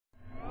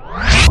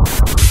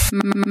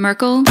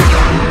Merkel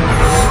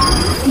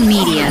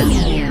Media.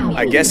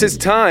 I guess it's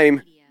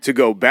time to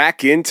go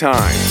back in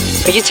time.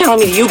 Are you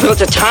telling me you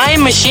built a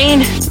time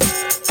machine?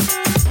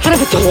 Out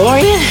of a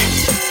DeLorean?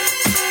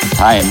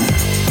 Time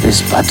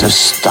is but a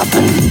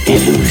stubborn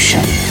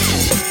illusion.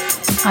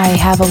 I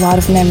have a lot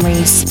of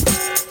memories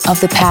of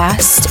the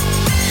past.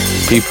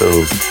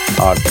 People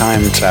are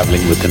time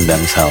traveling within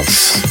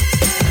themselves.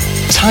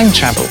 Time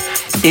travel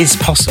is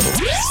possible.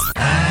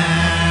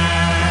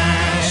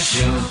 I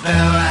shoot the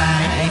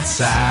lights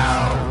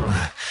out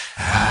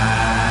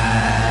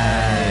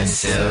high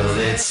till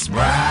it's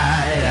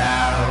bright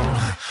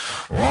out.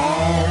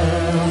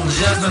 Oh,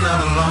 just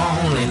another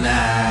lonely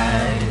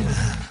night.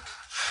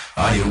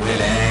 Are you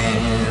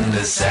willing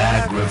to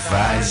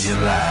sacrifice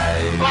your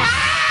life?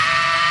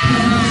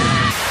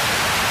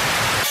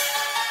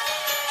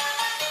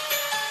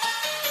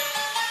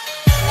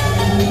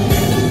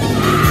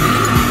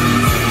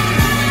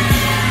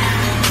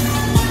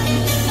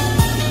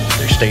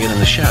 Staying in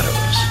the shadows.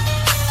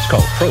 It's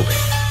called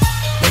probing.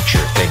 Make sure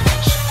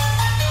things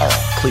are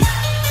all clear.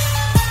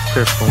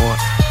 Clear for what?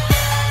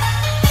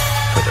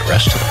 For the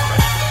rest of them.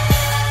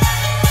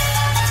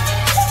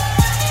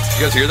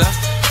 You guys hear that?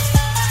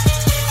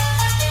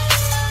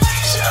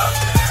 He's out there.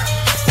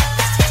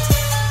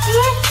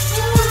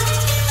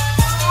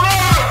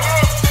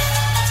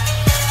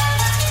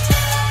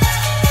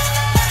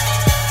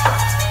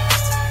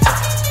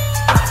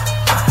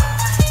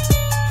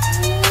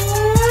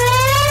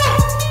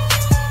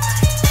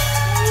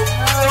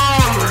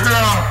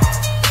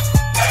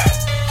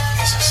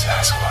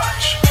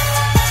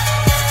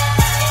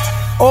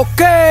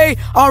 Okay,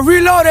 I'll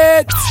reload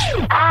it.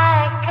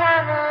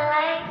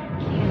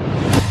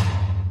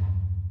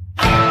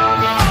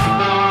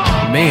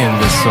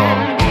 Man, this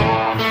song.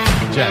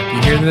 Jack,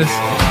 you hear this?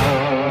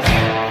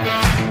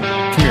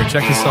 Come here,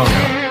 check this song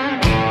out.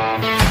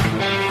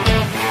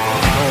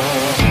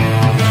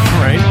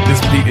 Right?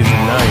 This beat is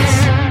nice.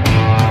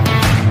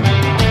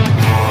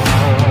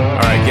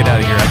 Alright, get out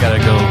of here. I gotta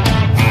go.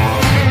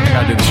 I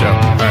gotta do the show.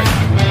 Alright,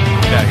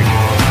 get out of here.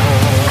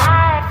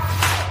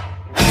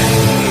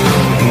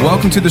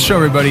 Welcome to the show,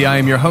 everybody. I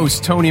am your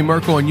host, Tony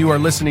Merkel, and you are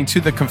listening to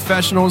The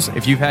Confessionals.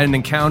 If you've had an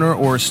encounter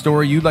or a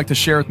story you'd like to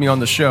share with me on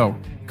the show,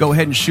 go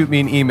ahead and shoot me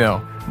an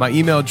email. My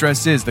email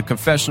address is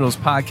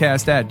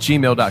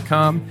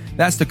theconfessionalspodcast@gmail.com.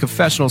 That's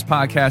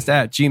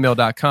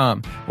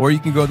theconfessionalspodcast@gmail.com. Or you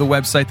can go to the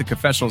website,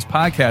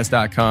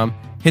 theconfessionalspodcast.com,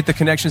 hit the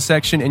connection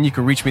section, and you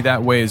can reach me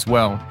that way as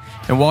well.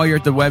 And while you're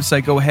at the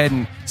website, go ahead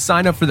and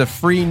sign up for the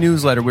free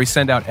newsletter we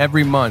send out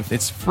every month.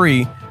 It's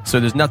free,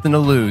 so there's nothing to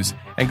lose.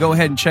 And go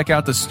ahead and check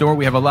out the store.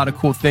 We have a lot of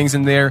cool things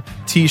in there.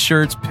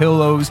 T-shirts,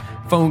 pillows,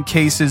 phone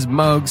cases,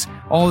 mugs,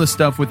 all the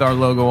stuff with our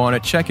logo on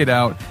it. Check it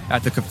out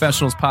at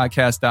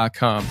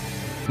theconfessionalspodcast.com.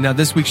 Now,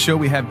 this week's show,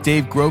 we have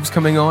Dave Groves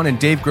coming on, and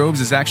Dave Groves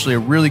is actually a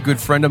really good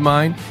friend of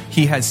mine.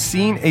 He has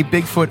seen a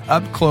Bigfoot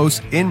up close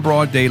in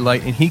broad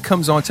daylight, and he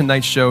comes on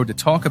tonight's show to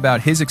talk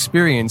about his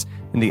experience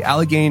in the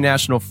Allegheny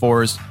National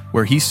Forest,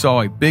 where he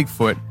saw a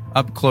Bigfoot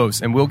up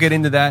close. And we'll get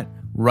into that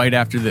right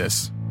after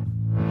this.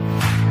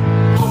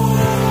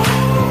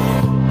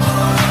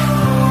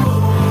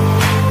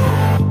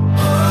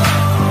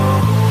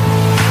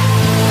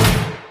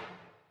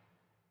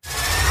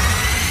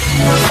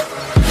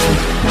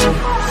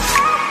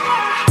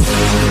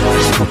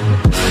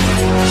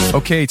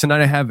 Okay,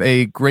 tonight I have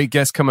a great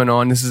guest coming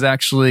on. This is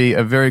actually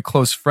a very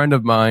close friend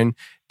of mine,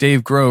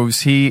 Dave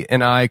Groves. He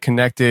and I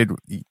connected,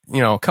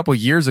 a couple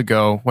years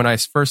ago when I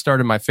first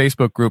started my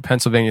Facebook group,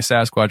 Pennsylvania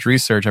Sasquatch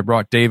Research. I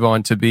brought Dave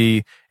on to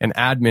be an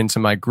admin to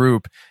my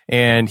group,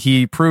 and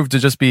he proved to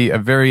just be a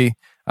very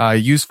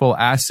useful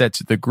asset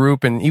to the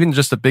group and even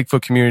just the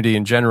Bigfoot community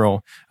in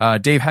general.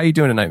 Dave, how you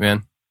doing tonight,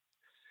 man?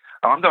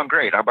 Oh, I'm doing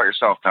great. How about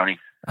yourself, Tony?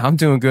 I'm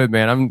doing good,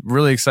 man. I'm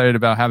really excited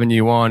about having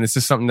you on. This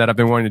is something that I've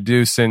been wanting to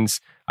do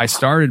since I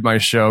started my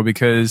show,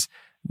 because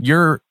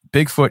your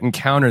Bigfoot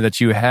encounter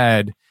that you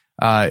had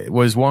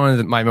was one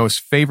of my most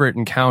favorite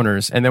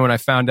encounters. And then when I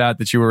found out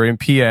that you were in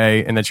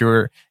PA and that you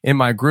were in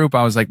my group,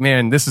 I was like,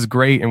 man, this is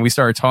great. And we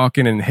started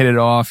talking and hit it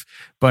off.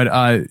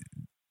 But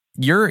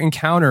your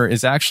encounter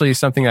is actually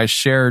something I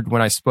shared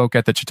when I spoke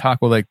at the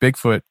Chautauqua Lake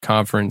Bigfoot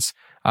conference.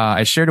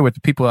 I shared it with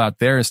the people out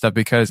there and stuff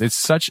because it's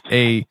such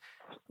a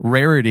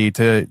rarity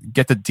to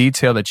get the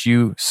detail that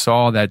you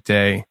saw that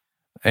day.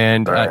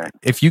 And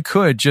if you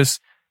could just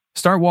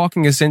start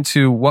walking us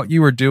into what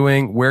you were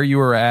doing, where you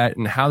were at,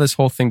 and how this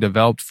whole thing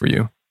developed for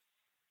you.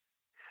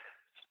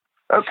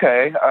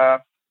 Okay.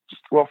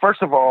 Well,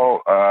 first of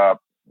all,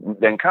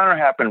 the encounter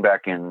happened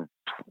back in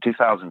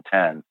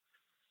 2010,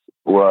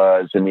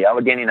 was in the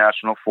Allegheny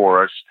National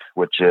Forest,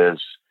 which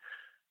is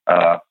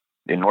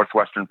in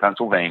northwestern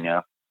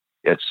Pennsylvania.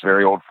 It's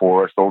very old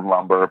forest, old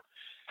lumber.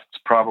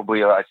 It's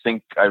probably, I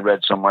think I read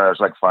somewhere, it's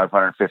like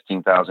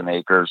 515,000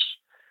 acres,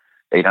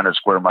 800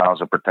 square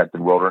miles of protected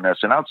wilderness.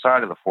 And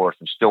outside of the forest,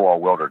 it's still all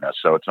wilderness.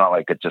 So it's not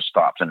like it just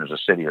stops and there's a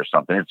city or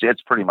something.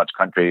 It's pretty much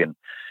country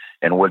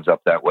and woods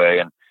up that way.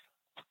 And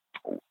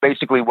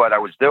basically what I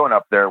was doing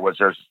up there was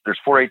there's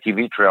 4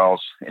 ATV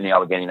trails in the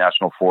Allegheny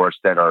National Forest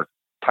that are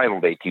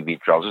titled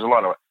ATV trails. There's a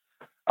lot of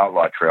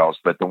outlaw trails,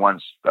 but the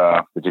ones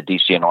that the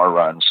DCNR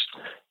runs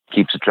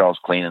keeps the trails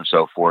clean and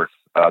so forth.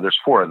 There's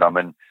 4 of them,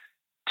 and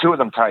 2 of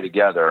them tie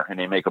together, and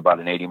they make about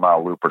an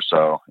 80-mile loop or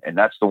so. And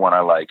that's the one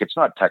I like. It's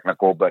not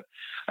technical, but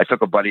I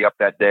took a buddy up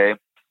that day.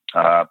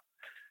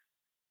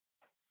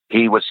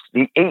 He's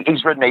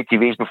ridden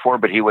ATVs before,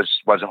 but he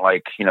wasn't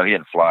like, he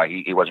didn't fly.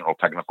 He wasn't real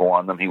technical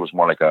on them. He was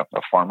more like a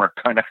farmer,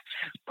 kind of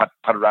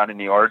put around in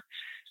the yard.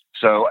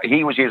 So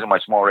he was using my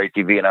smaller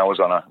ATV, and I was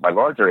on my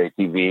larger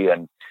ATV,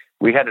 and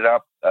we headed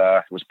up.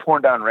 It was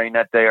pouring down rain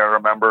that day, I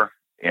remember,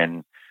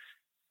 and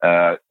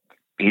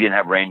he didn't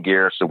have rain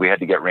gear, so we had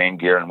to get rain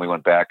gear, and we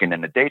went back. And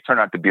then the day turned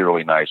out to be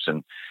really nice.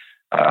 And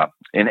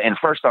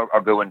first,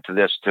 I'll go into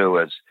this too.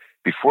 Is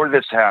before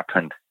this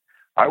happened,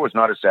 I was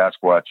not a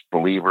Sasquatch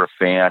believer,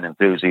 fan,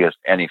 enthusiast,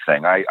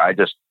 anything. I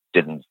just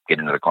didn't get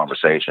into the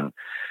conversation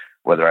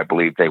whether I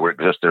believed they were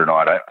existed or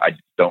not. I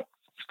don't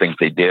think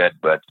they did,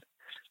 but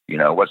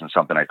it wasn't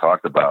something I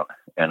talked about,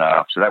 and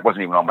so that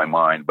wasn't even on my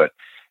mind. But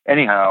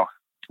anyhow,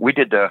 we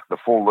did the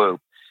full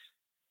loop.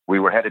 We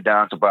were headed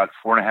down to about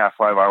 4.5,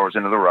 5 hours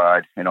into the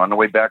ride, and on the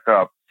way back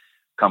up,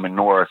 coming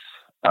north,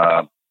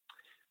 back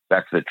to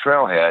the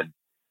trailhead,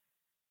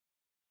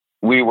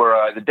 we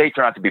were, the day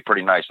turned out to be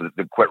pretty nice.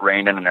 It quit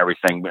raining and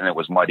everything, and it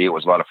was muddy. It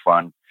was a lot of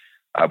fun,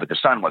 but the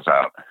sun was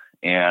out,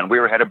 and we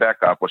were headed back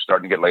up. We're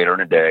starting to get later in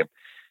the day,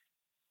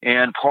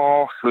 and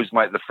Paul, who's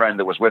the friend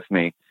that was with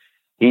me,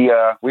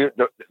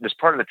 this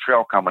part of the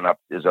trail coming up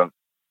is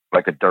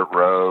like a dirt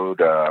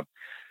road,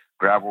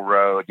 gravel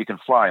road. You can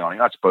fly on.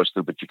 You're not supposed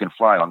to, but you can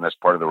fly on this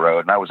part of the road.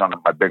 And I was on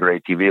my bigger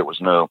ATV. It was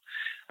new.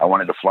 I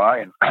wanted to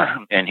fly,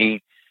 and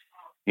he,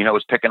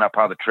 was picking up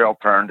how the trail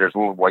turned. There's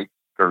little white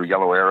or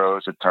yellow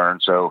arrows that turn.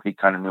 So he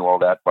kind of knew all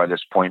that by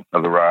this point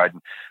of the ride.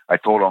 I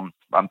told him,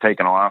 I'm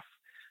taking off.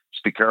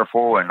 Just be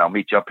careful, and I'll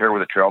meet you up here where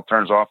the trail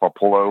turns off. I'll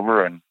pull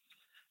over, and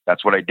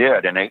that's what I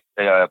did. And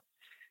I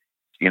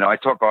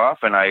took off,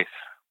 and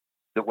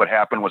what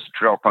happened was the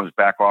trail comes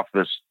back off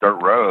this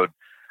dirt road,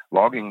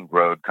 logging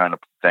road kind of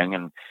thing,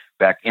 and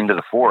back into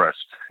the forest.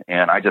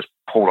 And I just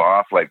pulled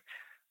off,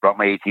 brought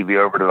my ATV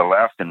over to the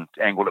left and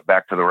angled it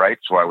back to the right,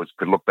 so I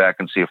could look back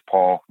and see if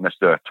Paul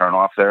missed a turn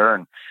off there.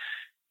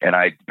 And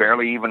I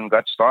barely even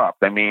got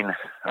stopped. I mean,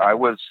 I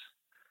was,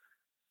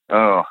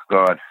 oh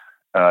God,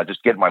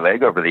 just getting my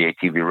leg over the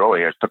ATV.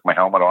 Really, I just took my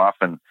helmet off,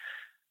 and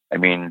I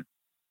mean,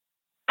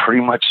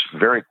 pretty much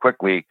very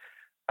quickly,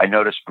 I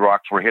noticed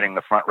rocks were hitting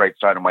the front right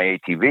side of my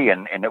ATV,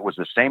 and it was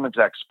the same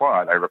exact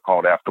spot I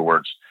recalled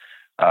afterwards,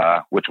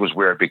 which was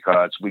weird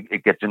because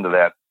it gets into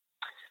that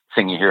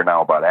thing you hear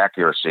now about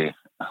accuracy.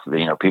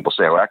 People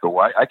say,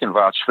 well, I can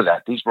vouch for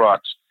that. These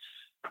rocks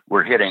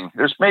were hitting,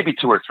 there's maybe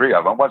 2 or 3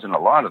 of them. It wasn't a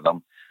lot of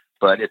them,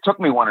 but it took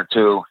me 1 or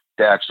 2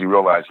 to actually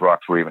realize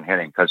rocks were even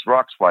hitting, because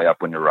rocks fly up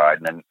when you're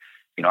riding. And,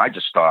 I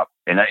just stopped,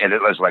 and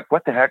it was like,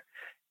 what the heck?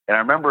 And I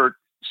remember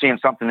seeing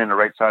something in the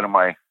right side of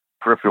my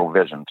peripheral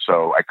vision.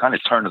 So I kind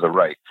of turned to the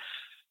right,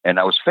 and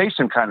I was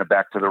facing kind of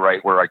back to the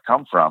right where I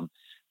come from,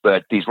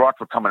 but these rocks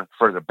were coming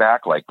further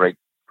back, like right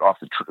off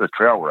the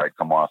trail where I'd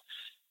come off.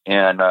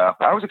 And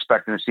I was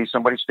expecting to see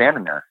somebody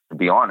standing there, to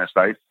be honest.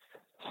 I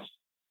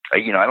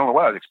don't know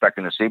what I was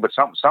expecting to see, but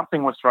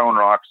something was throwing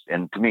rocks.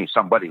 And to me,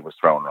 somebody was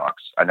throwing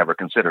rocks. I never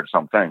considered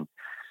something.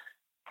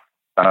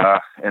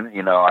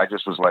 And I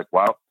just was like,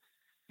 wow,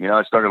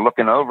 I started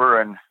looking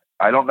over, and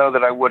I don't know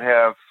that I would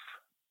have,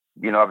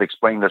 I've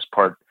explained this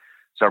part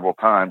several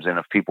times, and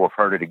if people have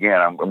heard it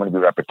again, I'm going to be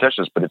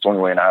repetitious, but it's the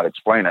only way I know how to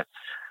explain it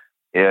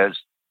is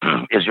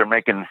you're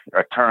making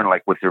a turn,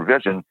 like with your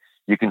vision,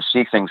 you can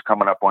see things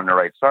coming up on the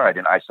right side.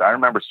 And I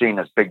remember seeing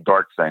this big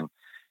dark thing.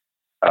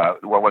 Well,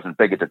 it wasn't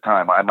big at the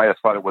time. I might have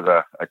thought it was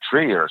a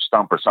tree or a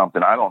stump or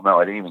something. I don't know.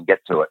 I didn't even get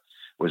to it.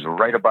 It was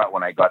right about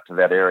when I got to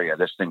that area,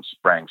 this thing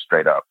sprang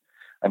straight up.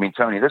 I mean,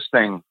 Tony, this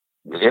thing,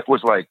 it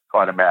was like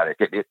automatic.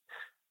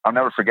 I'll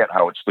never forget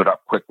how it stood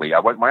up quickly.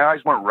 My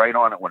eyes weren't right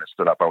on it when it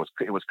stood up.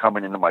 It was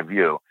coming into my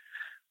view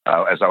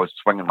as I was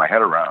swinging my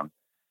head around.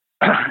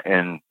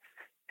 And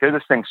here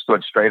this thing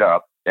stood straight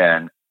up,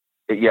 and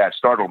it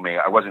startled me.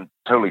 I wasn't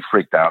totally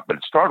freaked out, but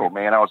it startled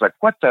me. And I was like,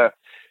 what the?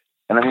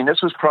 And I mean,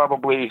 this was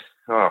probably,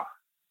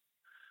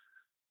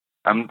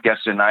 I'm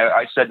guessing,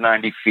 I said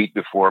 90 feet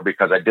before,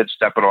 because I did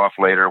step it off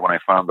later when I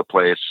found the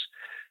place.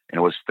 And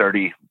it was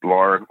 30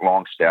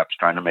 long steps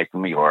trying to make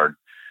them a yard.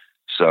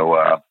 So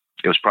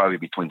it was probably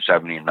between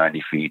 70 and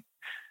 90 feet.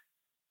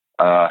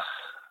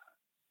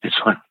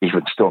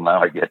 Even still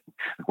now, I get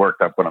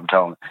worked up when I'm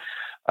telling.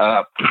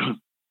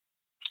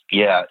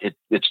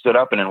 It stood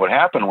up, and then what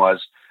happened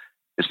was,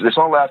 this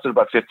all lasted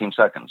about 15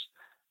 seconds.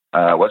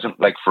 It wasn't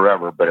like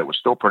forever, but it was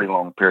still a pretty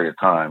long period of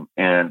time.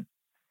 And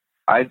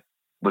I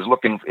was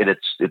looking at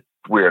it's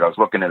weird. I was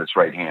looking at its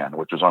right hand,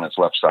 which was on its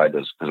left side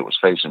because it was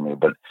facing me,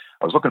 but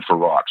I was looking for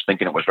rocks,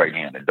 thinking it was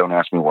right-handed. Don't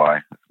ask me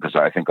why, because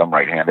I think I'm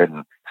right-handed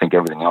and think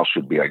everything else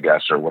should be, I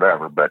guess, or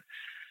whatever. But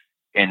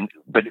as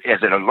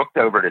I looked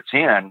over at its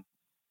hand,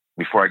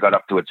 before I got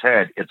up to its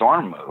head, its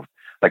arm moved.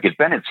 Like it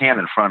bent its hand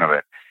in front of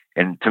it.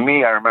 And to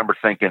me, I remember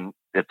thinking,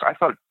 I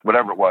thought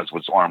whatever it was,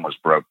 its arm was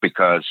broke,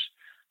 because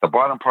the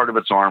bottom part of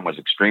its arm was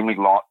extremely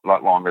lot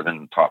longer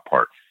than the top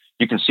part.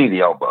 You can see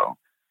the elbow.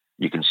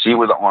 You can see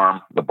where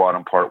the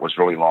bottom part was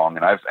really long.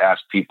 And I've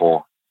asked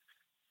people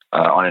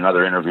on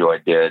another interview I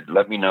did,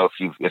 let me know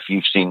if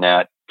you've seen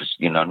that.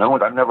 You know,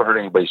 I've never heard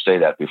anybody say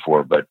that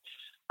before, but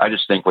I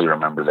distinctly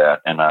remember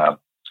that. And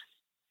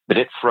but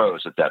it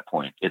froze at that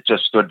point. It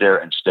just stood there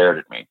and stared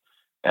at me.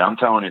 And I'm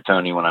telling you,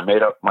 Tony, when I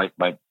made up my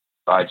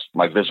eyes,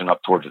 my vision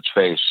up towards its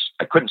face,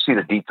 I couldn't see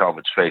the detail of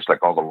its face,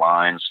 like all the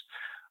lines.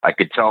 I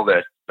could tell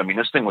that. I mean,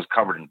 this thing was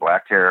covered in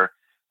black hair.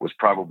 Was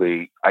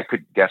probably, I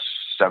could guess,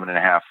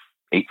 7.5,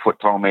 8 foot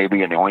tall,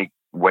 maybe. And the only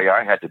way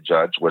I had to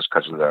judge was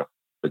because of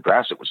the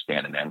grass it was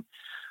standing in.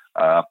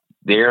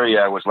 The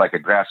area was like a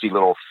grassy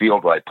little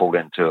field that I pulled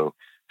into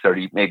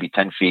 30, maybe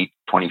 10 feet,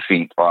 20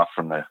 feet off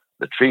from the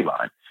tree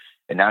line.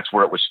 And that's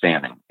where it was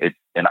standing.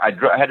 And I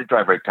had to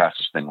drive right past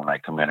this thing when I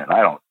come in, and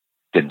I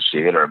didn't see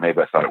it, or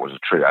maybe I thought it was a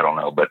tree. I don't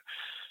know. But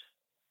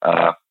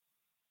as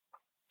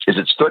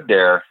it stood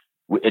there,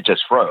 it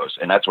just froze.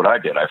 And that's what I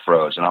did. I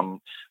froze. And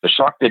the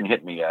shock didn't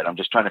hit me yet. I'm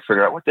just trying to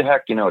figure out what the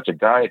heck, it's a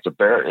guy, it's a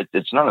bear.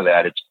 It's none of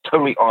that. It's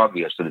totally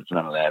obvious that it's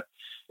none of that.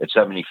 It's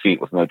 70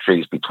 feet with no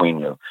trees between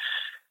you.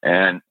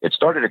 And it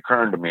started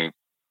occurring to me,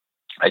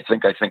 I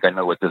think I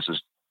know what this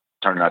is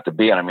turning out to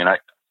be. And I mean,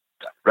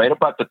 right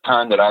about the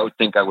time that I would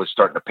think I was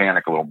starting to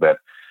panic a little bit,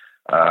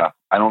 I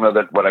don't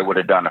know what I would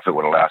have done if it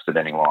would have lasted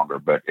any longer,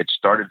 but it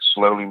started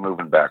slowly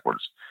moving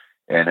backwards.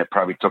 And it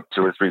probably took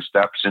 2 or 3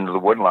 steps into the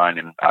wood line,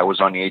 and I was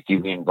on the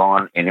ATV and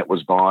gone, and it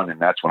was gone. And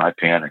that's when I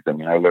panicked. I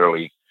mean, I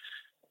literally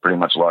pretty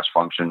much lost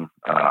function.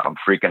 I'm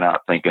freaking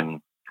out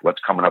thinking,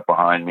 what's coming up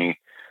behind me?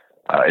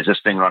 Is this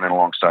thing running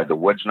alongside the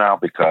woods now?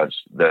 Because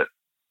the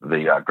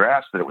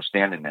grass that it was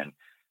standing in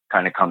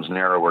kind of comes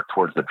narrower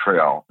towards the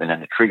trail, and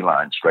then the tree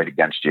line's right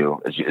against you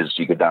as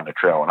you go down the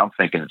trail. And I'm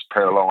thinking it's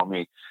paralleling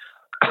me.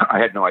 I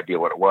had no idea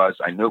what it was.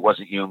 I knew it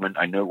wasn't human.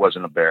 I knew it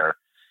wasn't a bear.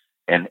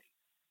 And,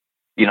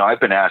 I've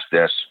been asked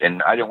this,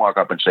 and I didn't walk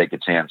up and shake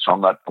its hand, so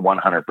I'm not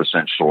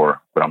 100%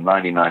 sure, but I'm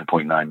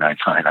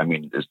 99.999. I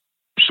mean, as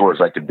sure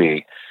as I could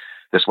be.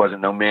 This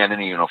wasn't no man in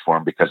a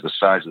uniform, because the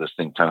size of this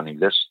thing, Tony,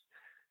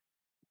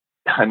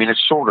 its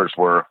shoulders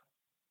were,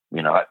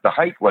 the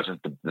height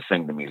wasn't the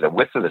thing to me. The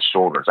width of the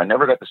shoulders, I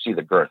never got to see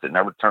the girth. It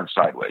never turned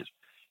sideways.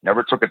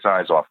 Never took its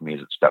eyes off me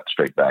as it stepped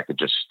straight back. It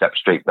just stepped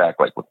straight back,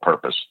 like with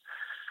purpose.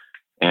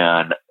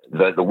 And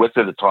the width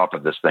of the top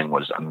of this thing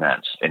was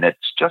immense. And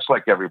it's just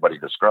like everybody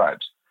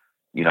describes.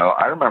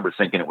 I remember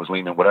thinking it was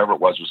leaning, whatever it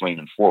was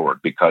leaning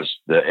forward, because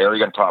the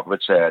area on top of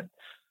its head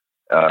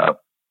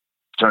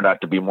turned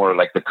out to be more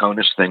like the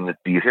conish thing that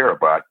you hear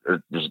about.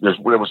 There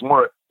was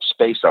more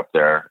space up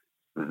there.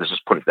 Let's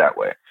just put it that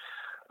way.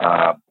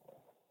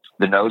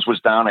 The nose was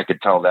down. I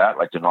could tell that,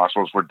 like the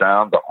nostrils were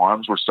down. The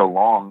arms were so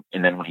long.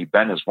 And then when he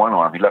bent his one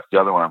arm, he left the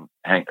other arm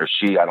hang, or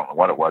she, I don't know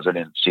what it was. I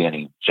didn't see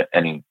any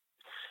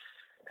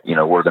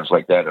organs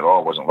like that at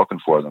all. Wasn't looking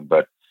for them,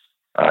 but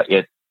I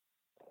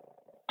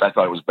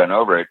thought it was bent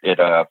over.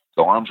 The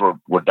arms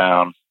were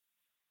down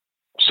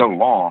so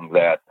long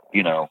that,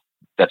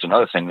 that's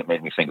another thing that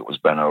made me think it was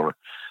bent over.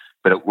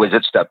 But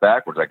it stepped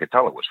backwards, I could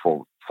tell it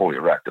was fully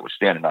erect. It was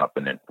standing up,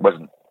 and it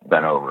wasn't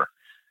bent over.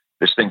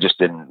 This thing just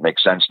didn't make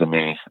sense to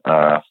me.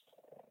 I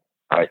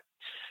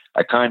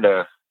kind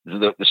of,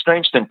 the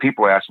strange thing,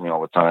 people ask me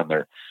all the time,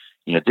 weren't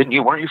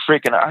you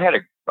freaking out? I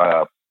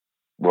had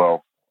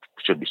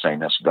should be saying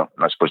this, I'm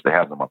not supposed to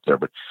have them up there,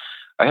 but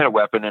I had a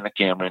weapon and a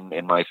camera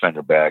in my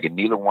fender bag, and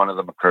neither one of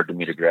them occurred to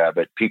me to grab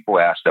it. People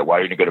ask that, why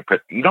didn't you go to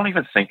pit? You don't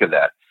even think of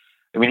that.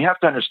 I mean, you have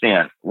to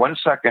understand, 1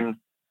 second,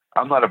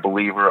 I'm not a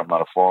believer, I'm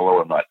not a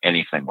follower, I'm not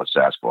anything with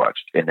Sasquatch.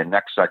 And the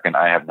next second,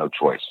 I have no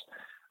choice.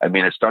 I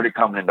mean, it started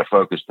coming into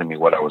focus to me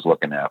what I was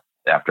looking at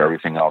after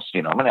everything else.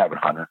 I'm an avid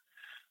hunter.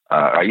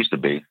 I used to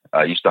be.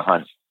 I used to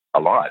hunt a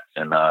lot.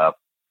 And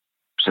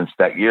since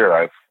that year,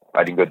 I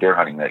didn't go deer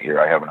hunting that year.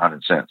 I haven't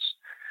hunted since.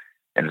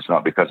 And it's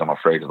not because I'm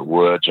afraid of the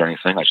woods or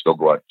anything. I still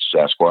go out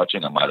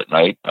Sasquatching. I'm out at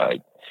night. I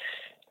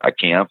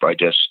camp. I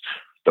just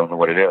don't know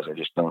what it is. I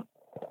just don't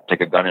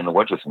take a gun in the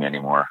woods with me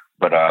anymore.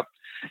 But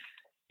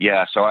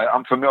so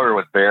I'm familiar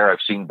with bear. I've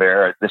seen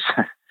bear.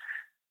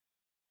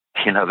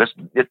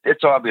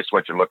 It's obvious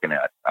what you're looking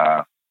at.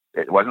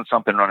 It wasn't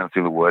something running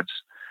through the woods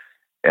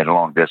at a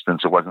long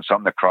distance. It wasn't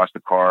something that crossed the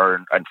car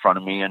in front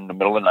of me in the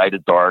middle of the night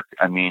at dark.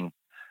 I mean,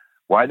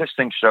 why this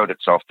thing showed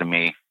itself to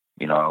me,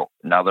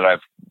 now that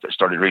I've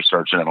started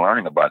researching and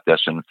learning about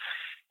this and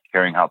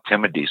hearing how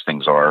timid these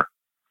things are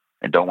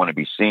and don't want to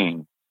be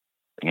seen,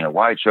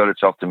 why it showed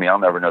itself to me, I'll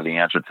never know the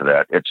answer to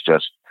that. It's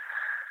just,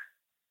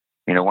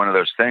 one of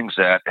those things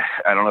that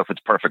I don't know if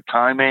it's perfect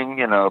timing.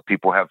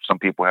 Some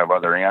people have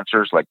other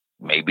answers. Like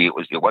maybe it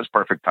was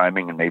perfect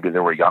timing, and maybe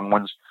there were young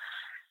ones.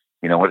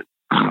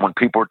 When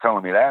people were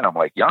telling me that, I'm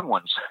like, young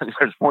ones?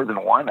 There's more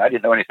than one. I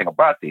didn't know anything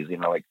about these.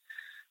 Like,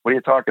 what are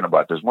you talking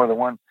about? There's more than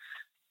one.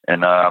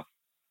 And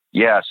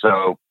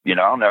so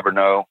I'll never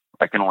know.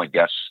 I can only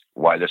guess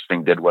why this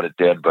thing did what it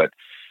did. But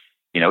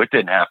it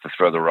didn't have to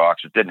throw the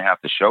rocks. It didn't have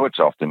to show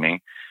itself to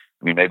me.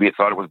 I mean, maybe it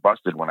thought it was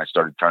busted when I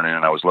started turning,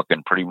 and I was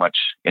looking pretty much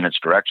in its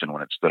direction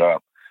when it stood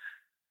up.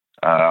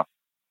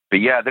 But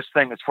yeah, this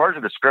thing, as far as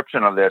the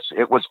description of this,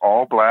 it was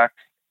all black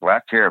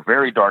hair,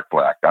 very dark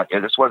black.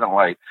 This wasn't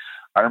light.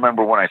 I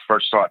remember when I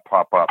first saw it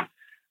pop up,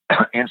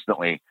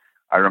 instantly,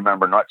 I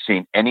remember not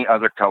seeing any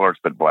other colors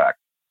but black.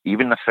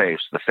 Even the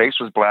face. The face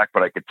was black,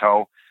 but I could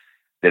tell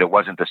that it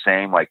wasn't the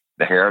same, like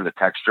the hair, the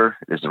texture,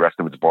 as the rest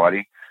of its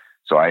body.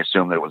 So I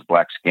assumed that it was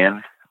black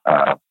skin.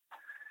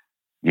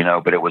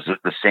 But it was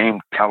the same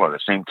color, the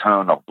same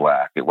tone of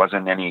black. It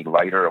wasn't any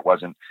lighter.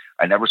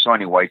 I never saw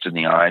any whites in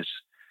the eyes.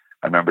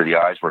 I remember the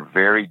eyes were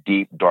very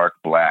deep, dark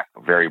black,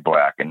 very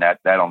black. And that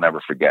I'll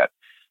never forget.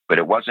 But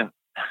it wasn't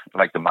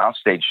like the mouth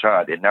stayed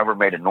shut. It never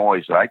made a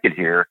noise that I could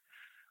hear.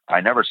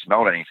 I never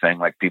smelled anything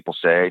like people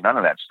say, none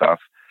of that stuff.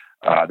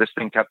 This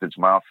thing kept its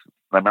mouth.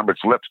 I remember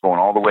its lips going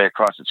all the way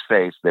across its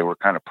face. They were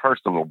kind of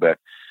pursed a little bit.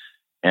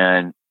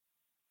 And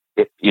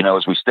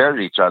as we stared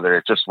at each other,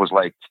 it just was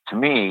like, to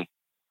me,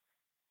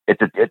 at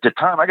the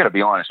time, I got to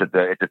be honest, at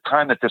the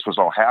time that this was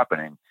all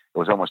happening, it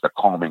was almost a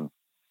calming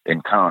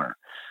encounter.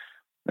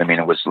 I mean,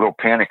 it was a little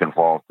panic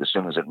involved as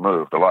soon as it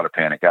moved, a lot of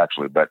panic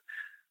actually, but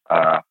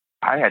I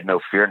had no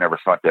fear, never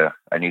thought that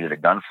I needed a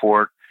gun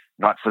for it.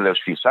 Not for those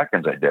few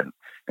seconds I didn't,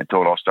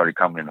 until it all started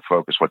coming into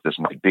focus what this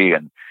might be.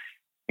 And,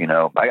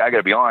 I got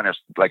to be honest,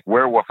 like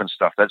werewolf and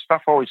stuff, that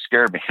stuff always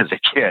scared me as a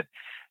kid.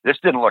 This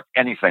didn't look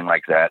anything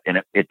like that,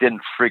 and it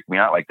didn't freak me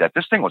out like that.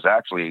 This thing was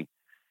actually,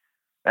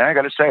 and I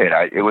got to say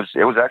it, it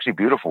was actually a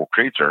beautiful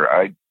creature.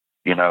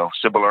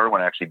 Sybil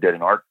Irwin actually did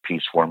an art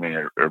piece for me,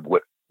 or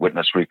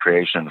witness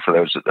recreation for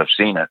those that have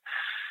seen it.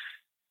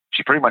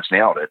 She pretty much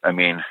nailed it. I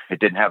mean,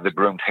 it didn't have the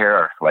groomed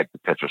hair like the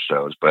picture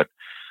shows, but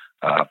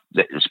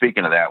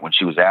speaking of that, when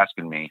she was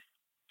asking me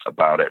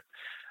about it,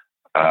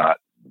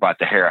 about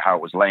the hair, how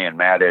it was laying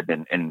matted,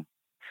 and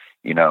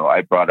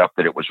I brought up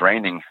that it was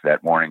raining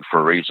that morning for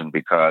a reason,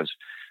 because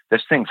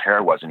this thing's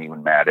hair wasn't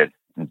even matted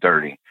and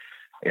dirty.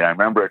 And I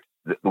remember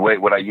the way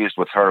what I used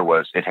with her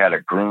was it had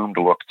a groomed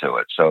look to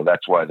it. So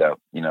that's why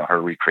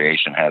her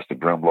recreation has the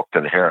groomed look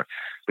to the hair,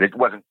 but it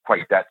wasn't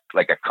quite that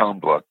like a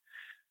combed look,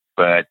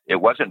 but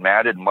it wasn't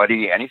matted,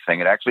 muddy, anything.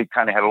 It actually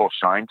kind of had a little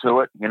shine to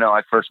it.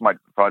 I first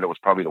thought it was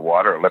probably the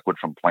water or liquid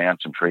from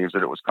plants and trees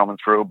that it was coming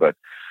through,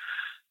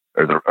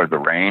 or the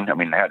rain. I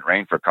mean, it hadn't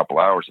rained for a couple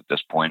hours at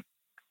this point,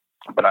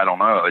 but I don't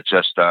know. It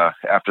just,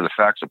 after the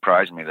fact,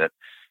 surprised me that,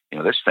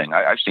 this thing,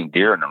 I've seen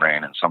deer in the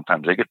rain, and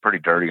sometimes they get pretty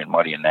dirty and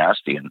muddy and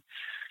nasty. And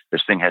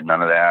this thing had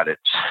none of that.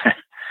 It's,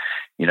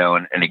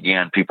 and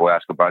again, people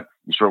ask about,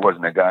 you sure it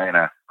wasn't a guy in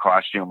a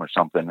costume or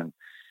something? And,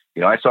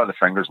 I saw the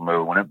fingers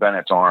move when it bent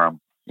its arm.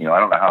 I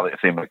don't know if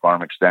they make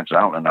arm extension.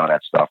 I don't know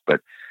that stuff,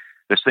 but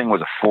this thing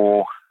was a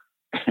full,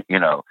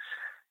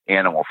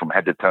 animal from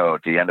head to toe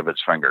at the end of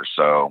its fingers.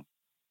 So,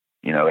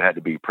 it had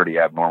to be a pretty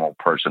abnormal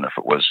person if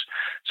it was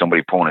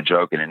somebody pulling a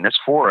joke. And in this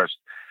forest,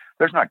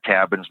 there's not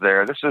cabins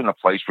there. This isn't a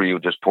place where you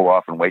would just pull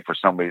off and wait for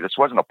somebody. This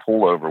wasn't a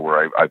pullover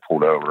where I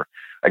pulled over.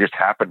 I just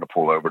happened to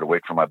pull over to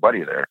wait for my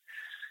buddy there.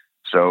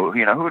 So,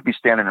 who would be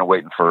standing there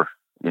waiting for,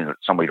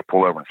 somebody to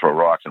pull over and throw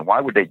rocks? And why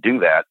would they do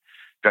that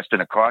dressed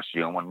in a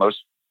costume when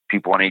most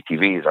people on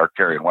ATVs are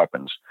carrying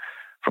weapons,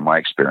 from my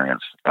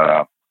experience?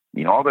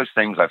 All those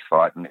things I've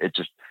thought, and it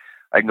just,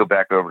 I can go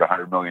back over it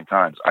 100 million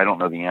times. I don't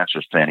know the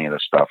answers to any of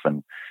this stuff.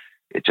 And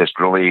it just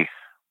really,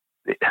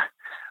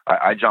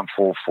 I jumped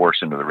full force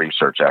into the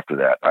research after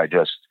that.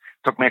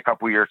 Took me a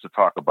couple of years to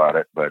talk about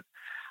it, but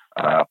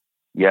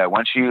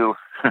once you,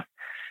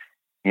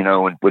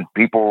 when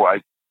people,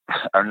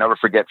 I'll never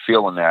forget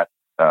feeling that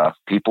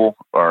people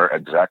are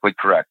exactly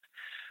correct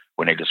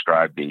when they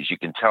describe these. You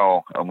can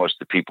tell almost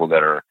the people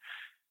that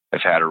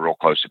have had a real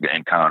close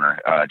encounter,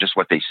 just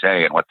what they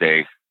say and what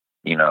they,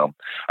 I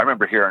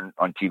remember hearing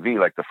on TV,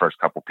 like the first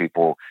couple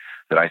people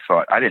that I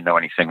thought I didn't know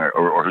anything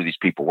or who these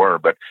people were.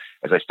 But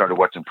as I started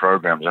watching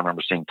programs, I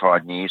remember seeing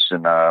Todd Neese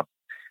and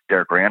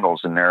Derek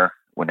Randalls in there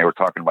when they were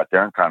talking about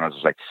their encounters. It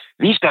was like,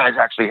 these guys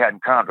actually had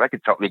encounters. I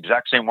could tell the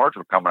exact same words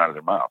were coming out of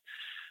their mouth.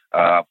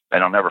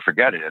 And I'll never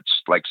forget it.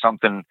 It's like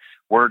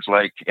words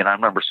like, and I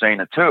remember saying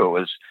it too,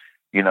 is,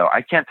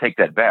 I can't take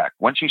that back.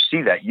 Once you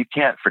see that, you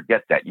can't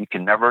forget that. You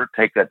can never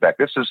take that back.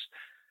 This is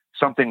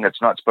something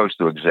that's not supposed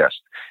to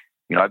exist.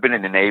 I've been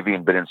in the Navy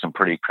and been in some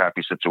pretty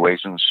crappy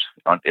situations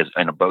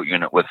in a boat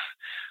unit with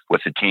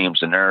the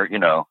teams, and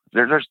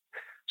there's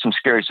some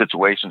scary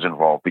situations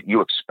involved, but you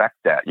expect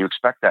that. You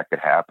expect that could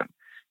happen.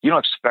 You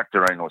don't expect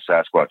to run into a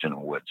Sasquatch in the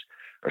woods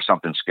or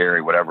something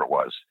scary, whatever it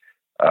was.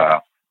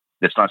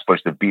 It's not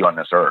supposed to be on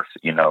this earth.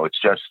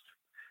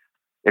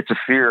 It's a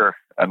fear.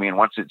 I mean,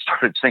 once it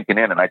started sinking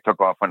in and I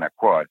took off on that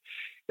quad,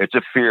 it's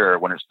a fear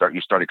when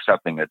you start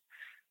accepting it.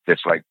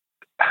 It's like,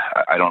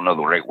 I don't know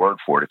the right word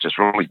for it. It's just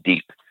really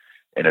deep.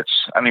 And I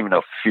don't even know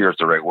if fear is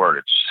the right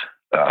word.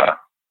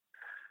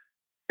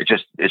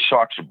 It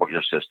shocks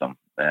your system.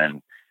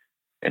 And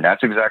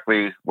that's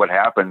exactly what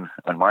happened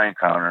on my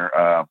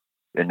encounter.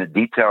 In the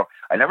detail,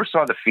 I never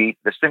saw the feet.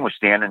 This thing was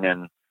standing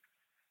in,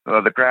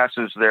 the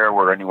grasses there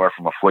were anywhere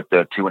from a foot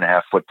to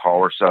 2.5 foot tall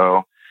or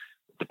so,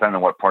 depending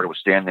on what part it was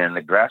standing in.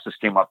 The grasses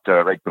came up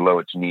to right below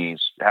its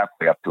knees,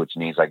 halfway up to its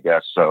knees, I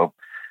guess. So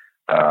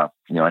I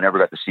never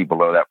got to see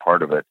below that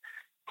part of it.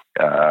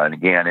 And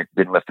again, it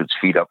didn't lift its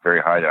feet up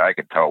very high that I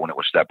could tell when it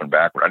was stepping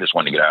backward. I just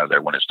wanted to get out of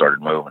there when it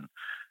started moving.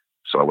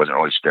 So I wasn't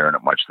really staring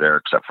at much there,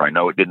 except for I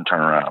know it didn't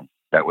turn around.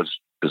 That was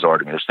bizarre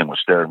to me. This thing was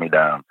staring me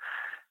down.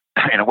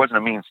 And it wasn't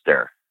a mean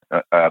stare.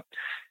 It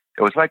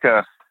was like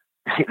I'll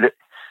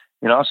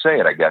say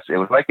it, I guess. It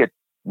was like it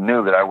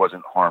knew that I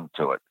wasn't harmed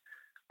to it.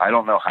 I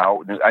don't know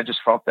how. I just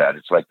felt that.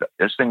 It's like,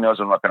 this thing knows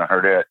I'm not going to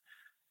hurt it,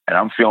 and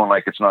I'm feeling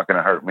like it's not going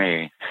to hurt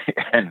me.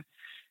 And,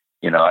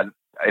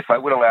 if I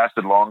would have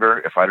lasted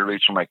longer, if I'd have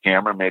reached for my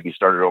camera, maybe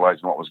started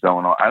realizing what was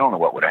going on, I don't know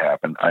what would have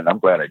happened. And I'm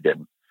glad I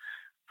didn't.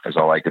 That's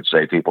all I could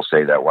say. People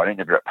say that. Why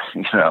didn't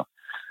you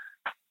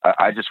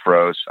I just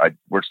froze.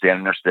 We're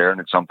standing there staring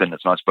at something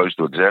that's not supposed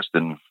to exist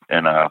and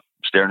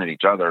staring at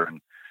each other. And,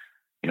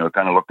 it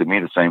kind of looked at me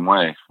the same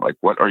way. Like,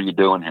 what are you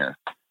doing here?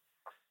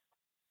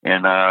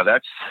 And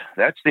that's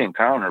the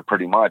encounter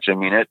pretty much. I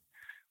mean, it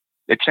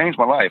changed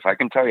my life. I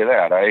can tell you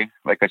that.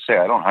 Like I say,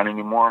 I don't hunt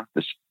anymore.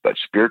 But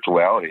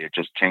spirituality, it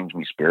just changed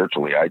me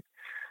spiritually. I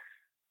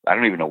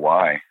don't even know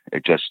why.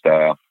 It just,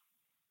 I've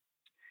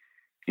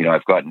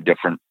gotten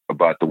different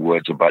about the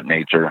woods, about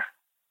nature.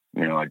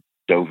 I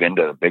dove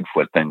into the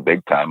Bigfoot thing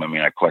big time. I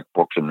mean, I collect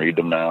books and read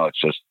them now. It's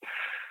just,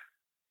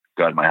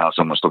 God, my house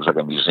almost looks like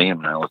a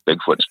museum now with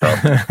Bigfoot stuff.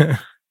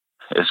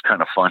 It's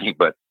kind of funny,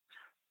 but,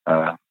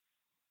 I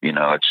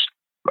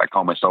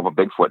call myself a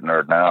Bigfoot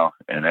nerd now.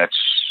 And that's,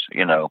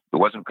 it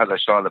wasn't because I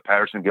saw the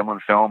Patterson Gimlin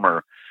film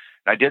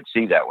I did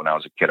see that when I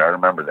was a kid. I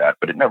remember that,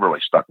 but it never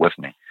really stuck with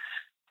me.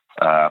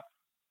 It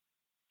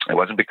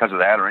wasn't because of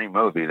that or any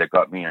movie that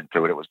got me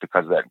into it. It was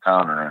because of that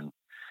encounter. And,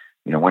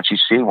 once you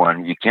see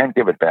one, you can't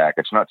give it back.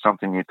 It's not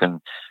something you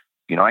can,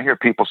 I hear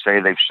people say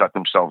they've shut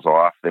themselves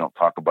off. They don't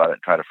talk about it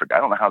and try to forget.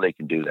 I don't know how they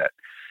can do that.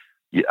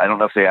 I don't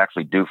know if they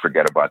actually do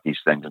forget about these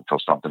things until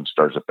something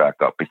stirs it back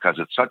up, because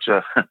it's such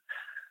a,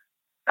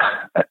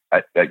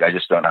 I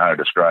just don't know how to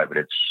describe it.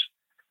 It's,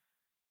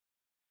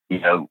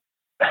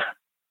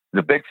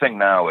 the big thing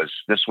now is,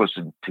 this was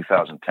in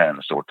 2010.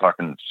 So we're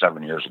talking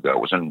 7 years ago. It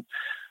was in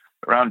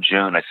around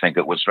June. I think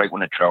it was right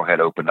when the trailhead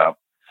opened up.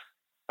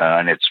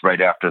 And it's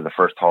right after the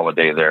first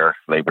holiday there,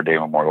 Labor Day,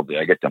 Memorial Day.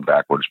 I get them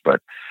backwards, but,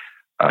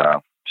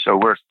 so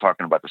we're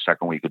talking about the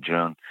second week of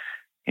June.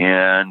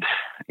 And,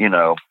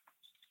 so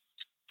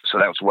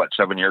that was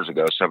 7 years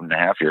ago,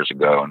 7.5 years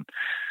ago. And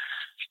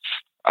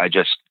I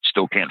just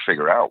still can't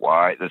figure out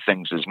why the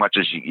things, as much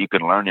as you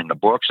can learn in the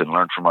books and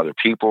learn from other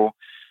people,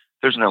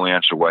 there's no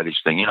answer why these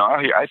things,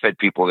 I've had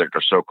people that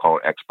are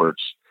so-called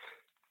experts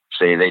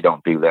say they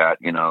don't do that,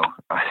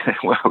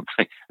 Well,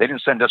 they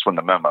didn't send us one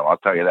the memo, I'll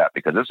tell you that,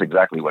 because this is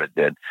exactly what it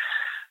did.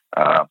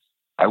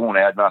 I won't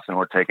add nothing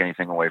or take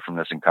anything away from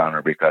this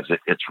encounter, because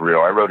it's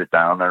real. I wrote it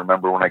down. I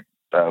remember when I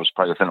was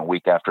probably within a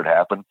week after it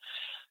happened,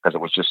 because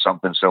it was just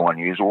something so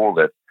unusual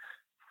that,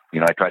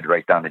 I tried to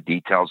write down the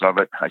details of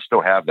it. I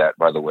still have that,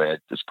 by the way.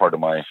 It's part of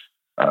my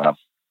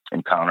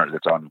encounter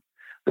that's on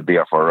the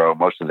BFRO.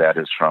 Most of that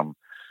is from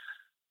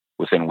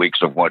within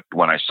weeks of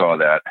when I saw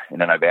that.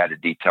 And then I've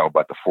added detail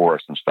about the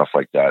forest and stuff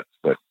like that.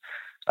 But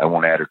I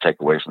won't add or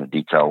take away from the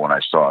detail when I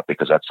saw it,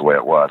 because that's the way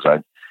it was.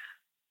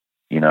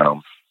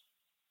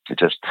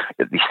 This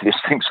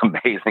thing's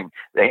amazing.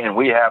 And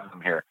we have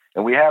them here.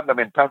 And we have them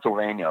in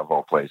Pennsylvania, of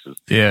all places.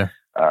 Yeah.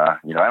 I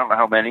don't know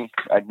how many.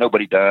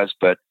 Nobody does,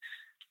 but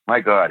my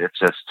God, it's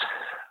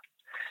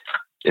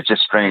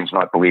just strange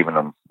not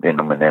believing in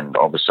them, and then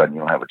all of a sudden you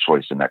don't have a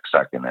choice the next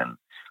second. And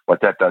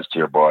what that does to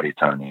your body,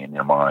 Tony, and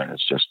your mind,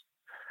 it's just,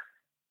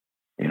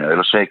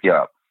 it'll shake you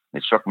up.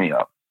 It shook me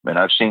up, and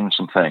I've seen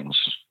some things.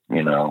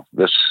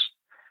 This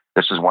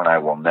is one I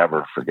will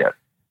never forget.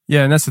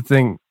 Yeah, and that's the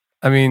thing.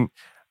 I mean,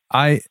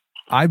 I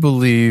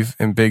believe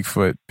in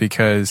Bigfoot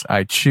because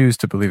I choose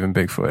to believe in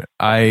Bigfoot.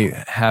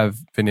 I have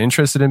been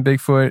interested in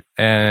Bigfoot,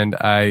 and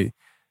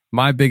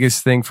my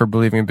biggest thing for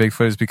believing in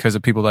Bigfoot is because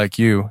of people like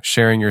you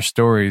sharing your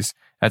stories.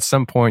 At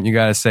some point, you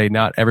got to say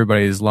not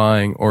everybody is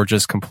lying or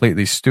just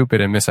completely stupid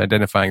and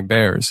misidentifying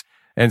bears.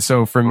 And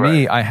so for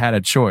me, I had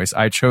a choice.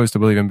 I chose to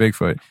believe in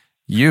Bigfoot.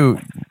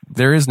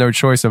 There is no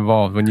choice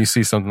involved when you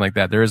see something like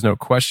that. There is no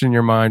question in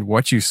your mind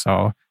what you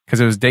saw, because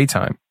it was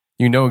daytime.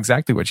 You know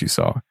exactly what you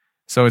saw.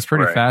 So it's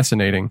pretty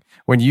fascinating.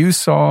 When you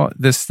saw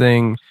this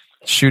thing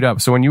shoot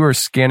up, so when you were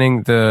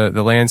scanning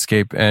the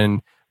landscape,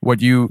 and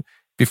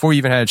before you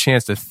even had a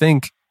chance to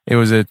think it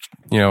was a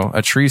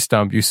tree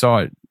stump, you saw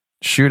it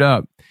shoot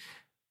up.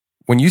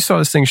 When you saw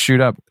this thing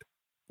shoot up,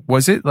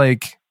 was it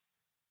like,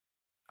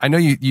 I know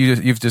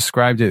you've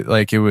described it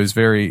like it was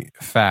very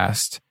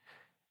fast.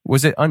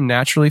 Was it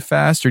unnaturally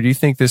fast, or do you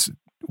think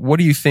what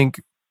do you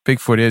think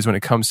Bigfoot is when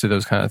it comes to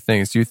those kind of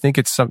things? Do you think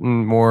it's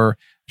something more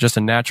just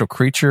a natural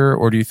creature,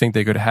 or do you think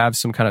they could have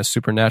some kind of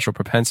supernatural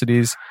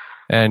propensities?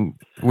 And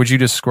would you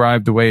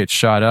describe the way it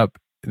shot up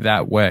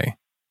that way?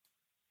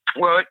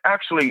 Well,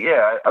 actually,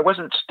 yeah, I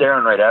wasn't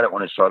staring right at it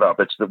when it shot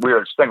up. It's the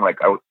weirdest thing. Like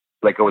I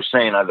was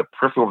saying, I had the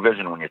peripheral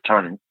vision when you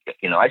turn.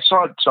 I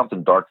saw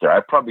something dark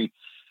there.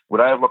 Would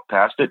I have looked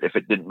past it if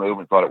it didn't move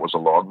and thought it was a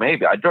log?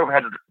 Maybe. I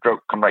had to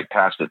come right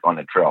past it on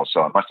the trail,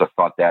 so I must have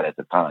thought that at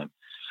the time.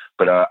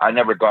 but I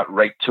never got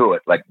right to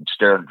it, like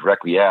staring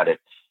directly at it.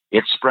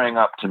 It sprang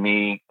up to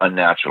me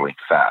unnaturally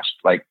fast,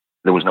 like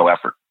there was no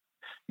effort,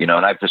 and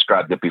I've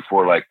described it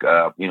before, like,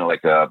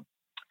 like a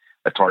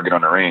target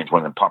on the range,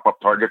 one of them pop-up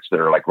targets that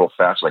are like real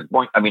fast, like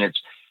boing. I mean,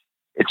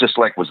 it just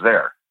like was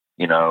there,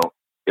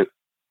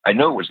 I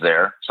knew it was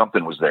there.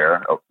 Something was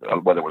there,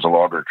 whether it was a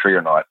log or a tree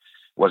or not.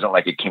 It wasn't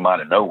like it came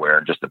out of nowhere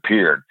and just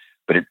appeared,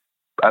 but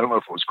I don't know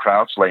if it was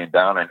crouched, laying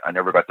down. I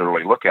never got to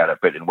really look at it,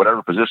 but in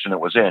whatever position it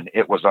was in,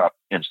 it was up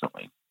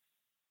instantly.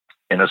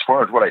 And as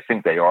far as what I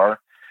think they are,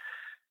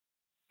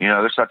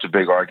 there's such a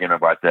big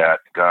argument about that.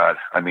 God,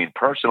 I mean,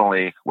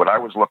 personally, what I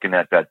was looking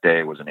at that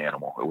day was an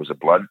animal. It was a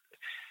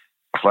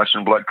flesh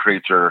and blood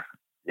creature,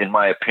 in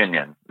my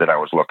opinion, that I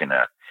was looking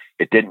at.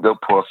 It didn't go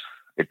poof.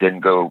 It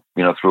didn't go,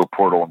 through a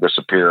portal and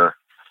disappear.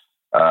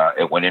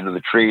 It went into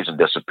the trees and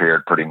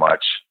disappeared pretty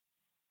much.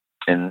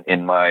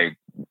 In my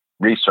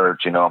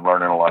research, I'm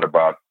learning a lot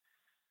about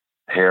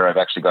hair. I've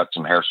actually got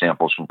some hair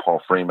samples from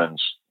Paul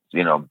Freeman's,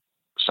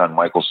 son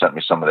Michael sent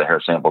me some of the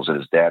hair samples that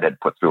his dad had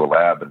put through a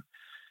lab and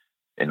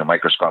in the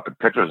microscopic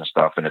pictures and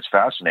stuff. And it's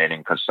fascinating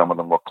because some of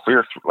them look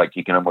clear, like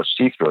you can almost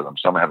see through them.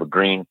 Some have a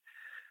green,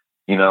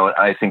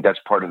 I think that's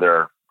part of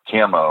their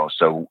camo.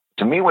 So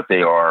to me, what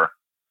they are,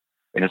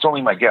 and it's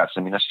only my guess,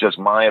 I mean, it's just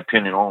my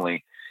opinion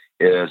only,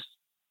 is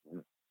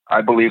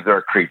I believe they're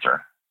a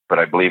creature, but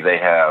I believe they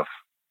have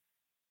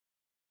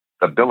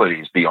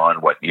abilities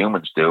beyond what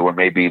humans do, or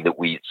maybe that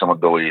some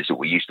abilities that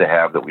we used to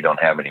have that we don't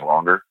have any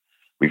longer.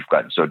 We've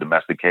gotten so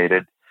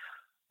domesticated.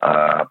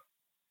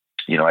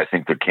 I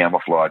think the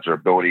camouflage or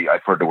ability,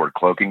 I've heard the word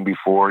cloaking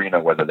before,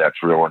 whether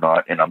that's real or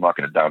not. And I'm not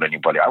going to doubt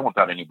anybody. I won't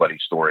doubt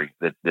anybody's story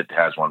that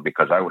has one,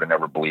 because I would have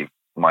never believed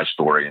my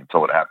story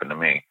until it happened to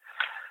me.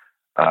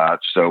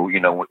 So,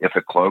 if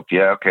it cloaked,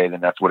 yeah, okay, then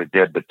that's what it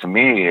did. But to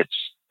me, it's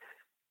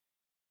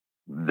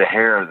the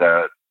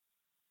hair,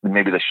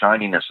 maybe the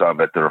shininess of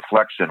it, the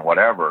reflection,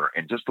 whatever,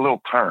 and just a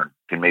little turn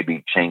can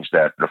maybe change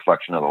that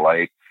reflection of the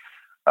light.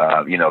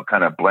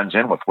 Kind of blends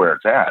in with where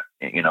it's at.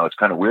 It's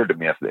kind of weird to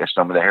me if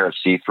some of the hair is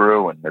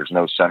see-through and there's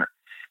no center.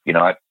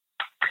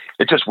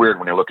 It's just weird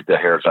when you look at the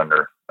hairs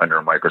under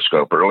a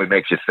microscope. It really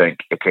makes you think,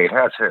 okay, it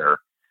has hair.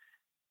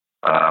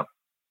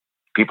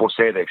 People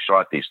say they've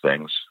shot these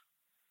things.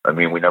 I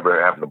mean, we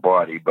never have the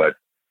body, but,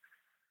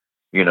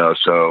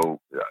 so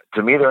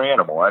to me, they're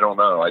animal. I don't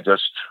know.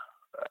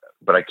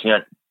 But I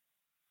can't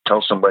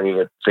tell somebody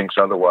that thinks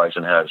otherwise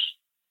and has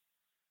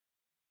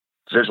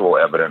visual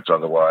evidence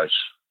otherwise.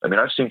 I mean,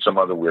 I've seen some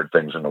other weird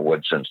things in the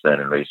woods since then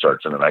in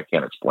researching, and I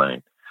can't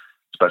explain,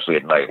 especially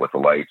at night with the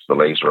lights, the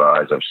laser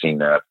eyes. I've seen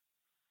that.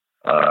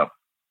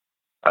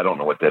 I don't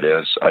know what that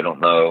is. I don't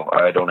know.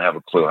 I don't have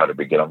a clue how to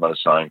begin. I'm not a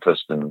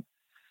scientist, and,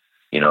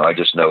 I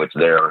just know it's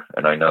there,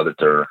 and I know that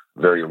they're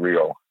very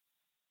real.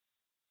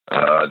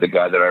 The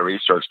guy that I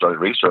started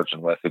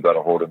researching with, who got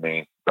a hold of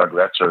me, Doug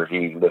Retzer,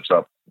 he lives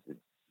up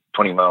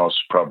 20 miles,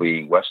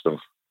 probably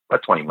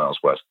about 20 miles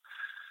west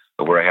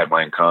of where I had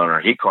my encounter.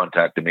 He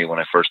contacted me when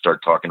I first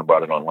started talking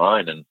about it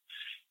online, and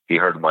he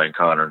heard of my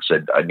encounter and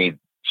said, I need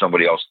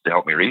somebody else to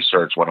help me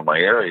research one of my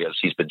areas.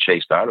 He's been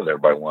chased out of there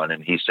by one,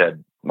 and he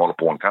said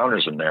multiple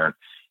encounters in there.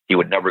 He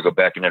would never go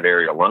back in that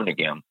area alone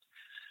again.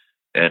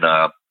 And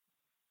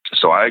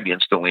so I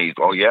instantly,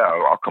 oh yeah,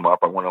 I'll come up.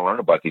 I want to learn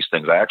about these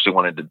things. I actually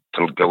wanted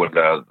to go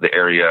into the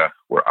area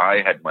where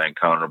I had my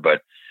encounter,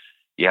 but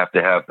you have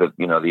to have the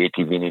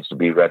ATV needs to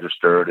be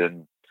registered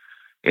and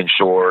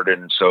insured.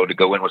 And so to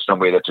go in with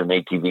somebody that's an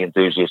ATV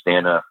enthusiast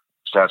and a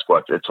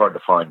Sasquatch, it's hard to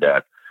find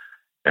that.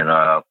 And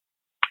I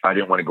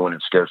didn't want to go in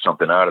and scare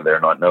something out of there,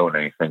 not knowing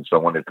anything. So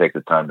I wanted to take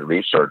the time to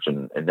research,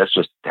 and this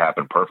just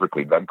happened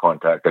perfectly. Doug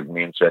contacted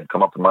me and said,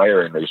 come up to my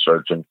area and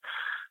research. And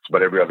it's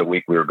about every other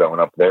week we were going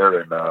up there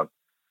and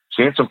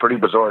seeing some pretty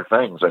bizarre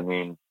things. I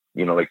mean,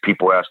 like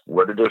people ask,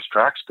 where did those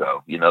tracks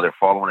go? They're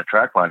following a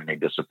track line and they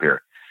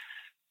disappear.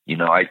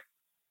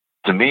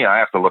 To me, I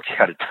have to look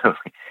at it too.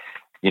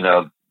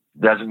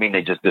 Doesn't mean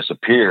they just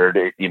disappeared.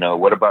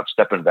 What about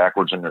stepping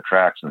backwards in their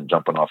tracks and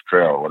jumping off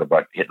trail? What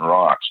about hitting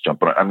rocks,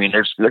 jumping? I mean,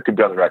 there could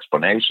be other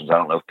explanations. I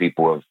don't know if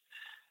people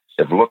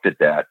have looked at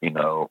that.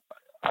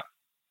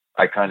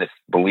 I kind of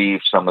believe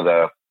some of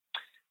the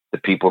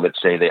people that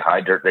say they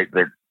hide they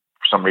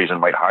for some reason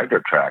might hide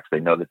their tracks. They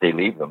know that they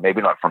leave them.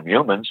 Maybe not from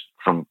humans,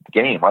 from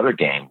other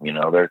game.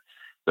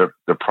 They're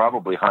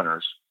probably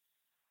hunters.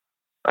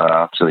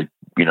 So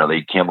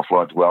they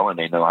camouflage well, and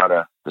they know how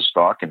to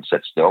stalk and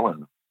sit still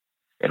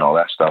and all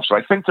that stuff. So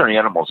I think they're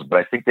animals, but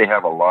I think they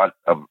have a lot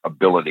of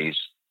abilities,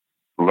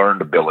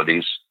 learned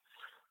abilities.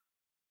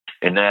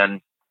 And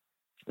then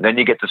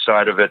you get the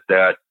side of it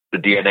that the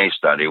DNA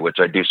study, which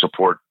I do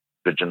support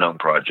the Genome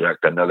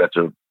Project. I know that's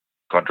a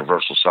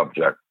controversial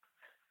subject,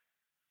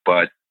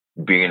 but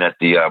being at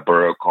the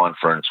Burroughs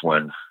conference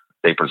when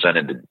they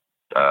presented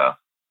the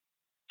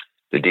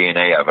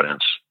DNA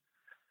evidence,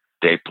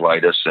 Dave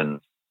Politis and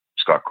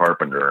Scott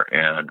Carpenter,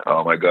 and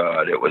oh my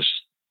God, it was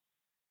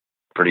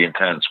pretty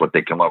intense what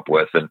they come up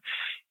with. And,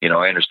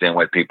 I understand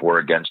why people were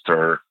against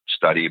her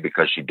study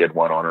because she did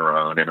one on her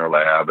own in her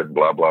lab and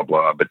blah, blah,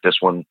 blah. But this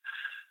one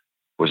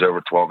was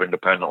over 12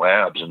 independent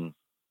labs, and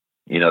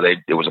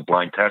it was a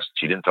blind test.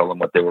 She didn't tell them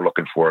what they were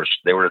looking for.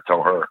 They were to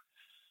tell her,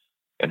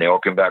 and they all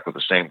came back with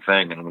the same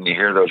thing. And when you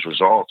hear those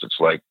results, it's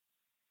like,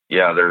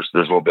 yeah, there's a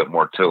little bit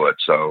more to it.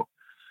 So,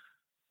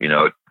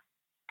 it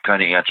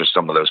kind of answers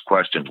some of those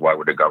questions. Why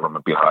would the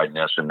government be hiding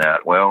this and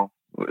that? Well,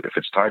 if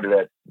it's tied to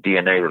that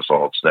DNA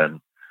results,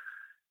 then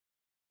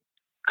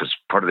because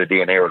part of the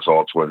DNA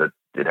results were that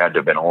it had to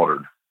have been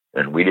altered,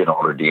 and we didn't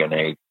alter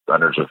DNA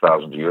hundreds of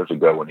thousands of years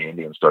ago when the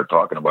Indians started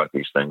talking about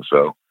these things.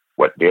 So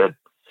what did?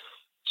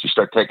 So you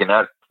start taking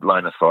that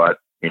line of thought,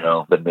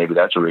 then maybe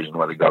that's a reason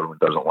why the government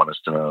doesn't want us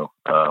to know.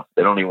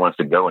 They don't even want us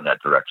to go in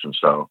that direction.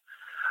 So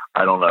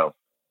I don't know.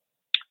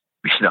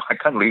 I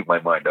kind of leave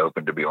my mind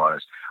open, to be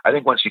honest. I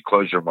think once you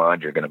close your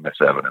mind, you're going to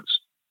miss evidence.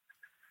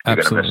 You're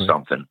going to miss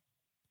something.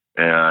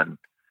 And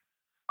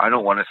I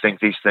don't want to think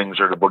these things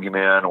are the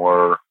boogeyman,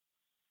 or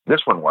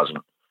this one wasn't.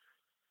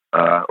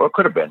 Or it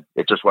could have been.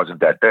 It just wasn't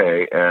that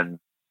day. And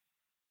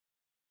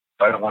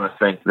I don't want to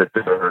think that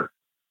they're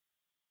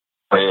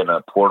playing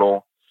a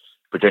portal,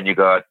 but then you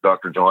got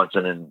Dr.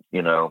 Johnson, and,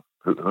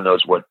 who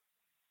knows what's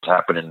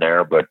happening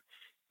there, but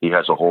he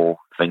has a whole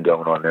thing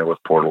going on there with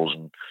portals,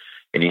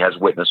 and he has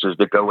witnesses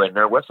that go in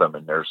there with them,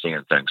 and they're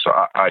seeing things. So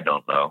I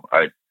don't know.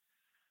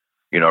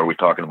 Are we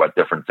talking about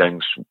different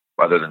things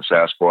other than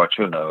Sasquatch?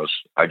 Who knows?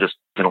 I just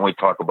can only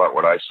talk about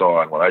what I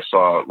saw, and what I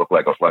saw looked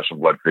like a flesh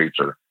and blood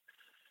creature.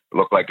 It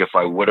looked like if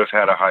I would have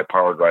had a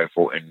high-powered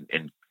rifle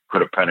and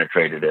could have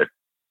penetrated it,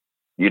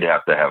 you'd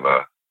have to have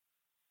a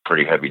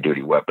pretty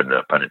heavy-duty weapon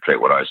to penetrate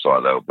what I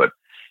saw, though. But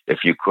if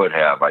you could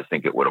have, I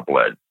think it would have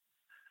bled.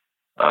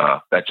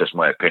 That's just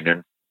my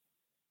opinion.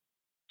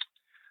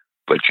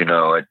 But,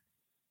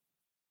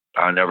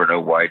 I never know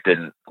why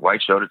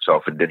it showed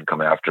itself and didn't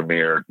come after me,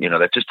 or,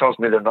 that just tells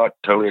me they're not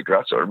totally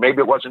aggressive. Or maybe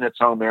it wasn't its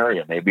home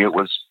area. Maybe it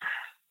was,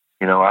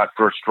 out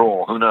for a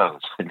stroll. Who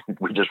knows?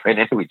 We just ran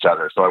into each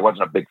other, so I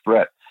wasn't a big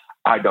threat.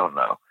 I don't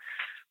know.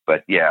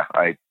 But yeah,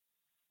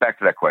 back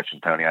to that question,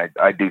 Tony.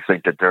 I do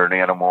think that they're an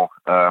animal.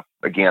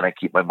 Again, I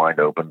keep my mind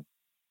open.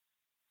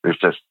 There's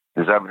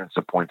evidence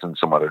that points in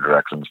some other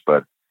directions,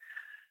 but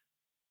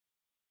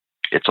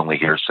it's only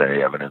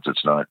hearsay evidence.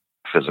 It's not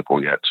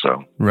physical yet.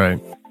 So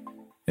right.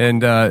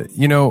 And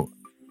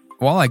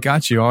while I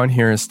got you on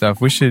here and stuff,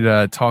 we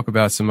should talk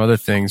about some other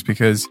things,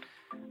 because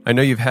I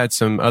know you've had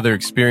some other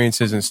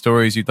experiences and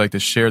stories you'd like to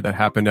share that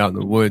happened out in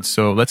the woods.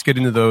 So let's get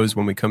into those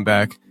when we come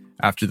back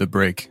after the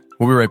break.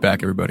 We'll be right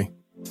back, everybody.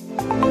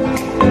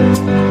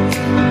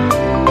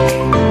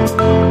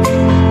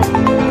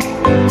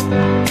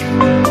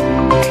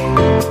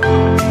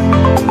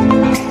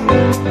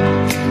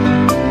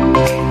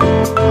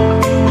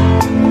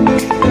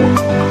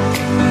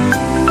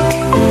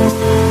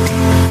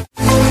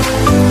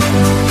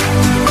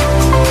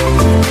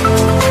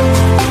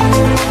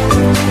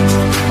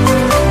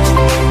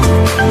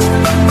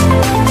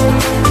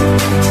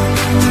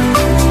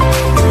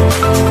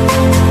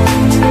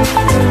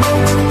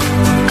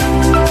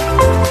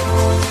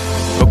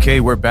 Okay,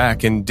 we're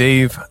back. And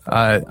Dave,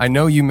 I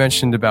know you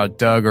mentioned about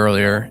Doug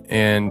earlier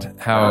and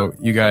how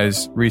you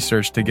guys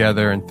researched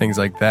together and things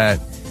like that.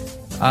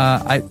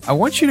 I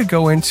want you to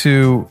go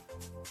into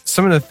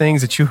some of the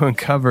things that you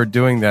uncovered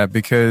doing that,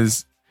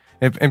 because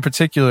in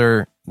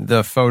particular,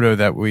 the photo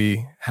that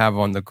we have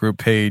on the group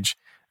page,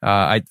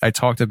 I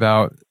talked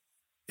about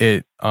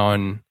it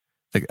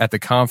at the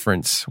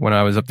conference when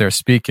I was up there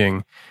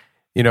speaking.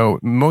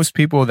 Most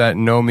people that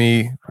know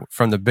me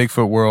from the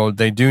Bigfoot world,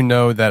 they do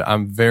know that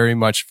I'm very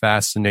much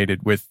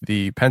fascinated with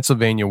the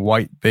Pennsylvania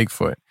white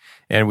Bigfoot.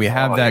 And we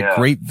have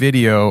great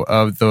video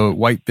of the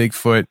white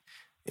Bigfoot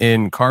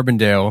in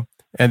Carbondale.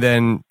 And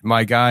then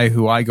my guy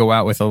who I go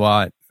out with a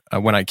lot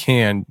when I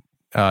can,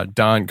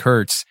 Don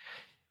Kurtz,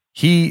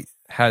 he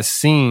has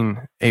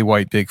seen a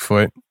white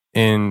Bigfoot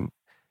in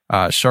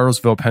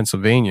Charlottesville,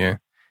 Pennsylvania.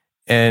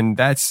 And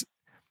that's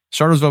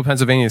Charlottesville,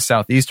 Pennsylvania is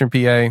southeastern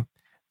PA.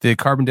 The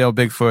Carbondale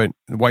Bigfoot,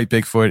 the white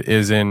Bigfoot,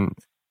 is in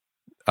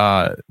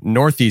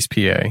northeast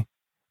PA.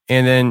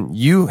 And then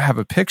you have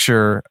a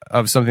picture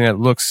of something that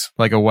looks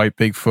like a white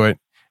Bigfoot,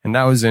 and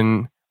that was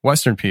in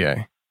western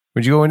PA.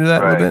 Would you go into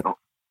that a little bit?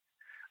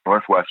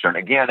 Northwestern.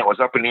 Again, it was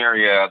up in the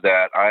area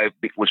that I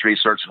was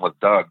researching with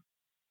Doug.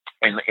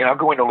 And I'll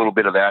go into a little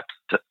bit of that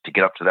to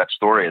get up to that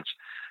story.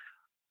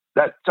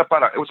 It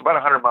was about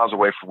 100 miles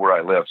away from where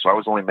I live, so I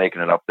was only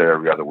making it up there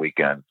every other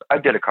weekend. I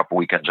did a couple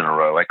weekends in a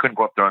row. I couldn't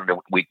go up there on the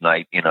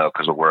weeknight,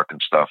 because of work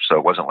and stuff, so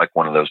it wasn't like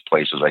one of those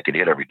places I could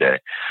hit every day.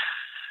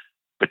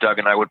 But Doug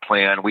and I would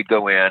plan. We'd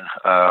go in.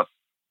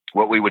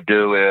 What we would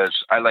do is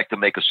I like to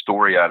make a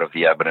story out of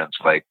the evidence,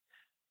 like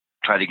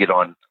try to get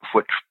on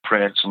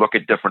footprints, look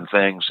at different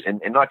things,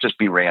 and not just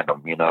be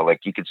random,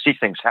 like you could see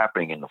things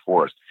happening in the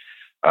forest.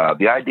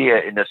 The idea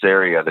in this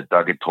area that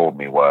Doug had told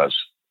me was,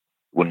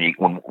 when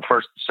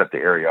first set the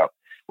area up,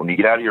 when you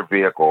get out of your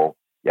vehicle,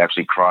 you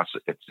actually cross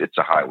it. It's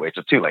a highway. It's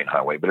a 2-lane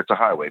highway, but it's a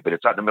highway, but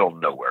it's out in the middle of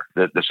nowhere.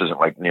 This isn't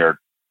like near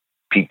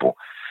people,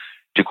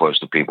 too close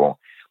to people.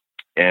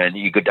 And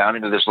you go down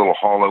into this little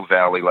hollow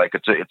valley, like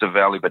it's a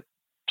valley, but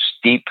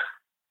steep.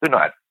 They're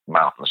not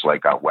mountains,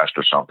 like out west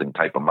or something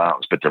type of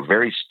mountains, but they're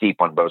very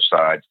steep on both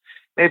sides,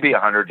 maybe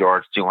 100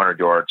 yards, 200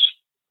 yards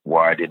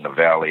wide in the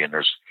valley. And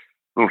there's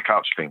little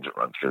trout streams that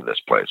run through this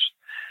place.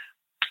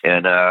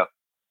 And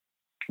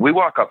we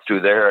walk up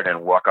through there and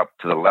then walk up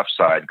to the left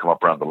side, come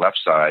up around the left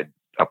side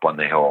up on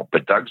the hill.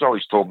 But Doug's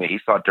always told me he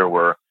thought there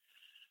were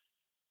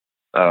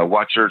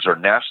watchers or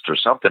nests or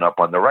something up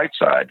on the right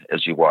side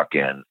as you walk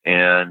in.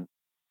 And,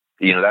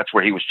 you know, that's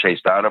where he was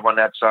chased out of on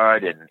that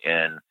side.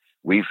 And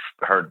we've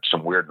heard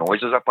some weird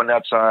noises up on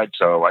that side.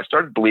 So I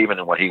started believing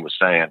in what he was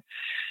saying.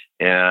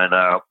 And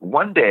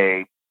one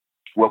day,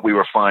 what we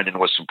were finding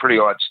was some pretty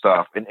odd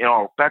stuff. And, you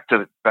know, back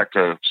to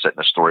setting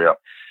the story up,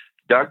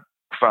 Doug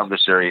found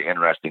this area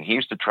interesting. He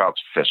used to trout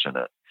fish in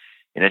it.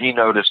 And then he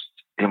noticed,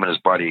 him and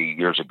his buddy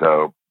years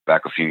ago,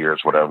 back a few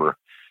years, whatever,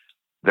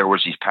 there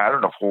was these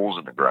pattern of holes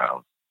in the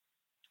ground,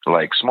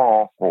 like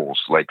small holes,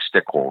 like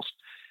stick holes.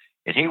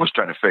 And he was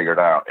trying to figure it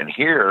out. And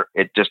here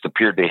it just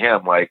appeared to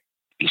him like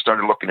he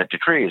started looking at the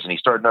trees and he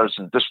started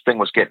noticing this thing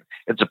was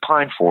it's a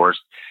pine forest,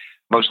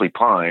 mostly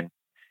pine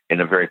in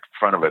the very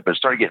front of it, but it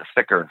started getting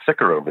thicker and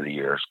thicker over the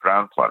years,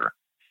 ground clutter.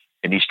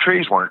 And these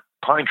trees weren't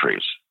pine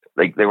trees.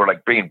 They were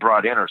like being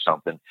brought in or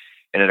something.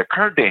 And it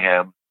occurred to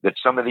him that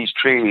some of these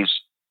trees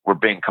were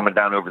coming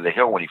down over the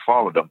hill when he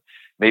followed them.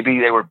 Maybe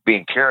they were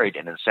being carried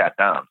and then sat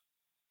down.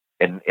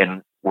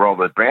 And where all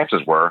the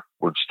branches were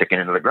sticking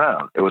into the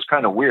ground. It was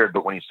kind of weird,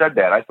 but when he said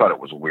that, I thought it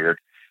was weird,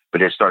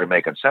 but it started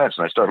making sense.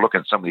 And I started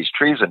looking at some of these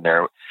trees in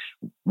there.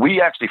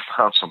 We actually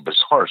found some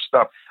bizarre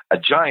stuff. A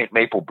giant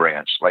maple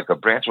branch, like a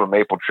branch of a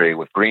maple tree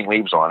with green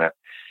leaves on it.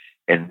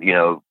 And, you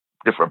know,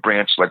 different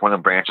branch, like one of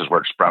the branches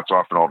where it sprouts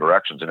off in all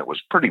directions. And it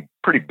was pretty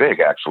big,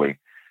 actually.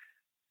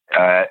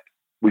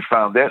 We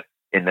found it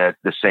in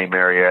the same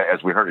area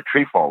as we heard a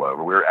tree fall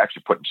over. We were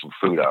actually putting some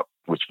food up,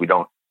 which we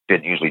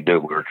didn't usually do.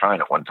 We were trying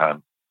it one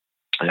time.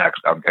 And I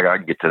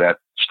can get to that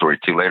story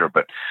too later,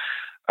 but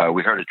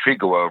we heard a tree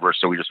go over,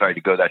 so we decided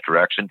to go that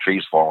direction.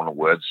 Trees fall in the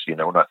woods, you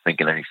know, we're not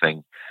thinking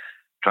anything,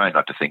 trying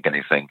not to think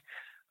anything.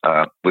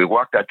 We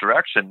walked that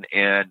direction,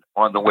 and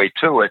on the way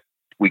to it,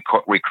 we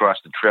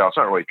crossed the trail. It's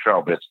not really a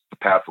trail, but it's the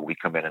path that we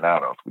come in and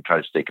out of. We try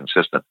to stay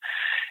consistent.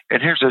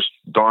 And here's this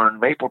darn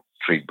maple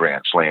tree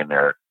branch laying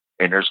there,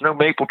 and there's no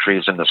maple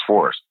trees in this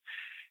forest,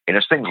 and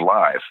this thing's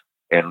live.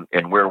 And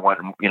we're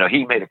one, you know,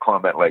 he made a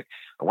comment like,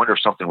 I wonder if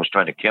something was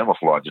trying to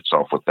camouflage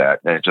itself with that.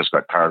 And it just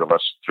got tired of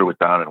us, threw it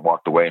down and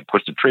walked away and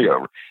pushed the tree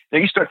over. Now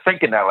you start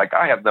thinking that, like,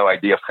 I have no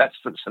idea if that's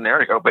the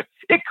scenario, but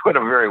it could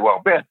have very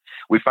well been.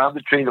 We found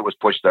the tree that was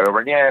pushed over,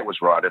 and yeah, it was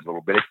rotted a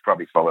little bit. It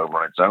probably fell over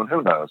on its own.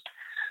 Who knows?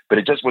 But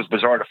it just was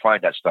bizarre to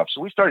find that stuff. So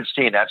we started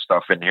seeing that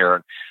stuff in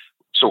here.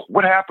 So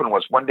what happened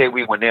was one day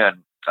we went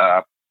in,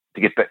 to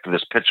get back to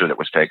this picture that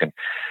was taken,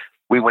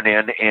 we went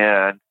in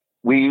and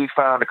we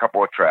found a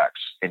couple of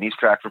tracks, and these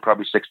tracks were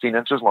probably 16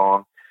 inches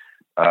long.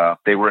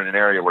 They were in an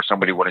area where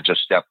somebody would have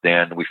just stepped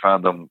in. We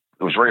found them.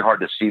 It was very hard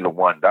to see the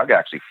one. Doug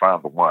actually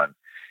found the one.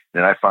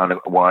 Then I found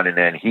one, and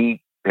then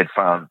he had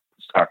found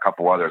a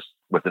couple others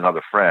with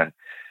another friend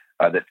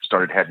that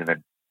started heading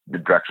in the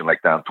direction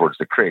like down towards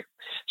the creek.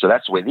 So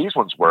that's the way these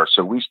ones were.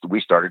 So we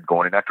started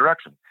going in that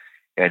direction.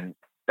 And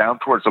down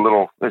towards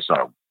it's not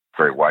a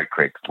very wide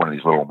creek. It's one of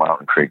these little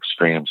mountain creek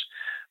streams.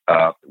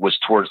 Was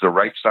towards the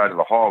right side of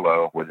the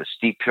hollow where the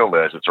steep hill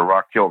is. It's a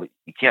rock hill that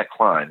you can't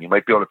climb. You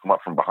might be able to come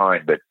up from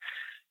behind, but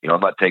you know,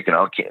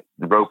 the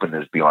roping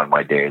is beyond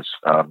my days.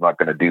 I'm not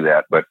going to do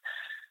that, but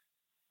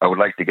I would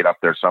like to get up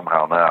there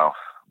somehow now.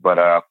 But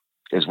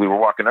as we were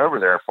walking over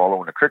there,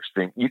 following the creek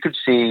stream, you could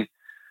see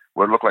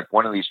what looked like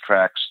one of these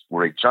tracks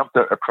where he jumped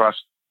across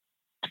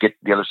to get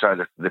the other side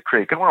of the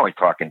creek. And we're only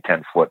talking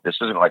 10 foot. This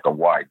isn't like a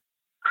wide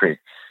creek.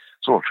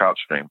 It's a little trout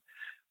stream.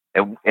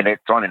 And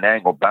it's on an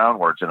angle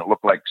downwards, and it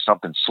looked like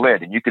something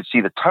slid, and you could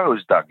see the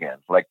toes dug in,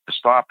 like to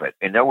stop it.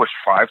 And there was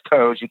 5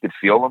 toes. You could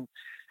feel them.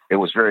 It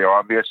was very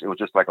obvious. It was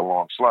just like a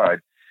long slide.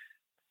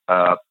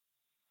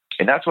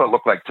 And that's what it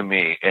looked like to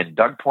me. And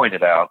Doug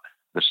pointed out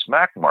the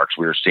smack marks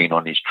we were seeing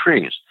on these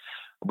trees.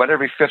 About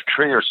every 5th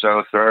tree or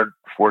so, 3rd,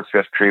 4th,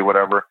 5th tree,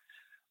 whatever,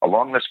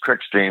 along this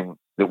creek stream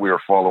that we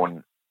were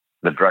following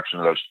the direction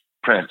of those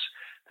prints,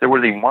 there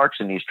were the marks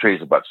in these trees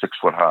about 6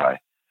 foot high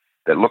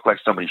that looked like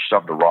somebody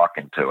shoved a rock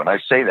into. And I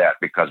say that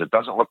because it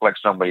doesn't look like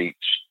somebody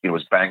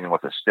was banging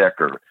with a stick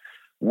or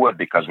wood,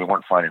 because we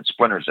weren't finding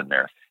splinters in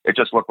there. It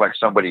just looked like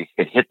somebody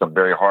had hit them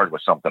very hard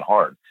with something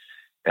hard.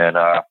 And,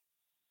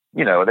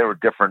 you know, there were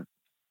different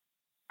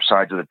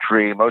sides of the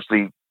tree,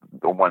 mostly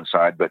on one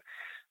side. But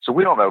so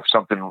we don't know if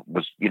something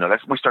was, you know,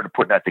 we started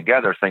putting that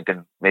together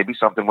thinking maybe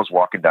something was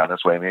walking down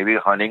this way, maybe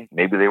hunting,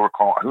 maybe they were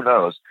calling, who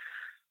knows?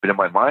 But in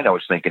my mind, I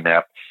was thinking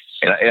that.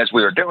 And as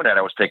we were doing that,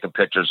 I was taking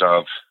pictures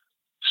of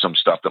some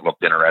stuff that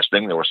looked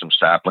interesting. There were some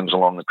saplings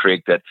along the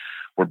creek that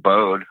were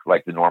bowed,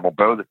 like the normal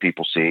bow that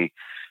people see,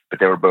 but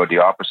they were bowed the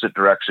opposite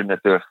direction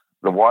that the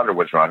water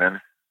was running.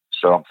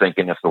 So I'm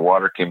thinking if the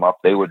water came up,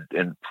 they would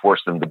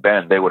force them to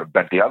bend. They would have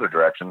bent the other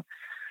direction.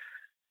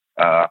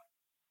 And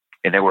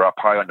they were up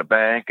high on the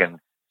bank. And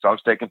so I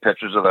was taking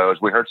pictures of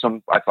those. We heard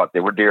I thought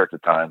they were deer at the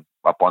time,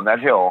 up on that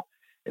hill.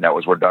 And that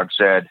was where Doug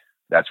said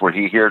that's where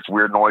he hears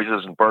weird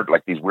noises and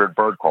like these weird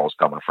bird calls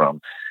coming from.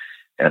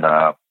 And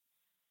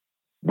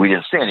we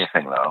didn't see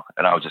anything though.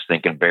 And I was just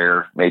thinking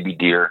bear, maybe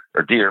deer,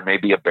 or deer,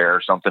 maybe a bear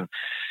or something.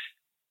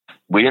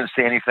 We didn't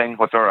see anything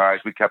with our eyes.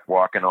 We kept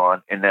walking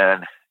on. And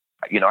then,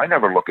 I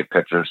never look at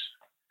pictures,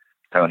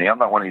 Tony. I'm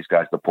not one of these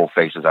guys that pull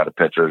faces out of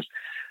pictures,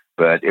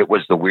 but it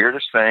was the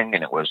weirdest thing,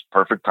 and it was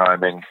perfect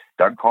timing.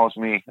 Doug calls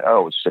me, it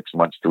was 6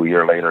 months to a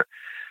year later,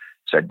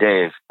 said,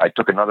 Dave, I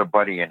took another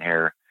buddy in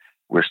here.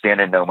 We're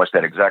standing in almost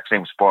that exact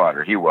same spot,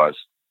 or he was.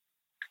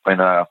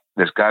 And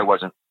this guy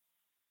wasn't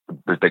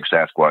the big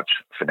Sasquatch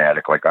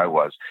fanatic like I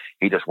was.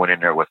 He just went in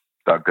there with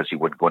Doug because he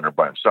wouldn't go in there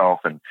by himself.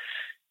 And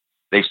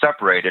they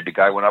separated. The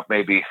guy went up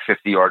maybe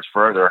 50 yards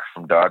further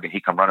from Doug, and he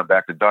come running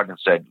back to Doug and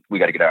said, we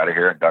got to get out of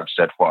here. And Doug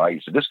said, why?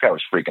 He said, this guy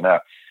was freaking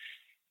out.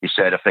 He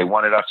said, if they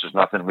wanted us, there's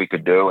nothing we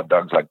could do. And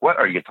Doug's like, what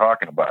are you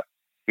talking about?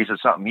 He said,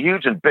 something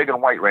huge and big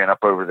and white ran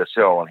up over this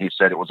hill. And he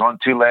said, it was on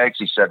two legs.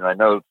 He said, and I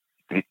know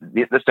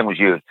this thing was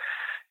huge.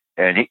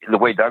 And the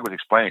way Doug was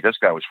explaining, this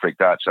guy was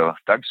freaked out. So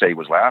Doug said he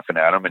was laughing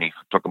at him, and he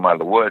took him out of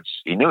the woods.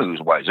 He knew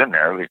he was in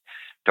there. He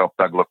helped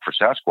Doug look for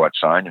Sasquatch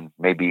sign and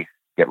maybe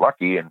get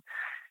lucky. And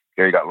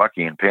Gary got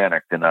lucky and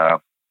panicked. And so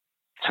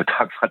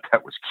Doug thought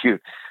that was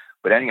cute.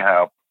 But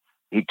anyhow,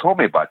 he told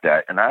me about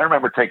that. And I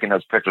remember taking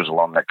those pictures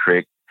along that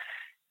creek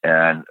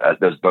and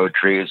those bow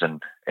trees.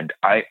 And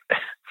I,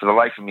 for the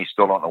life of me,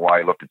 still don't know why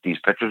I looked at these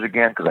pictures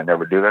again, because I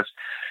never do this.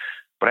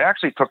 But I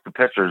actually took the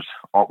pictures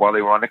while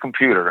they were on the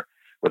computer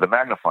with a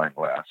magnifying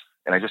glass,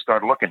 and I just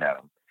started looking at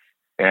them.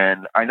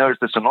 And I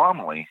noticed this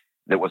anomaly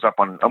that was up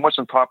on almost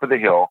on top of the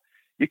hill.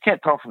 You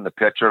can't tell from the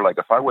picture. Like,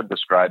 if I would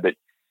describe it,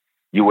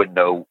 you wouldn't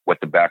know what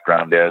the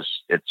background is.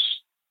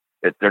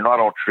 They're not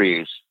all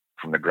trees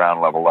from the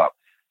ground level up.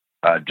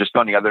 Just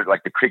on the other,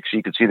 like the creek, so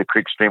you can see the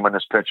creek stream in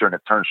this picture, and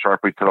it turns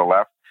sharply to the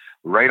left.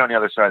 Right on the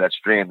other side of that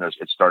stream,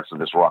 it starts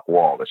with this rock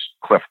wall, this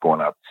cliff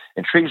going up,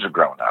 and trees are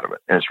growing out of it,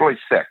 and it's really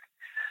thick.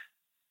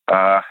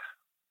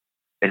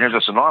 And there's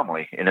this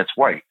anomaly, and it's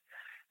white.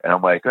 And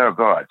I'm like, oh,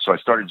 God. So I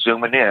started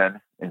zooming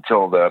in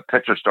until the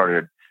picture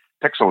started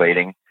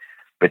pixelating,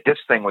 but this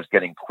thing was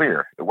getting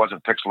clear. It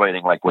wasn't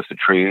pixelating like with the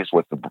trees,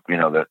 with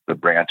the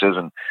branches,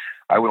 and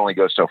I would only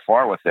go so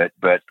far with it.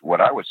 But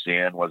what I was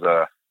seeing was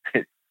well,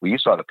 you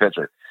saw the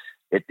picture.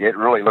 It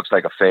really looks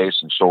like a face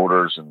and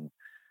shoulders, and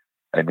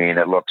I mean,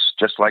 it looks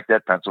just like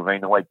that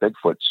Pennsylvania white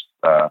Bigfoot's.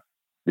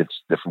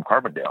 They're from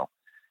Carbondale.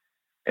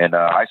 And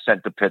I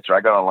sent the picture. I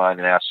got online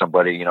and asked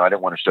somebody, I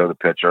didn't want to show the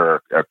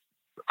picture or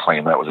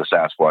claim that was a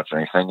Sasquatch or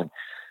anything. And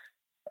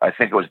I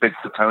think it was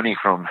Bigfoot Tony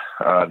from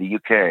the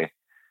UK,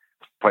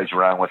 plays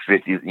around with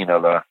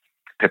the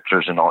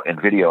pictures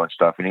and video and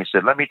stuff. And he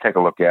said, let me take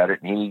a look at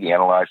it. And he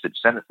analyzed it,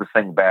 sent the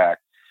thing back,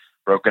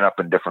 broken up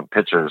in different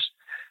pictures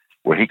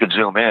where he could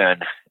zoom in,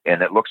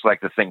 and it looks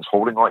like the thing's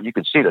holding on. You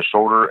could see the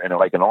shoulder and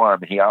like an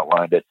arm, and he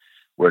outlined it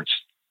where it's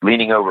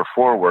leaning over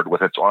forward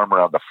with its arm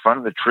around the front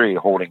of the tree,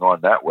 holding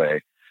on that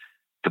way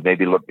to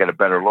maybe get a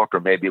better look, or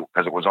maybe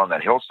because it was on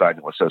that hillside and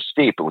it was so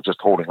steep, it was just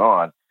holding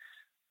on.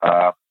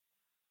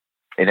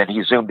 And then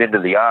he zoomed into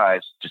the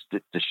eyes just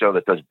to show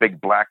that those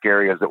big black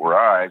areas that were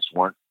eyes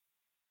weren't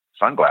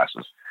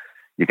sunglasses.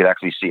 You could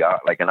actually see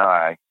like an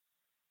eye.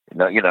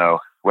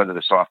 Whether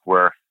the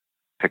software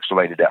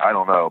pixelated it, I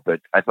don't know, but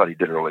I thought he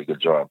did a really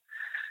good job.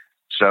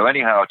 So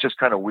anyhow, it's just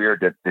kind of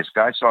weird that this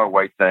guy saw a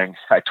white thing.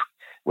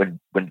 When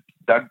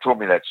Doug told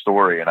me that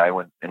story and I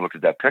went and looked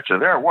at that picture,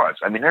 there it was.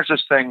 I mean, there's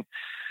this thing,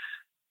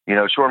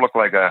 sure looked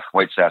like a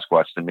white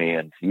Sasquatch to me,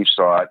 and you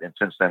saw it. And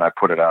since then, I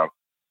put it out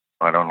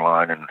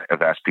online and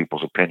have asked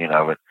people's opinion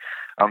of it.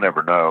 I'll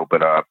never know,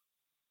 but I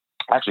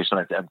actually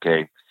sent it to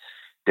MK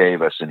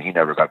Davis, and he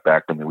never got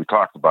back to me. We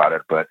talked about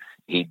it, but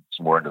he's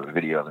more into the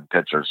video than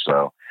pictures.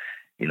 So,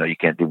 you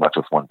can't do much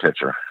with one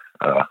picture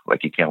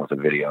like you can with a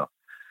video.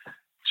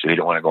 So you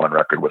don't want to go on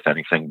record with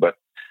anything. But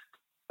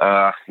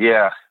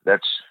yeah,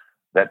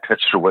 that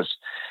picture was,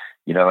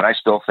 and I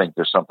still think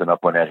there's something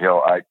up on that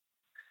hill.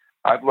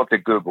 I've looked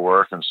at Google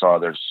Earth and saw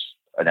there's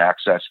an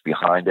access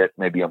behind it,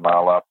 maybe a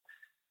mile up.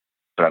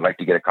 But I'd like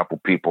to get a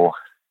couple people,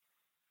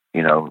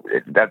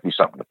 that'd be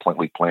something to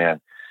we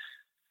plan.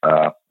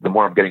 The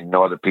more I'm getting to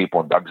know other people,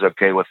 and Doug's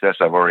okay with this,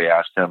 I've already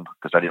asked him,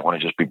 because I didn't want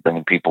to just be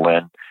bringing people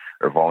in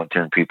or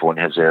volunteering people in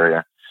his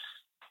area.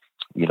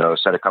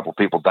 Set a couple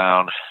people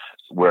down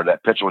where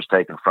that picture was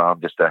taken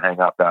from, just to hang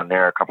out down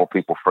there, a couple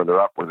people further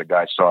up where the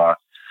guy saw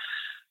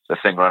the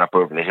thing run up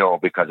over the hill,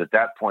 because at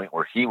that point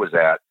where he was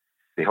at,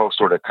 the hill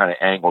sort of kind of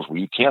angles where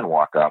you can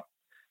walk up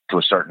to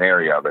a certain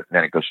area of it, and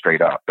then it goes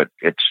straight up. But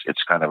it's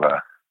kind of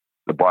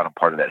the bottom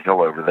part of that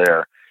hill over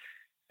there.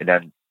 And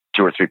then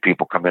 2 or 3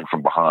 people come in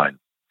from behind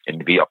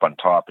and be up on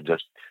top, and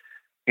just,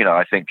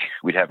 I think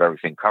we'd have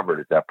everything covered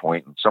at that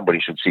point, and somebody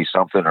should see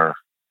something, or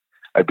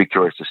I'd be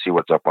curious to see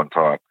what's up on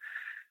top.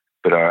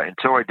 But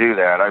until I do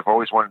that, I've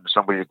always wanted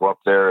somebody to go up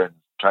there and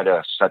try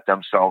to set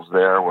themselves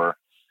there where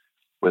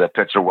that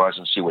picture was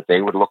and see what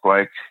they would look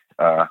like.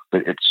 But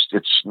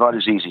it's not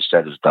as easy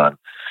said as done.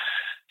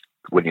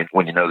 When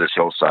you know this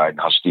hillside and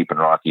how steep and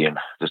rocky and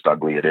just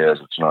ugly it is,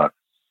 it's not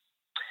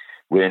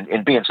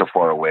and being so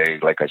far away,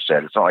 like I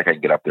said, it's not like I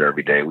can get up there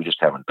every day. We just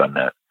haven't done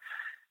that.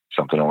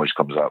 Something always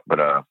comes up. But,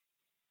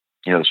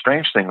 the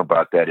strange thing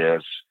about that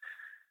is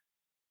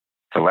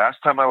the last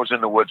time I was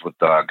in the woods with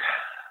Doug,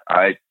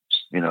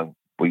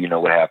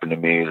 what happened to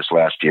me this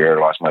last year.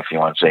 I lost my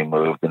fiance,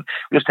 moved, and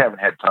we just haven't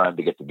had time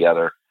to get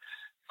together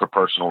for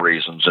personal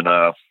reasons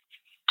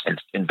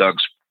and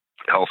Doug's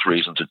health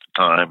reasons at the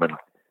time. And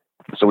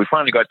so we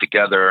finally got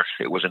together.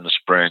 It was in the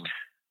spring,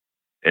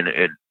 and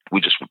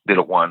we just did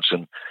it once.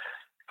 And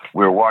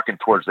we were walking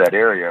towards that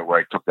area where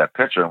I took that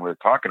picture, and we were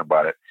talking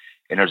about it.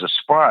 And there's a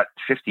spot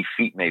 50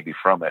 feet maybe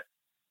from it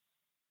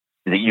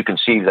that you can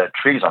see that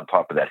trees on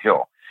top of that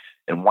hill.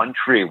 And one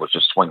tree was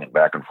just swinging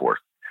back and forth.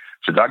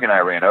 So Doug and I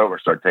ran over,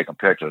 started taking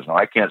pictures. Now,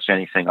 I can't see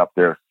anything up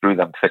there through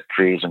them thick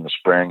trees in the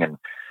spring. And,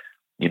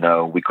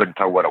 we couldn't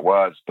tell what it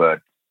was. But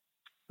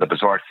the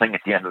bizarre thing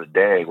at the end of the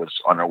day was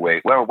on our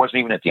way. Well, it wasn't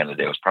even at the end of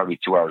the day. It was probably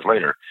 2 hours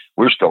later.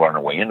 We were still on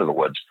our way into the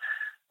woods,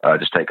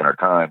 just taking our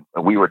time.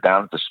 And we were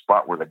down at the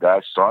spot where the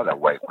guy saw that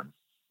white one,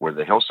 where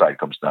the hillside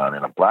comes down,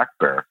 and a black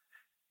bear.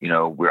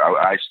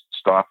 I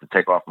stopped to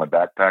take off my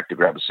backpack to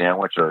grab a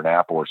sandwich or an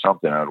apple or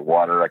something, or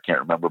water. I can't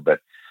remember, but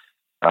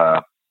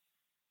out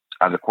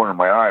of the corner of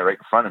my eye, right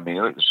in front of me,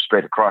 it was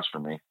straight across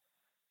from me,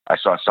 I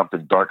saw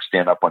something dark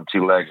stand up on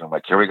two legs. I'm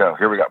like, here we go.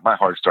 My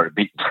heart started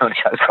beating.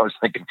 I was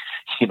thinking,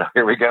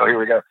 here we go.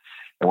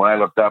 And when I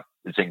looked up,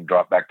 the thing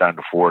dropped back down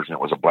to fours, and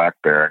it was a black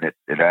bear, and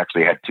it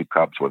actually had two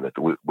cubs with it,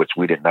 which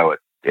we didn't know it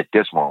at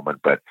this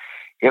moment, but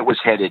it was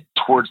headed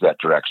towards that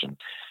direction.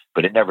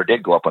 But it never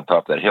did go up on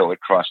top of that hill.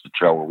 It crossed the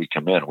trail where we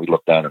come in. We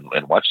looked down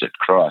and watched it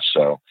cross.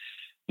 So,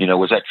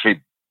 was that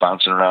tree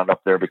bouncing around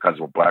up there because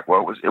of a black?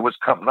 Well, it was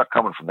not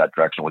coming from that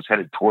direction. It was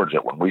headed towards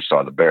it when we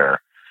saw the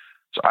bear.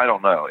 So I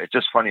don't know. It's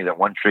just funny that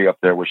one tree up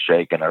there was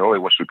shaking. I really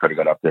wish we could have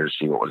got up there to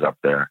see what was up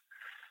there.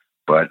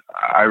 But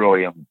I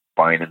really am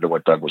buying into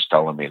what Doug was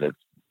telling me, that,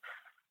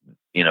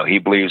 he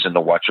believes in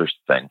the watchers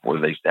thing, where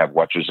they have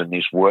watchers in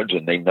these woods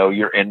and they know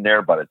you're in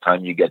there by the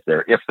time you get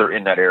there, if they're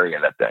in that area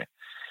that day.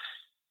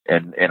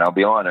 And I'll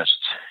be honest,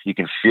 you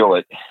can feel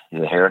it,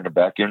 the hair in the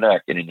back of your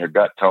neck and in your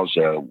gut tells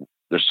you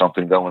there's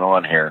something going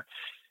on here.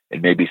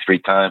 And maybe 3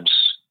 times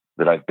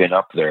that I've been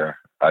up there,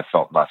 I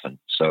felt nothing.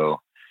 So,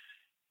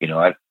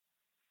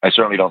 I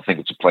certainly don't think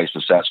it's a place the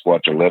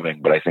Sasquatch are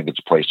living, but I think it's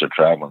a place they're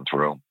traveling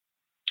through.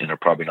 And they're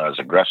probably not as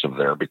aggressive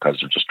there because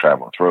they're just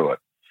traveling through it.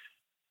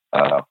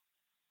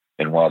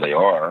 And while they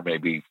are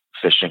maybe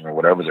fishing or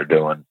whatever they're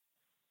doing,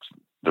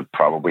 they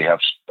probably have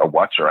a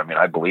watcher. I mean,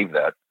 I believe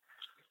that.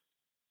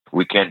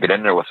 We can't get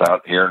in there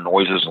without hearing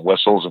noises and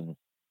whistles and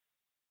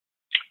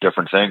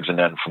different things. And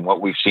then from what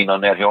we've seen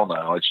on that hill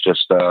now, it's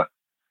just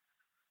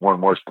more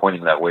and more is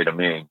pointing that way to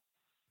me.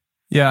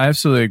 Yeah, I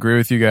absolutely agree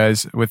with you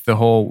guys with the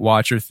whole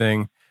watcher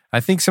thing. I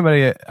think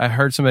I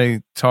heard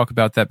somebody talk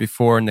about that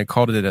before, and they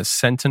called it a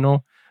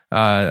sentinel.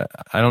 I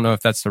don't know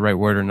if that's the right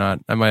word or not.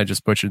 I might have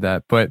just butchered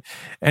that. But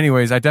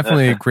anyways, I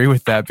definitely agree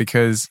with that,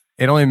 because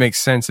it only makes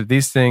sense if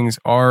these things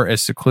are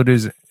as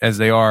secluded as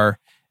they are,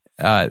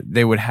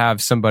 they would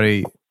have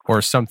somebody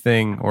or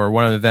something or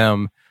one of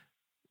them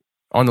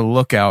on the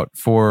lookout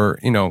for,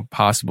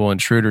 possible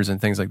intruders and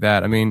things like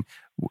that. I mean,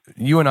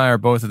 you and I are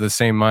both of the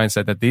same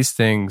mindset that these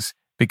things,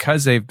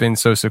 because they've been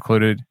so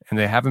secluded and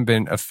they haven't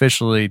been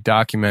officially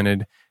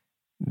documented,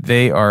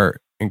 they are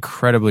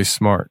incredibly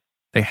smart.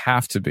 They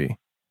have to be.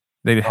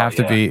 They'd have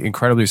to be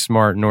incredibly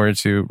smart in order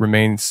to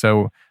remain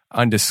so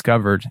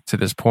undiscovered to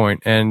this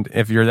point. And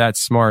if you're that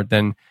smart,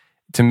 then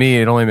to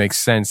me, it only makes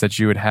sense that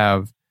you would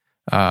have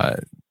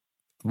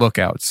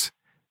lookouts.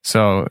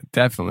 So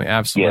definitely,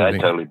 absolutely. Yeah, I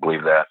totally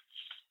believe that.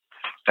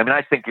 I mean,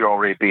 I think you're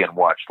already being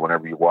watched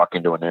whenever you walk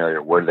into an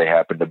area where they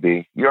happen to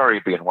be. You're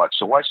already being watched.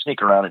 So why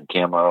sneak around in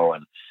camo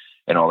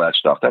and all that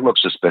stuff? That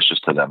looks suspicious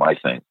to them, I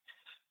think.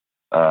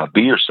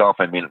 Be yourself.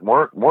 I mean,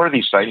 more of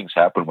these sightings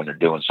happen when they're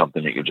doing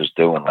something that you're just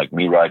doing, like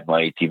me riding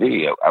my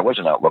ATV. I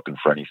wasn't out looking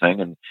for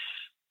anything. And,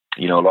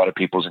 a lot of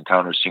people's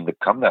encounters seem to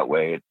come that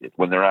way.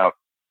 When they're out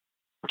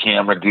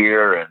camera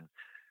gear and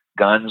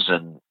guns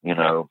and,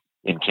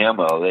 in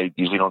camo, they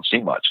usually don't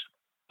see much.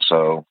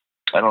 So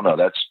I don't know.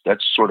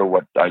 That's sort of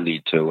what I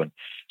lead to. And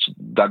so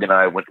Doug and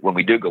I, when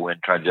we do go in,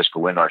 try to just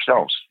go in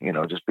ourselves,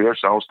 just be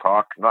ourselves,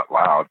 talk, not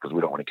loud because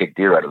we don't want to kick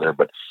deer out of there,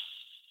 but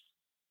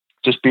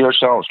just be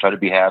ourselves, try to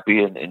be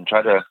happy and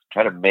try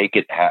to make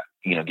it,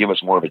 give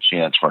us more of a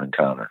chance for an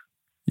encounter.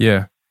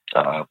 Yeah.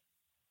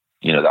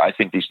 I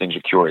think these things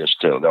are curious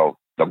too.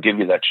 They'll give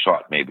you that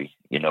shot maybe,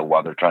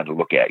 while they're trying to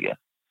look at you.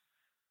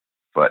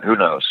 But who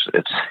knows?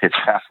 It's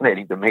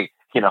fascinating to me.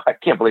 I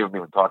can't believe I'm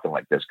even talking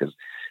like this, because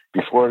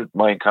before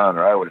my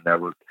encounter, I would have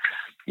never,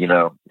 in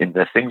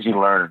the things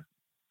you learn,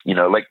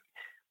 like,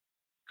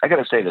 I got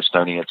to say this,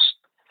 Tony, it's,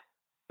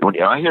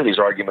 when I hear these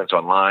arguments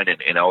online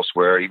and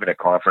elsewhere, even at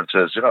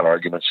conferences, they're not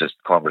arguments, just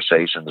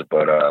conversations,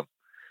 but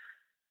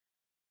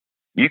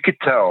you could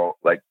tell,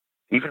 like,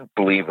 even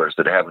believers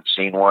that haven't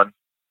seen one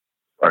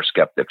are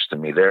skeptics to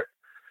me.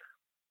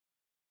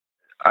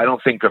 I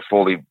don't think they're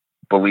fully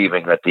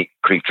believing that the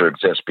creature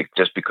exists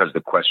just because of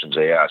the questions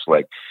they ask.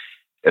 Like,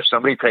 if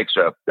somebody takes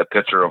a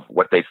picture of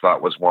what they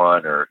thought was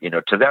one, or,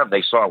 to them,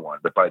 they saw one,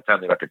 but by the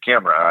time they got their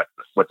camera out,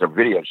 what their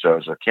video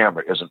shows, their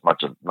camera isn't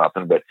much of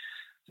nothing,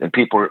 and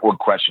people would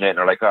question it, and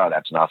they're like, oh,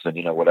 that's nothing,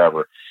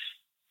 whatever.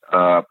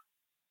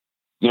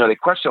 They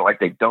question it like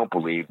they don't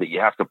believe that you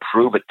have to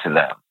prove it to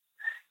them.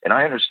 And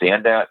I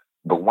understand that,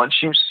 but once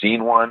you've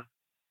seen one,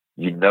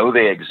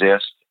 they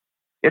exist.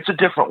 It's a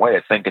different way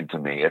of thinking to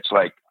me. It's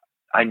like,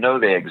 I know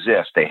they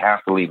exist. They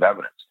have to leave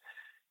evidence,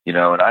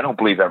 and I don't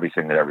believe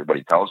everything that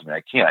everybody tells me.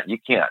 You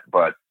can't,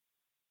 but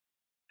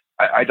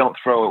I don't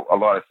throw a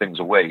lot of things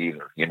away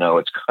either.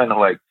 It's kind of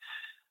like,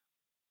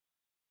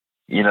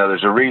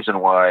 there's a reason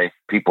why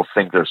people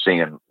think they're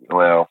seeing,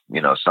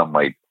 some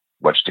might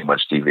watch too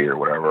much TV or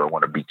whatever, or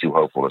want to be too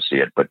hopeful to see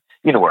it. But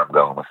you know where I'm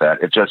going with that.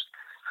 It's just,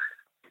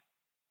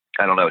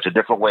 I don't know. It's a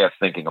different way of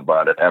thinking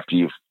about it after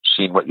you've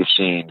seen what you've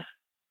seen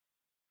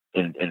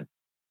and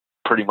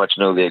pretty much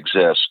know they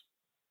exist.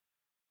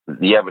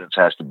 The evidence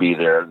has to be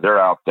there.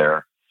 They're out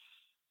there.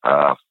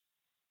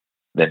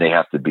 Then they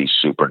have to be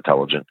super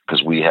intelligent,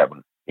 because we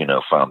haven't,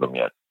 found them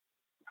yet.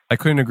 I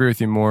couldn't agree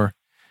with you more.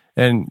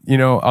 And,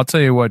 I'll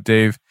tell you what,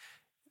 Dave,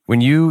 when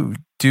you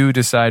do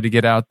decide to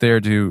get out there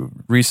to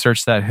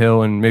research that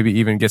hill and maybe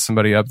even get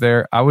somebody up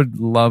there, I would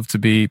love to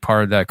be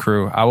part of that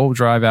crew. I will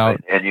drive out.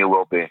 And you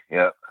will be,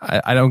 yeah.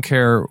 I don't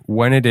care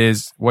when it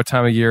is, what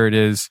time of year it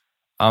is,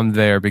 I'm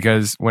there.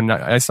 Because when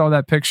I saw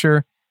that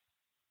picture,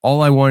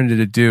 all I wanted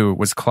to do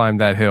was climb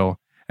that hill.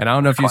 And I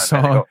don't know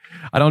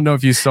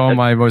if you saw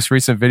my most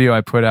recent video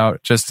I put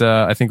out just,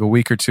 I think a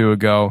week or two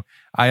ago.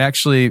 I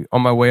actually,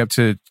 on my way up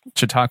to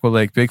Chautauqua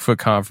Lake Bigfoot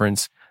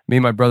Conference, me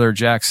and my brother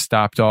Jack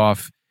stopped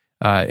off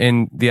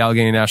in the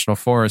Allegheny National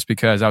Forest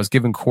because I was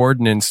given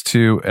coordinates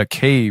to a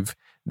cave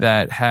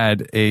that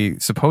had a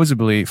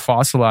supposedly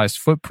fossilized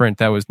footprint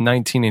that was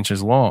 19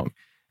 inches long.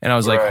 And I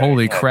was like,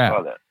 holy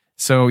crap.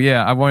 So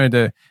yeah, I wanted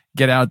to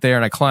get out there,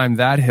 and I climbed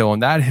that hill,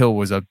 and that hill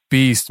was a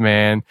beast,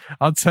 man.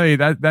 I'll tell you,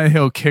 that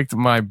hill kicked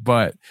my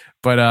butt.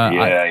 But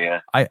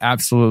I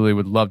absolutely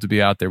would love to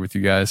be out there with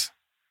you guys.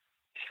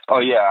 Oh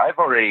yeah, I've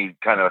already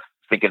kind of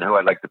thinking who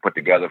I'd like to put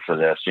together for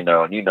this, and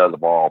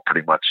them all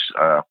pretty much.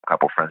 A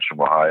couple friends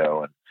from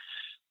Ohio,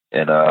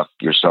 and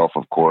yourself,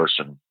 of course,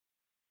 and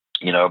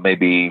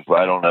maybe,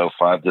 I don't know,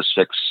 5 to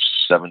 6,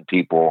 7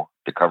 people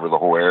to cover the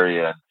whole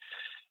area, and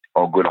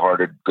all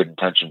good-hearted,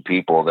 good-intentioned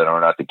people that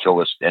aren't out to kill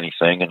us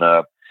anything,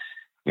 and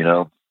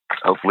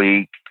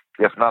hopefully,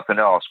 if nothing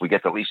else, we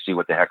get to at least see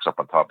what the heck's up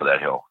on top of that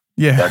hill.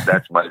 Yeah,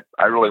 that's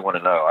I really want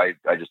to know. I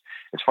just,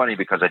 it's funny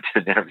because I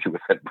did an interview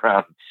with Ed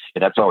Brown,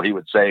 and that's all he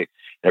would say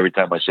every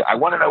time I say, I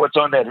want to know what's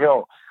on that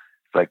hill.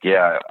 It's like,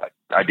 yeah,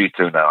 I do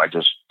too now. I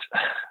just,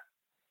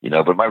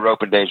 but my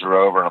roping days are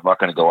over, and I'm not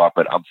going to go up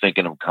it. I'm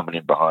thinking of coming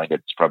in behind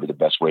it. It's probably the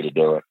best way to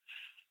do it.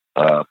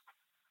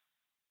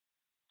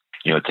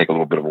 Take a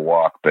little bit of a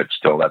walk, but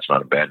still, that's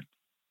not a bad.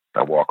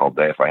 I walk all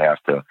day if I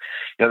have to.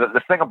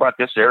 The thing about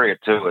this area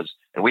too is,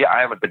 and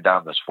I haven't been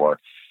down this far,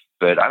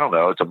 but I don't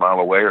know, it's a mile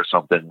away or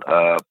something.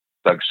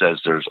 Doug says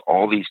there's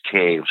all these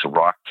caves,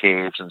 rock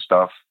caves and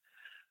stuff.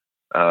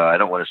 I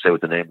don't want to say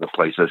what the name of the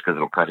place is because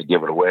it'll kind of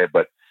give it away,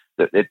 but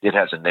it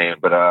has a name.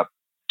 But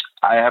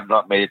I have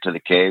not made it to the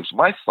caves.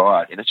 My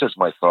thought, and it's just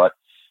my thought,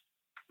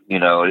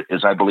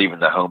 is I believe in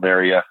the home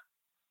area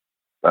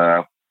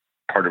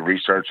part of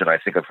research, and I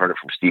think I've heard it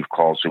from Steve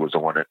Calls, who was the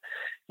one that,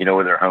 in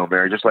their home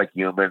area, just like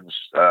humans,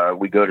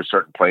 we go to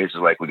certain places,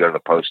 like we go to the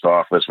post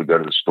office, we go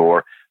to the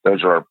store.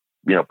 Those are,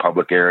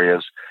 public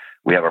areas.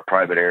 We have our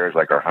private areas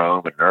like our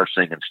home and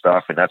nursing and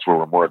stuff, and that's where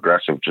we're more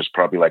aggressive, just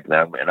probably like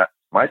them. And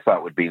my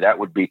thought would be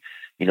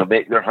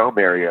make their home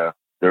area,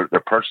 their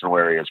personal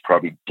area is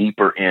probably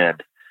deeper in,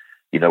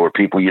 where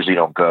people usually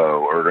don't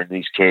go, or in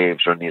these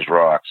caves or in these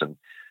rocks, and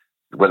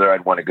whether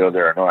I'd want to go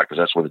there or not, because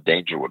that's where the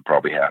danger would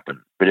probably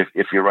happen. But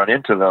if you run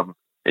into them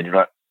and you're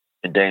not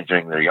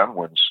endangering their young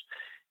ones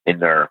in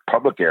their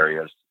public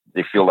areas,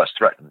 they feel less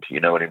threatened.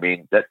 You know what I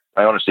mean? That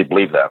I honestly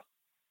believe that.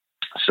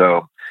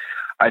 So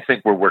I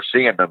think where we're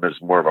seeing them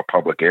is more of a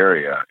public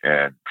area,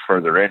 and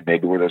further in,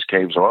 maybe where those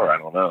caves are. I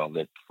don't know.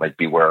 That might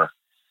be where,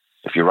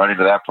 if you run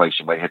into that place,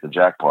 you might hit the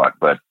jackpot.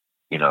 But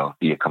do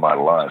you come out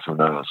alive? Who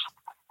knows?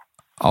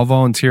 I'll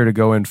volunteer to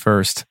go in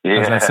first.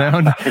 Yeah. Does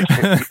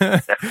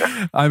that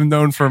sound? I'm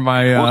known for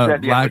my we'll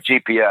send you a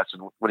GPS,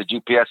 and when the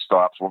GPS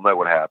stops, we'll know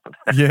what happened.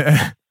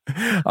 Yeah.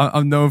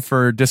 I'm known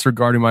for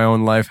disregarding my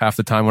own life half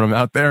the time when I'm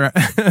out there.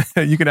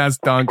 You can ask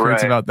Don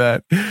Kurtz about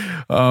that.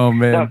 Oh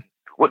man. Now,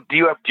 what do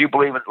you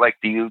believe in? Like,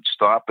 do you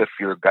stop if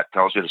your gut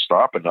tells you to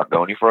stop and not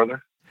go any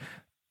further?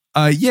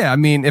 Yeah, I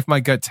mean, if my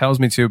gut tells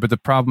me to, but the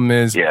problem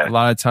is a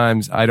lot of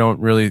times I don't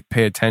really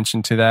pay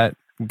attention to that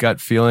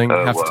gut feeling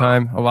half the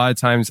time. A lot of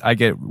times I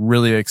get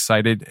really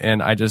excited,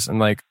 and I'm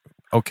like,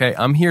 okay,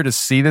 I'm here to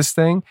see this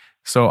thing,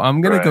 so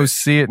I'm going to go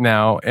see it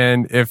now.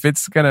 And if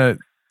it's going to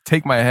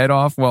take my head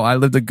off, well, I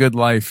lived a good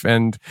life,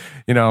 and,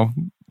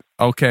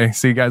 okay,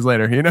 see you guys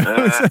later, I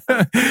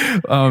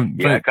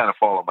kind of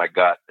follow my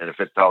gut, and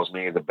if it tells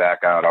me to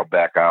back out, I'll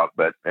back out,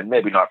 and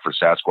maybe not for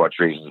Sasquatch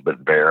reasons,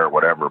 but bear or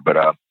whatever. But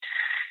I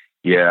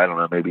don't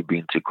know, maybe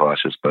being too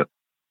cautious, but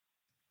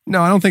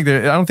No, I don't think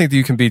that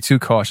you can be too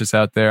cautious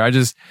out there.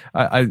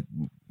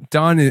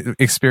 Don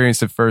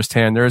experienced it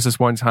firsthand. There was this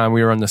one time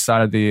we were on the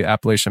side of the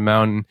Appalachian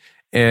Mountain,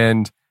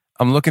 and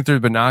I'm looking through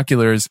the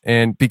binoculars,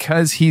 and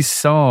because he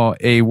saw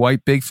a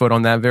white Bigfoot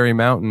on that very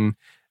mountain,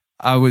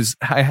 I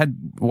had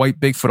white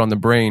Bigfoot on the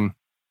brain,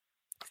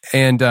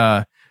 and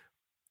I'm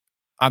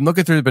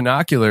looking through the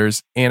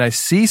binoculars, and I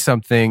see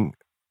something,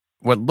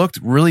 what looked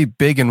really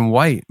big and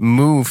white,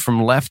 move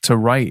from left to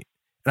right.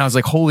 And I was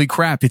like, holy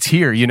crap, it's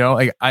here, you know?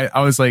 Like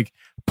I was like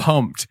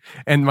pumped.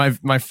 And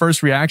my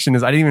first reaction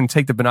is I didn't even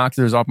take the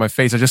binoculars off my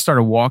face. I just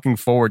started walking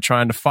forward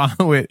trying to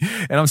follow it.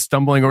 And I'm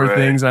stumbling over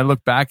things. And I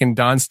look back and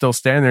Don's still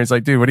standing there. He's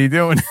like, dude, what are you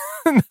doing?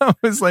 And I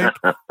was like,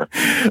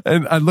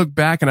 and I look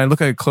back and I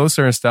look at it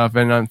closer and stuff.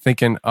 And I'm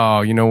thinking,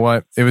 oh, you know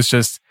what? It was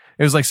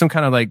like some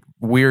kind of like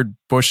weird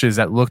bushes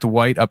that looked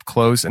white up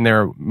close and they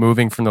were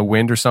moving from the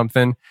wind or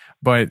something.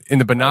 But in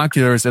the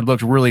binoculars, it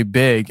looked really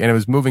big and it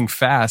was moving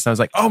fast. And I was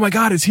like, oh my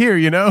God, it's here,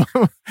 you know?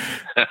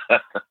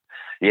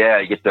 Yeah,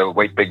 you get the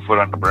white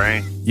Bigfoot on the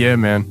brain. Yeah,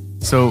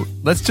 man. So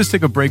let's just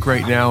take a break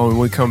right now. And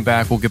when we come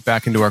back, we'll get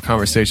back into our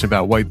conversation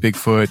about white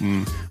Bigfoot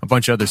and a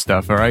bunch of other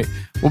stuff. All right.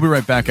 We'll be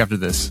right back after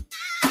this.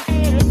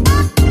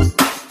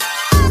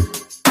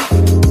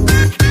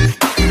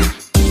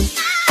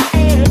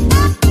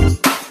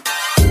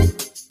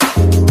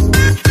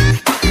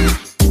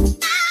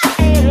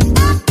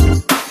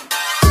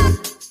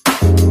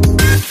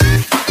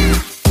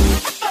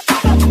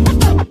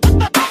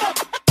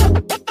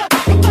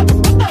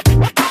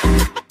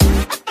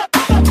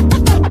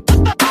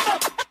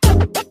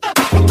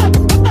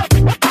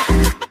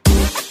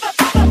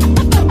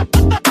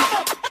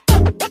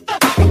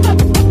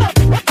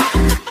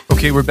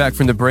 Okay, we're back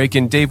from the break.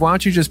 And Dave, why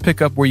don't you just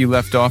pick up where you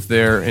left off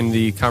there in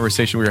the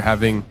conversation we were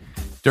having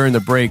during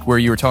the break, where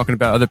you were talking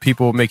about other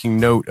people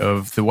making note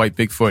of the white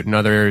Bigfoot in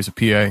other areas of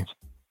PA?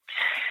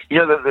 You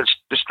know, the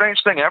strange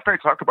thing, after I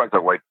talked about the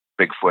white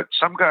Bigfoot,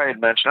 some guy had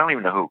mentioned, I don't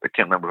even know who, I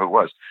can't remember who it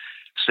was,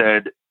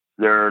 said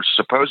there's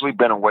supposedly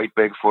been a white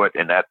Bigfoot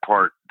in that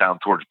part down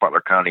towards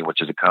Butler County,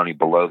 which is a county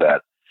below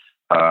that,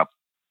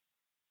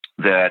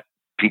 that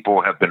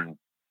people have been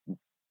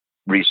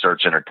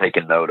researching or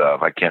taking note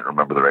of. I can't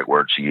remember the right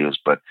words to use,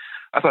 but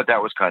I thought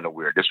that was kind of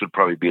weird. This would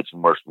probably be its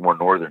more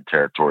northern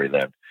territory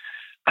then.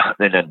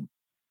 And then,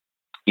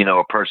 you know,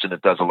 a person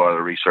that does a lot of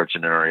the research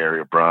in our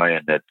area,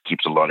 Brian, that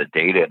keeps a lot of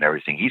data and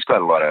everything, he's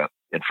got a lot of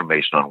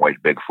information on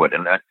white Bigfoot.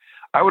 And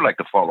I would like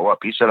to follow up.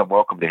 He said I'm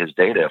welcome to his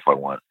data if I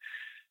want.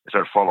 I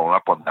started following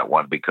up on that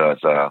one because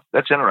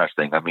that's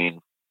interesting. I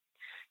mean,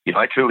 you know,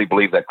 I truly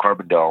believe that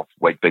Carbondale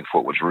white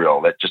Bigfoot was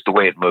real. That just the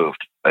way it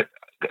moved.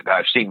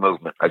 I've seen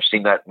movement. I've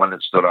seen that one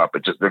that stood up.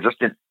 They're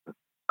just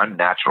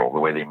unnatural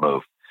the way they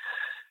move,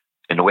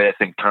 and the way that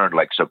thing turned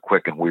like so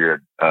quick and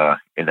weird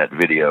in that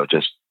video.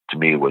 Just to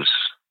me was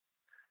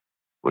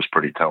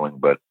pretty telling.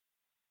 But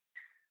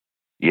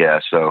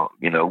yeah, so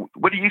you know,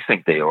 what do you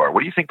think they are?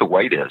 What do you think the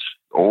white is?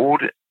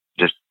 Old,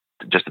 just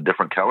a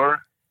different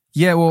color?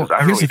 Yeah, well,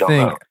 here's really the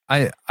thing. know.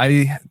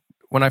 I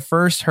when I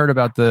first heard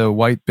about the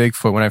white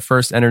Bigfoot, when I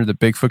first entered the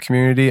Bigfoot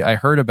community, I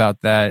heard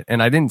about that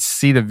and I didn't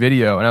see the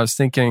video. And I was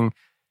thinking,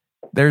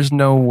 there's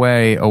no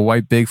way a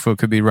white Bigfoot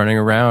could be running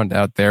around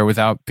out there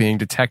without being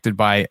detected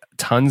by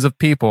tons of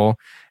people.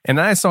 And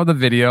then I saw the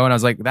video and I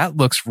was like, that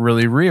looks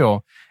really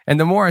real. And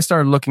the more I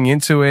started looking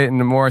into it and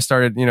the more I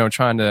started, you know,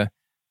 trying to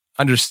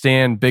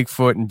understand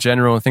Bigfoot in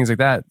general and things like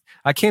that,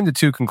 I came to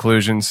two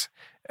conclusions.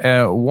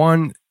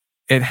 One,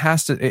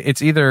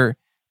 it's either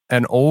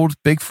an old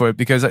Bigfoot,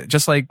 because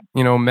just like,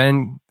 you know,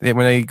 men, when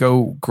they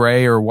go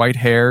gray or white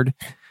haired,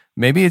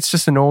 maybe it's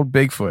just an old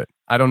Bigfoot.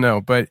 I don't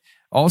know. But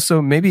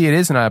also maybe it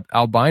is an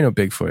albino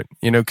Bigfoot,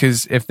 you know,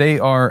 because if they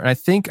are, and I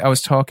think I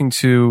was talking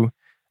to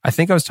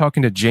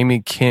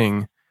Jamie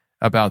King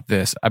about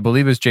this. I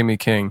believe it was Jamie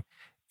King.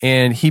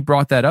 And he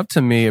brought that up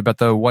to me about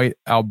the white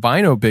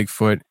albino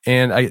Bigfoot.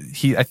 And I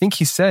think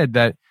he said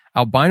that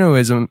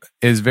albinoism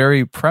is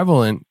very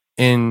prevalent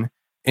in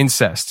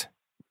incest.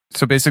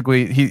 So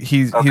basically,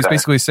 he's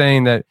basically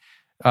saying that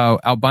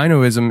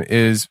albinoism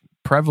is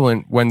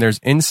prevalent when there's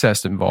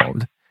incest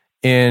involved.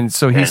 And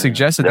so he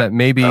suggested that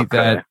maybe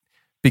that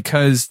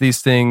because these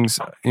things,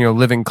 you know,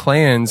 live in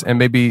clans, and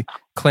maybe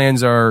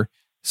clans are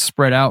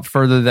spread out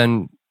further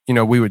than, you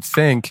know, we would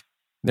think,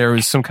 there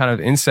was some kind of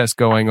incest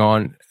going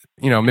on.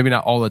 You know, maybe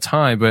not all the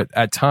time, but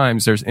at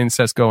times there's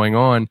incest going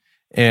on,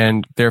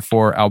 and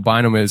therefore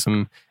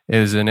albinoism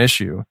is an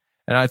issue.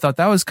 And I thought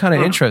that was kind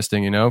of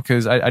interesting, you know,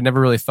 because I never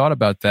really thought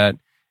about that.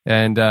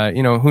 And,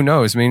 you know, who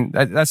knows? I mean,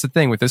 that's the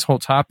thing with this whole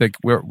topic.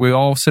 We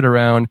all sit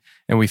around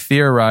and we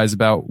theorize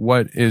about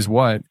what is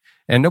what,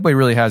 and nobody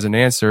really has an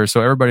answer.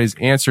 So everybody's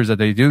answers that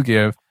they do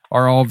give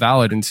are all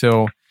valid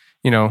until,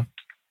 you know,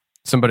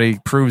 somebody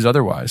proves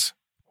otherwise.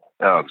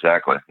 Oh,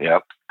 exactly.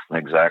 Yep,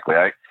 exactly.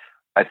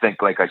 I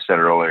think, like I said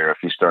earlier, if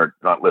you start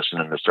not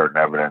listening to certain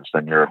evidence,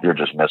 then you're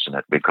just missing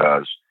it,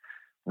 because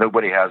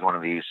nobody has one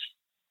of these,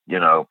 you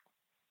know,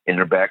 in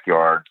their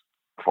backyard,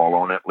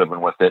 following it,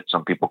 living with it.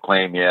 Some people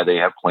claim, yeah, they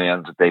have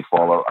plans that they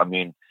follow. I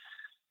mean,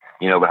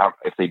 but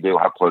if they do,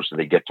 how close do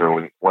they get to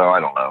it? Well, I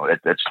don't know.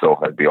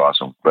 That'd be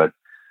awesome. But,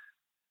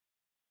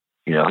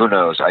 who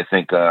knows? I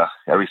think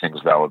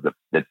everything's valid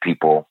that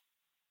people,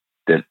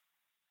 that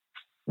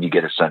you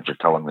get a sense of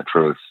telling the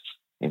truth.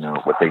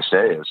 What they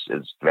say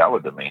is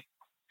valid to me.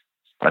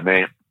 I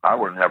mean, I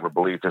would have never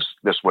believed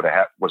this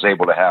was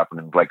able to happen.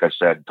 And like I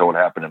said, until it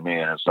happened to me.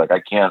 And it's like,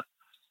 I can't,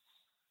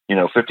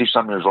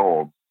 50-some years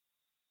old.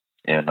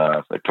 And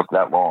it took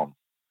that long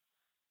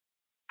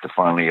to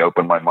finally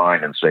open my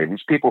mind and say,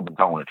 these people have been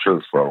telling the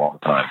truth for a long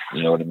time.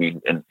 You know what I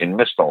mean? And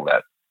missed all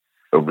that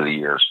over the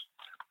years.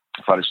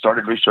 If I'd have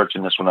started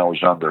researching this when I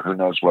was younger, who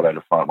knows what I'd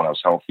have found when I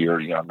was healthier,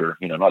 younger.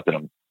 Not that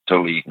I'm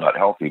totally not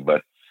healthy,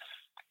 but,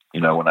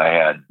 when I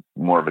had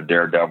more of a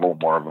daredevil,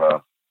 more of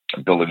a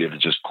ability to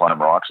just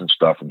climb rocks and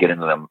stuff and get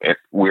into them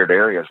weird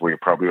areas where you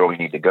probably only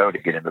need to go to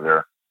get into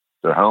their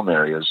home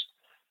areas.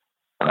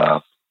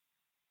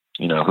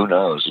 Who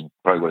knows?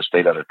 Probably would have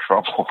stayed out of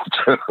trouble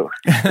too.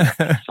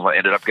 So I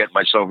ended up getting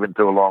myself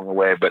into along the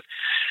way, but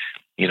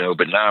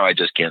now I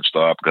just can't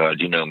stop. God,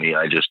 you know me.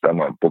 I'm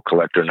a book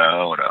collector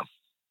now and a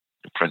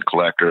print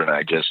collector, and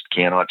I just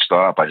cannot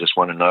stop. I just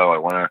want to know. I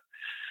want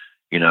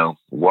to,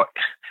 what.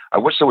 I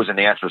wish there was an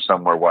answer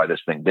somewhere why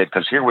this thing did,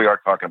 because here we are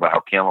talking about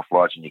how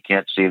camouflage and you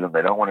can't see them.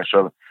 They don't want to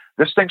show them.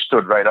 This thing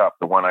stood right up,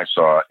 the one I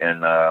saw,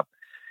 and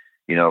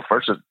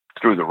first it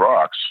threw the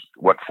rocks.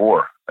 What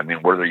for? I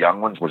mean, were there young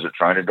ones? Was it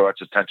trying to draw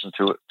its attention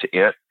to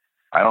it?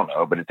 I don't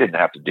know, but it didn't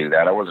have to do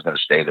that. I wasn't going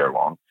to stay there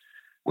long,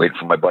 waiting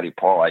for my buddy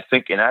Paul. I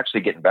think, and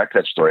actually getting back to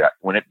that story,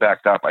 when it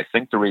backed up, I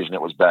think the reason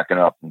it was backing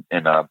up,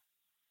 and I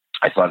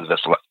thought of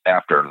this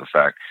after the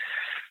fact,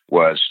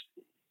 was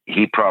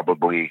he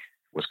probably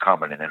was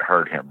coming and it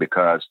hurt him,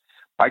 because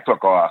I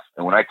took off,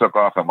 and when I took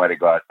off, I might have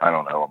got, I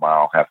don't know, a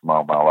mile, half a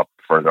mile up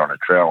further on a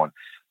trail, and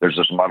there's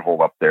this mud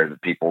hole up there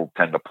that people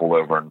tend to pull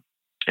over and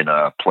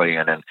play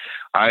in, and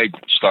I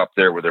stopped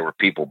there where there were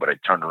people, but I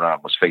turned around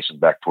and was facing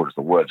back towards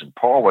the woods, and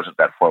Paul wasn't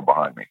that far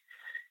behind me.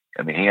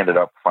 I mean, he ended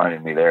up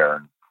finding me there,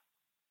 and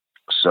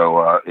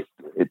so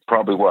it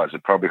probably was.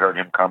 It probably hurt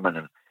him coming,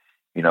 and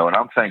and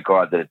I'm thank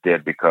God that it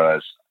did,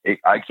 because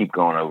I keep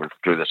going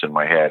through this in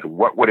my head.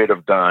 What would it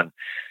have done?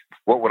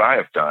 What would I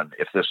have done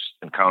if this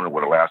encounter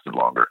would have lasted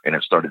longer? And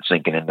it started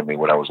sinking into me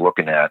what I was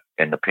looking at,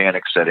 and the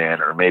panic set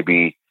in, or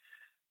maybe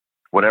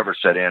whatever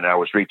set in. I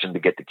was reaching to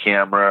get the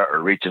camera, or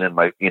reaching in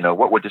my,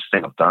 what would this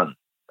thing have done?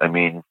 I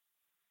mean,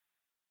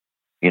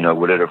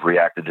 would it have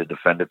reacted to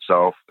defend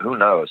itself? Who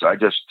knows? I'm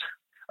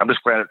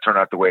just glad it turned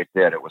out the way it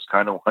did. It was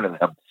kind of one of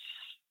them,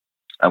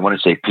 I want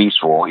to say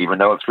peaceful, even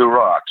though it threw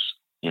rocks,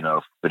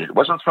 but it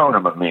wasn't throwing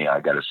them at me.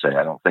 I got to say,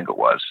 I don't think it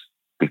was,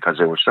 because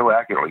they were so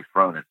accurately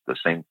thrown at the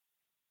same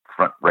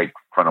right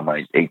front of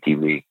my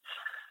ATV,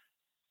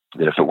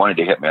 that if it wanted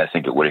to hit me, I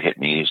think it would have hit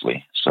me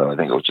easily. So I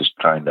think it was just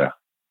trying to,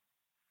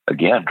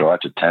 again, draw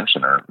its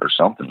attention or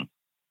something,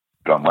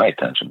 draw my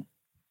attention.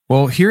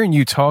 Well, hearing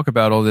you talk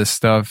about all this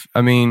stuff,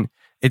 I mean,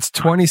 it's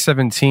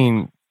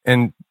 2017,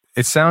 and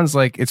it sounds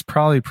like it's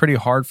probably pretty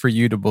hard for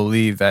you to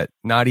believe that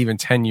not even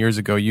 10 years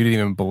ago, you didn't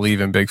even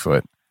believe in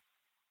Bigfoot.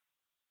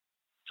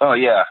 Oh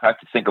yeah, I have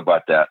to think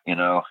about that.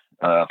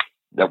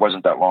 That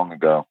wasn't that long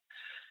ago,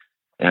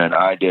 and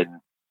I don't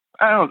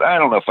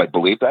know if I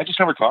believed it. I just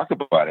never talked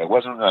about it. It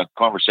wasn't a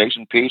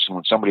conversation piece, and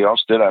when somebody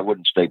else did, I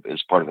wouldn't stay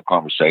as part of the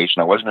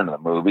conversation. I wasn't into the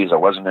movies. I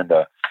wasn't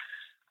into,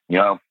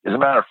 as a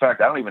matter of fact,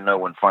 I don't even know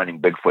when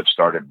Finding Bigfoot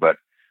started, but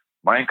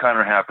my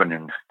encounter happened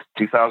in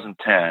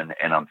 2010,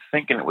 and I'm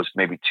thinking it was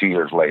maybe 2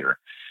 years later.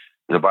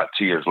 It was about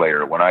 2 years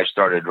later when I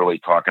started really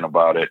talking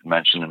about it,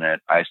 mentioning it.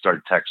 I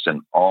started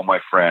texting all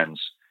my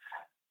friends,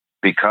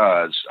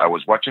 because I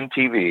was watching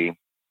TV,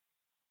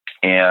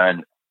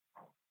 and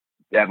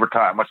I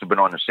must have been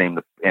on the same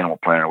Animal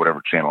Planet or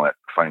whatever channel that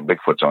Finding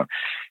Bigfoot's on,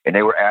 and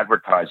they were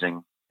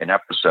advertising an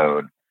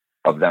episode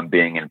of them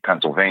being in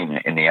Pennsylvania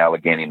in the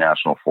Allegheny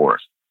National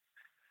Forest.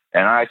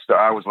 And I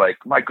was like,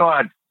 my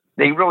God,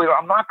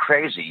 I'm not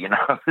crazy,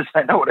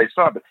 I know what I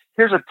saw, but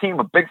here's a team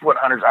of Bigfoot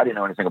hunters. I didn't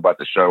know anything about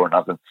the show or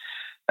nothing.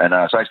 And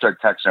so I started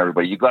texting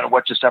everybody, you got to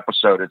watch this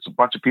episode. It's a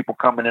bunch of people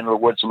coming into the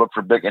woods to look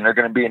for and they're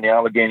going to be in the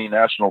Allegheny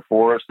National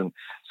Forest, and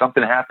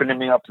something happened to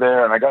me up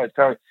there. And I got to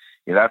tell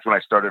you, that's when I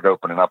started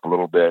opening up a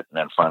little bit, and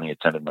then finally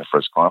attended my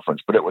first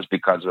conference. But it was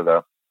because of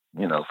the,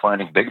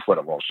 Finding Bigfoot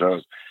of all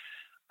shows.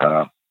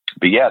 But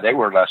yeah, they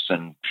were less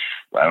than,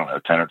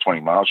 10 or 20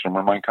 miles from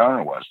where my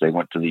encounter was. They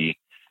went to the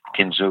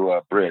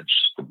Kinzua Bridge,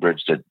 the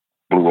bridge that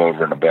blew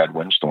over in a bad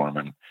windstorm,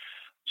 and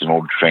it's an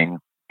old train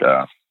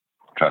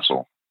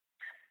trestle.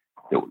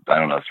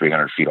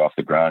 300 feet off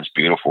the ground. It's a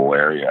beautiful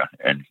area,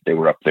 and they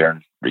were up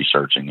there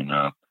researching, and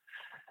I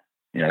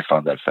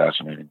found that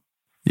fascinating.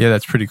 Yeah,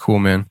 that's pretty cool,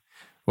 man.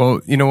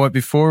 Well, you know what?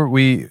 Before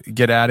we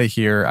get out of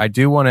here, I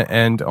do want to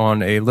end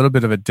on a little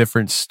bit of a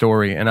different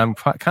story, and I'm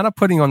kind of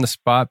putting you on the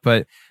spot,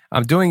 but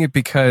I'm doing it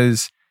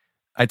because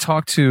I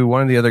talked to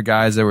one of the other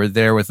guys that were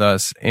there with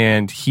us,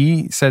 and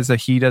he says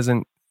that he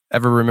doesn't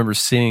ever remember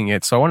seeing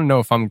it. So I want to know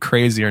if I'm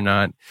crazy or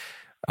not.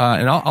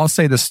 And I'll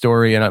say the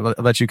story, and I'll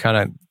let you kind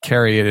of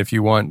carry it if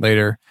you want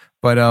later.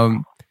 But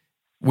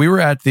we were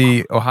at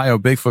the Ohio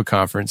Bigfoot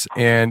conference,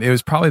 and it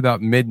was probably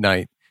about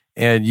midnight.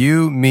 And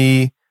you,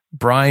 me,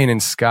 Brian,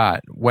 and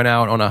Scott went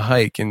out on a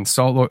hike in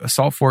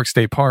Salt Fork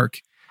State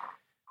Park.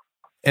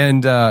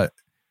 And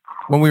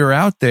when we were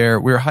out there,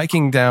 we were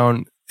hiking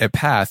down a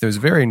path. It was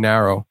very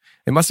narrow.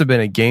 It must have been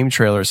a game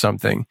trail or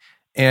something.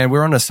 And we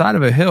were on the side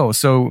of a hill.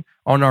 So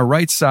on our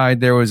right side,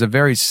 there was a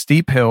very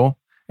steep hill.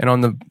 And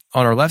on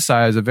our left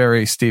side is a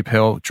very steep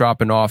hill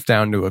dropping off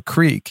down to a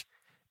creek.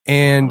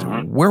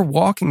 And we're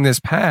walking this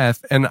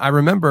path. And I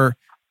remember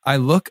I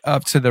look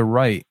up to the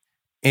right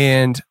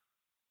and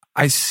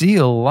I see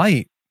a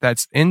light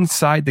that's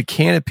inside the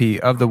canopy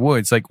of the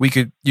woods. Like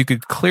you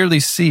could clearly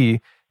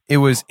see it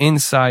was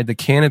inside the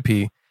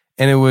canopy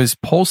and it was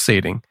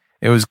pulsating.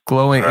 It was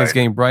glowing. Right. It was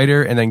getting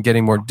brighter and then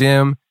getting more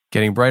dim,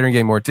 getting brighter and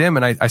getting more dim.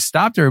 And I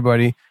stopped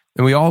everybody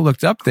and we all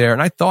looked up there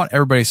and I thought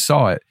everybody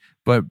saw it.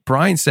 But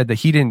Brian said that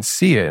he didn't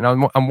see it. And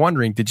I'm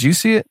wondering, did you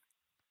see it?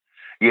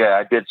 Yeah,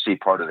 I did see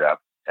part of that.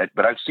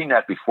 But I've seen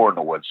that before in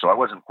the woods, so I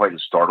wasn't quite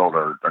as startled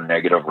or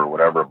negative or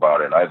whatever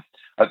about it.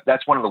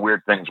 That's one of the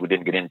weird things we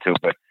didn't get into,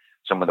 but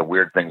some of the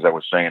weird things I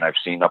was saying I've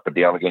seen up at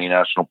the Allegheny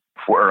National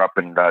Forest, up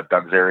in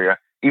Doug's area.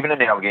 Even in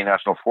the Allegheny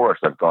National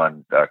Forest, I've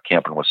gone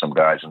camping with some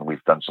guys, and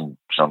we've done some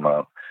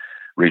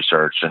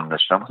research. And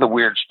some of the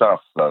weird stuff,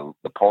 the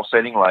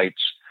pulsating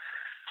lights.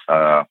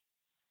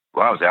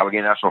 Well, I was at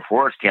Allegheny National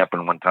Forest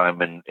camping one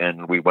time,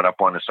 and we went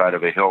up on the side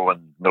of a hill in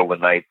the middle of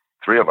the night,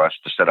 3 of us,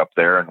 to sit up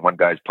there, and one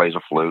guy plays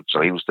a flute, so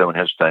he was doing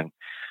his thing.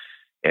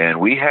 And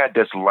we had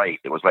this light.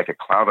 It was like a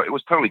cloud. It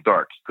was totally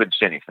dark. You couldn't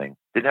see anything.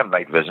 Didn't have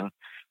night vision.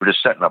 We're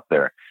just sitting up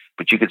there.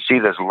 But you could see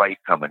this light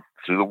coming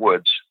through the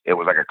woods. It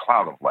was like a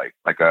cloud of light,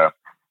 like a,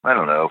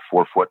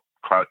 4-foot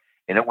cloud,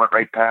 and it went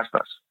right past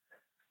us.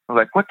 I was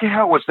like, what the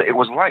hell was that? It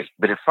was light,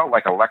 but it felt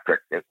like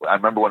electric. I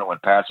remember when it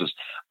went past us.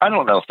 I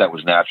don't know if that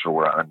was natural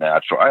or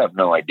unnatural. I have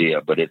no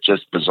idea, but it's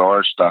just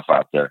bizarre stuff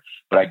out there.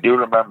 But I do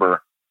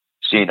remember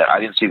seeing it.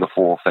 I didn't see the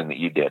full thing that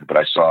you did, but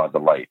I saw the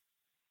light.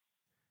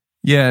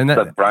 Yeah, and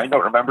but Brian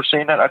don't remember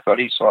seeing that? I thought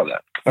he saw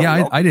that.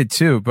 Yeah, I did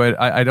too, but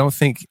I don't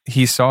think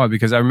he saw it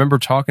because I remember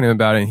talking to him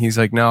about it, and he's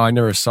like, no, I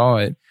never saw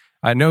it.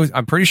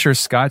 I'm pretty sure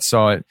Scott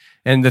saw it.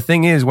 And the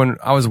thing is, when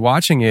I was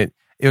watching it,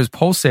 it was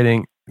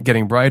pulsating,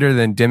 getting brighter,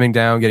 then dimming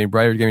down, getting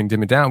brighter,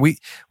 dimming down.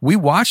 We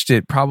watched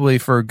it probably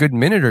for a good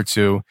minute or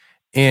two,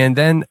 and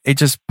then it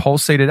just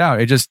pulsated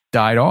out. It just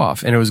died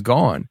off, and it was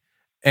gone.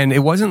 And it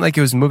wasn't like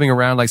it was moving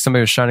around like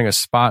somebody was shining a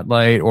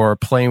spotlight or a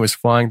plane was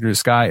flying through the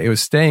sky. It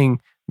was staying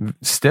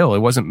still. It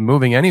wasn't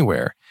moving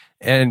anywhere.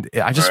 And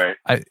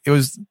it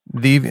was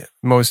the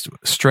most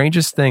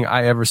strangest thing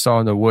I ever saw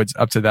in the woods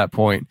up to that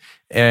point.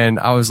 And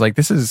I was like,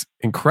 this is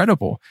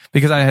incredible,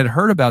 because I had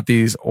heard about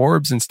these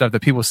orbs and stuff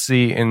that people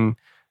see in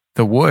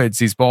the woods,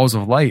 these balls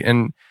of light.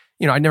 And,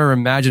 I never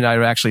imagined I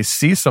would actually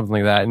see something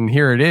like that. And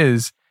here it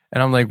is.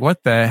 And I'm like,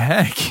 what the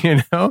heck,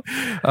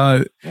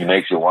 It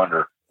makes you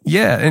wonder.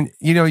 Yeah. And,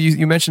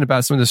 you mentioned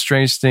about some of the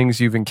strange things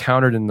you've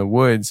encountered in the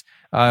woods.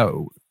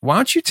 Why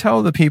don't you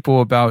tell the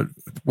people about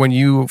when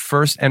you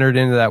first entered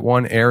into that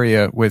one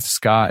area with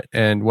Scott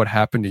and what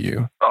happened to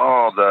you?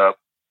 Oh,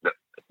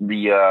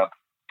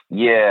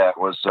 it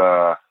was,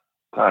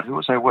 God, who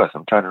was I with?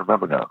 I'm trying to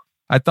remember now.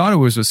 I thought it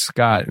was with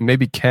Scott.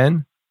 Maybe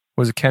Ken?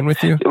 Was it Ken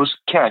with you? It was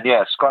Ken,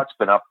 yeah. Scott's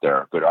been up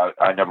there, but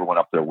I never went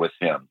up there with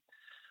him.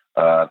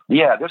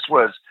 This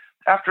was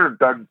after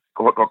Doug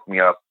hooked me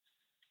up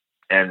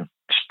and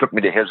took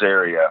me to his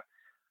area.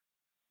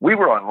 We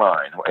were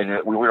online,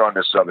 and we were on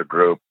this other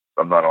group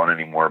I'm not on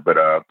anymore, but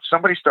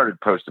somebody started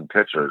posting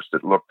pictures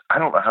that looked, I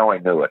don't know how I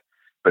knew it,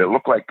 but it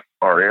looked like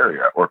our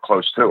area or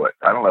close to it.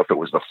 I don't know if it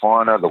was the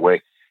fauna, the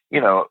way,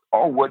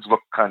 all woods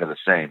look kind of the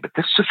same, but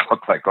this just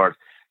looked like ours.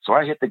 So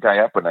I hit the guy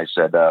up and I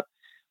said,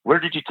 where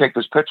did you take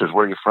those pictures?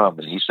 Where are you from?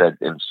 And he said,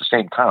 it's the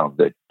same town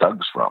that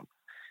Doug's from.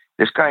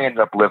 This guy ended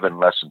up living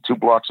less than 2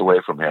 blocks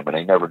away from him, and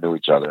they never knew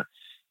each other.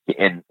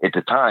 And at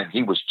the time,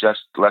 he was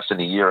just less than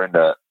a year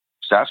into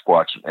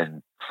Sasquatch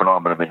and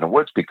phenomenon in the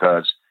woods,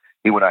 because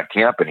he went out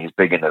camping. He's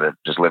big into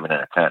just living in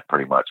a tent,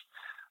 pretty much.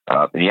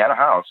 And he had a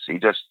house. Him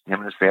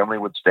and his family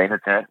would stay in a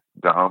tent,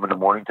 go home in the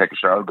morning, take a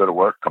shower, go to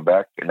work, come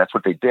back, and that's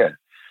what they did.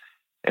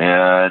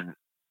 And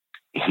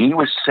he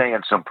was saying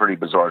some pretty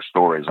bizarre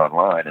stories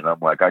online, and I'm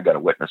like, I got to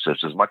witness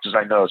this. As much as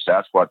I know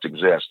Sasquatch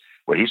exists,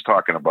 what he's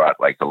talking about,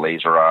 like the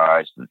laser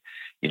eyes and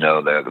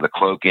the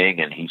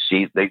cloaking, and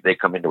they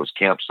come into his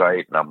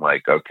campsite, and I'm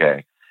like,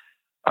 okay.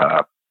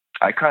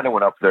 I kind of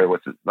went up there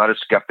with not a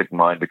skeptic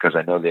mind, because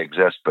I know they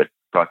exist, but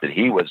thought that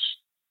he was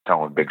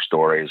telling big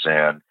stories.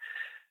 And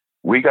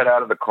we got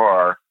out of the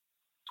car,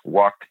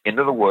 walked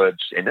into the woods,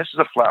 and this is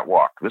a flat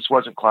walk. This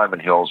wasn't climbing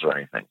hills or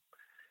anything.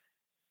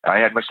 I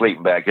had my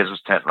sleeping bag. His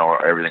tent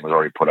and everything was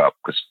already put up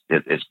because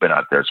it's been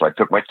out there. So I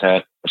took my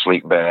tent, a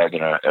sleeping bag,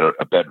 and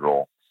a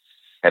bedroll.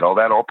 Had all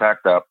that all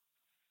packed up.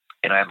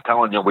 And I'm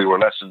telling you, we were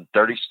less than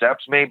 30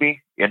 steps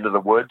maybe into the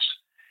woods.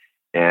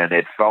 And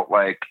it felt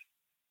like,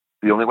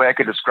 the only way I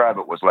could describe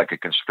it was like a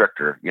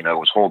constrictor. It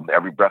was holding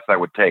every breath I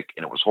would take,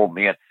 and it was holding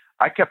me in.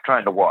 I kept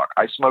trying to walk.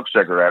 I smoked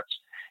cigarettes,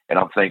 And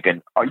I'm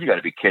thinking, oh, you got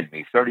to be kidding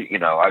me.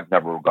 30, I've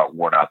never got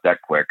worn out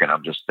that quick. And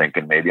I'm just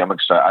thinking, maybe I'm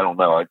excited. I don't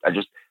know. I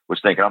just was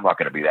thinking I'm not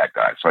going to be that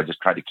guy. So I just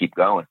tried to keep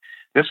going.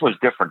 This was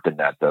different than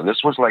that, though.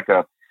 This was like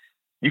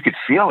you could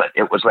feel it.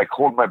 It was like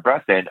holding my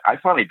breath in. I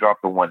finally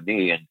dropped to one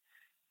knee, and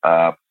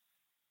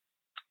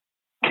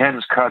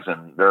Ken's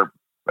cousin,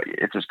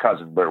 it's his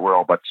cousin, but we're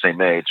all about the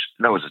same age.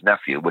 No, it was his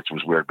nephew, which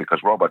was weird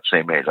because we're all about the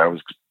same age.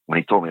 When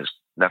he told me his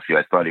nephew,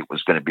 I thought he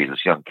was going to be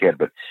this young kid,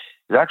 but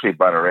he's actually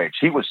about our age.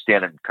 He was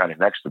standing kind of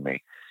next to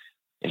me,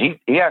 and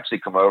he actually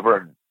come over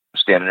and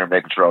standing there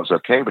making sure I was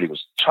okay, but he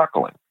was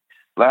chuckling,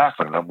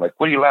 laughing. And I'm like,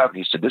 what are you laughing?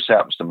 He said, this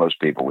happens to most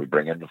people we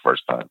bring in the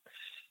first time.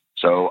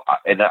 So,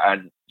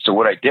 so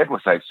what I did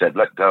was I said,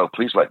 let go,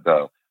 please let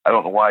go. I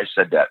don't know why I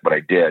said that, but I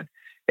did.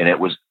 And it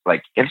was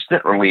like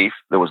instant relief.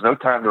 There was no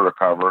time to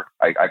recover.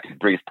 I could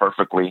breathe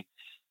perfectly.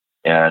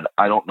 And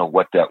I don't know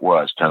what that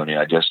was, Tony.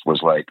 I just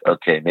was like,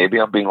 okay, maybe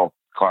I'm being all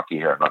cocky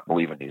here. I'm not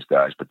believing these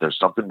guys, but there's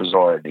something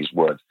bizarre in these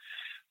woods.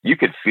 You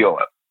could feel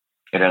it.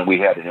 And then we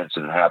had an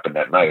incident happen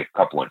that night, a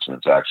couple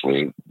incidents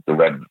actually. The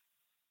red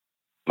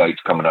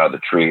lights coming out of the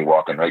tree,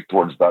 walking right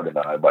towards Doug and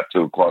I about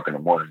 2:00 in the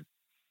morning.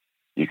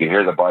 You could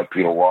hear the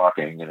bipedal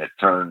walking, and it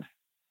turned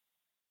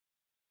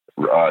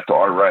to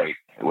our right.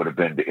 It would have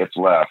been to its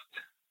left.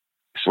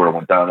 Sort of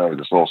went down over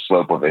this little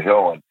slope of a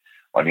hill, and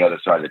on the other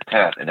side of the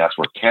tent, and that's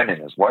where Ken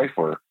and his wife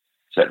were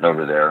sitting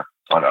over there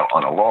on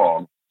a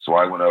log. So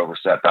I went over,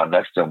 sat down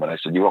next to him, and I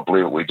said, "You won't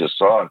believe what we just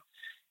saw."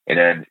 And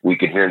then we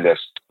could hear this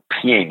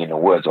peeing in the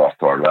woods off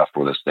to our left,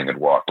 where this thing had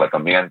walked, like a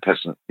man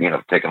pissing,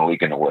 taking a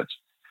leak in the woods.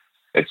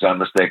 It's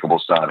unmistakable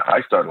sound.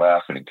 I started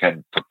laughing, and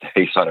Ken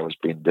he thought I was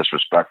being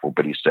disrespectful,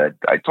 but he said,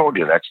 "I told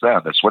you, that's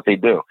them. That's what they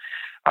do."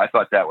 I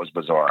thought that was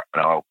bizarre.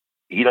 Now,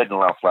 he doesn't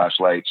allow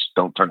flashlights.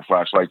 Don't turn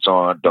flashlights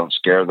on. Don't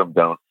scare them.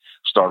 Don't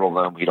startle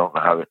them. He don't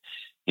know how to,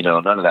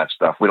 none of that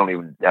stuff. We don't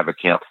even have a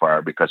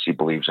campfire because he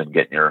believes in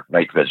getting your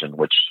night vision,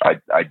 which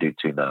I do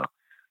too now.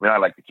 I mean, I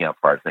like the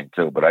campfire thing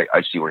too, but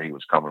I see where he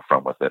was coming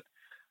from with it.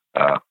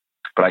 But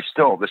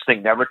this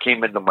thing never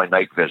came into my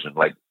night vision,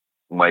 like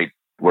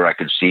where I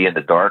could see in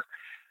the dark.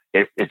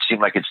 It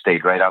seemed like it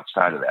stayed right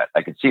outside of that.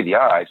 I could see the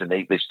eyes, and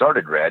they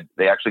started red.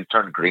 They actually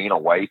turned green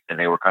or white, and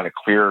they were kind of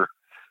clear,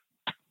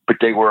 but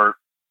they were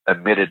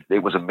emitted.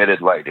 It was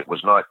emitted light. It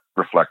was not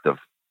reflective.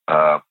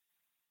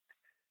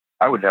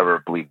 I would never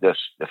believe this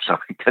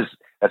because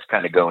that's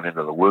kind of going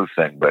into the woo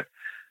thing. But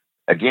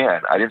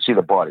again, I didn't see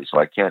the body, so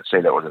I can't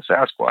say that was a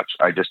Sasquatch.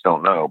 I just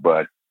don't know.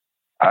 But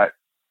I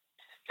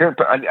think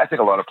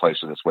a lot of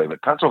places this way,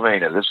 but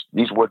Pennsylvania,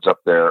 these woods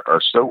up there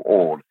are so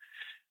old.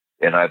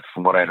 And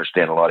from what I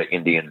understand, a lot of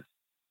Indian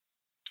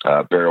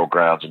burial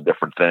grounds and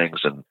different things.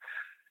 And,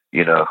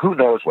 who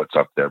knows what's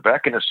up there.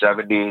 Back in the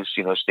 70s,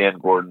 Stan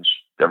Gordon's,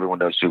 everyone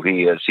knows who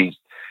he is. He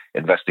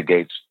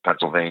investigates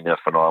Pennsylvania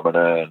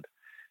phenomena, and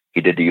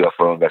he did the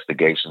UFO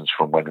investigations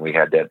from when we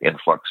had that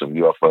influx of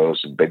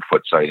UFOs and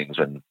Bigfoot sightings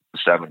in the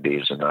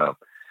 70s. And,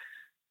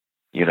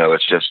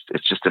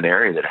 it's just an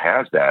area that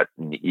has that.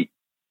 And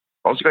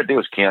all you got to do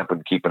is camp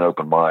and keep an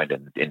open mind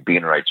and be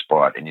in the right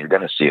spot, and you're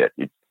going to see it.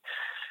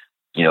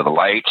 The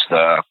lights,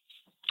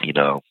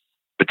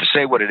 but to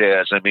say what it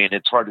is, I mean,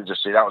 it's hard to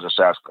just say that was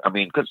a Sasquatch. I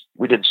mean, because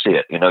we didn't see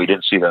it, you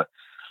didn't see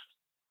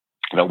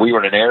we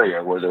were in an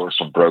area where there were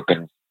some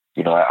broken,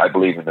 I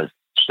believe in the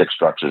stick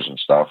structures and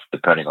stuff,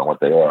 depending on what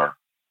they are.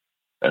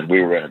 And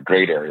we were in a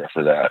great area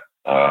for that.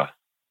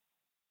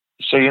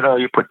 So,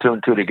 you put two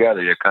and two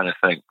together, you kind of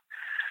think,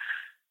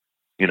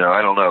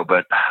 I don't know,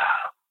 but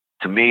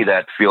to me,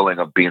 that feeling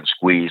of being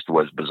squeezed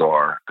was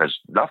bizarre because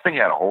nothing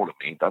had a hold of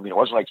me. I mean, it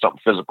wasn't like something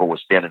physical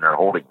was standing there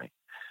holding me,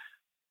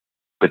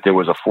 but there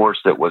was a force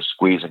that was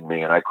squeezing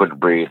me, and I couldn't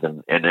breathe.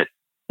 And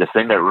the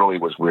thing that really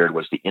was weird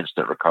was the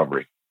instant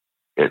recovery.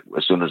 As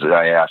soon as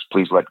I asked,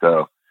 "Please let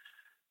go,"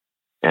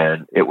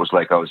 and it was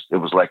like I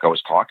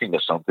was talking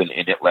to something,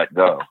 and it let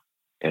go.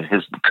 And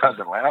his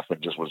cousin laughing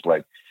just was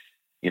like,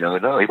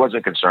 no, he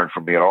wasn't concerned for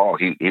me at all.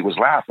 He was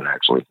laughing,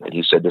 actually. And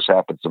he said, "This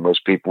happens to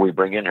most people we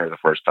bring in here the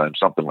first time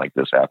something like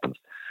this happens."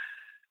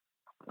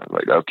 I was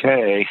like,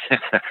 okay.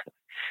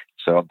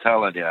 So I'm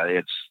telling you,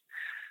 it's,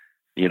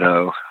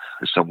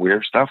 there's some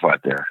weird stuff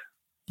out there.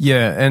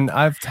 Yeah, and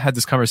I've had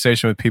this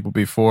conversation with people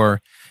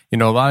before. A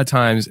lot of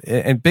times,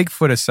 and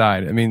Bigfoot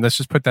aside, I mean, let's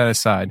just put that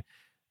aside.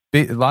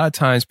 A lot of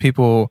times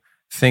people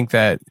think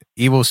that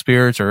evil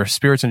spirits or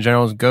spirits in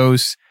general,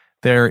 ghosts,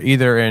 they're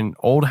either in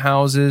old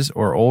houses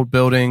or old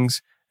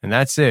buildings, and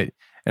that's it.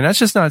 And that's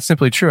just not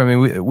simply true. I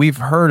mean, we've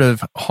heard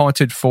of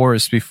haunted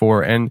forests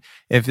before, and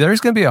if there's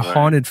going to be a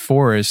haunted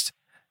forest,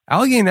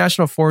 Allegheny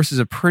National Forest is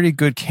a pretty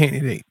good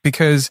candidate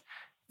because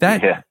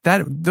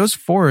those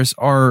forests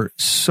are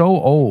so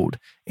old,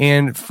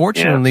 and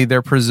fortunately,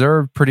 they're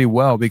preserved pretty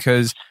well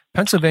because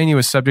Pennsylvania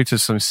was subject to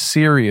some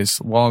serious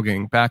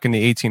logging back in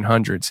the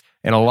 1800s,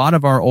 and a lot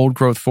of our old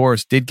growth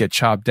forests did get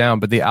chopped down,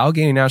 but the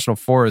Allegheny National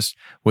Forest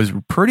was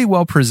pretty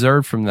well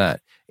preserved from that,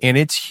 and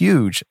it's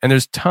huge, and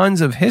there's tons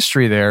of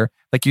history there,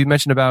 like you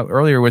mentioned about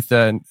earlier with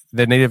the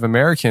Native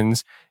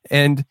Americans,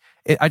 and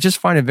I just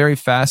find it very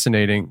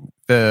fascinating,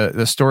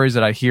 the stories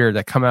that I hear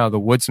that come out of the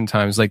woods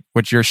sometimes, like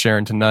what you're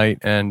sharing tonight.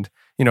 And,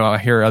 I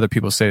hear other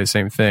people say the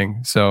same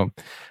thing. So,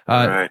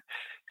 right.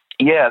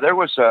 Yeah, there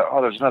was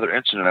there's another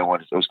incident I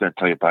was going to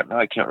tell you about. Now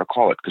I can't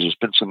recall it because there's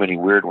been so many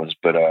weird ones,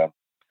 but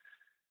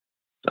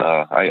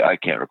I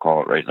can't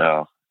recall it right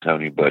now,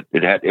 Tony. But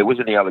it was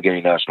in the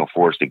Allegheny National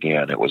Forest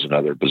again. It was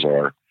another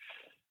bizarre.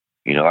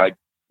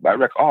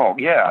 Oh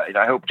yeah, and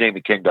I hope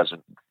Jamie King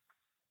doesn't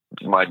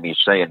mind me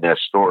saying this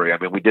story. I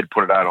mean, we did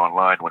put it out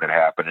online when it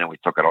happened, and we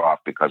took it off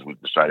because we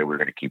decided we were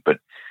going to keep it.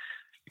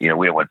 We didn't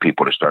want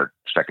people to start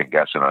second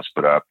guessing us.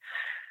 But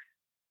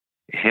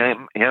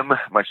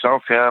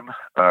myself,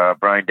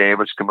 Brian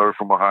Davis, come over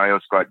from Ohio,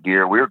 Scott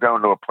Gear. We were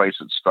going to a place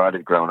that Scott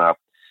had grown up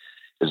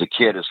as a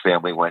kid. His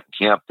family went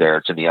and camped there.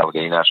 It's in the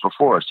Allegheny National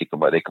Forest. They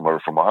come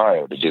over from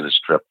Ohio to do this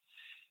trip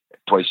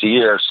twice a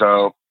year.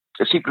 So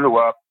as he grew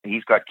up,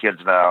 he's got kids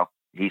now.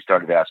 He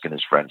started asking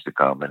his friends to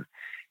come, and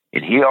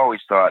he always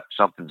thought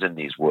something's in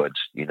these woods.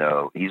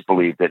 He's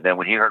believed it. And then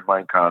when he heard my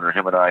encounter,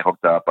 him and I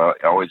hooked up. I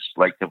always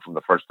liked him from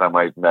the first time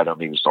I met him.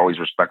 He was always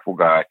a respectful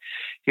guy.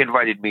 He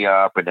invited me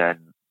up, and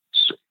then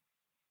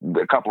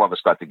a couple of us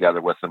got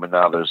together with him, and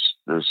now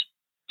there's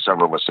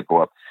several of us that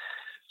go up.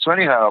 So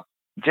anyhow,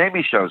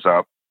 Jamie shows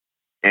up,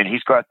 and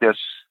he's got this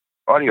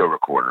audio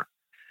recorder,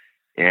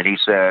 and he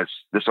says,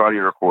 this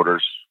audio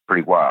recorder's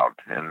pretty wild.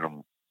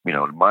 And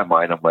in my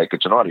mind, I'm like,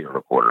 it's an audio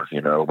recorder,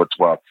 what's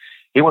wild.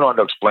 He went on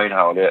to explain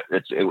how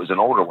it was an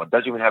older one. It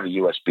doesn't even have a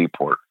USB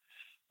port.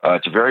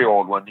 It's a very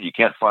old one. You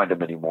can't find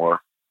them anymore.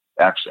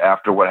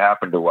 After what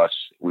happened to us,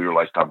 we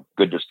realized how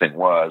good this thing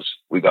was.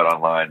 We got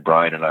online.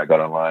 Brian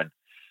got online,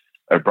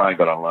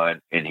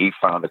 and he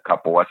found a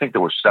couple. I think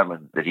there were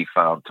 7 that he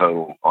found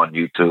total on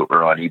YouTube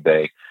or on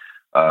eBay.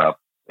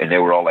 And they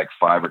were all like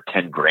 $5 or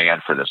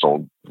 $10,000 for this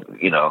old,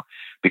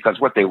 because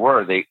what they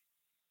were, he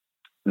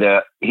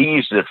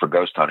used it for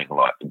ghost hunting a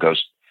lot,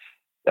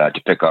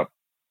 to pick up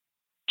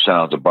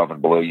sounds above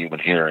and below human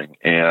hearing.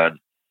 And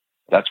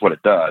that's what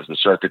it does. The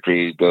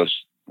circuitry goes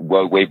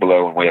way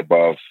below and way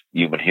above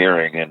human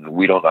hearing. And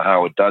we don't know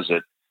how it does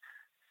it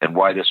and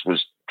why this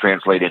was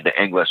translated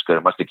into English, because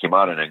it must have come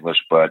out in English,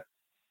 but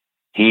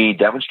he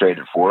demonstrated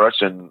it for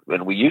us, and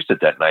we used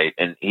it that night.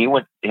 And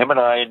him and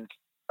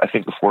I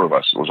think the 4 of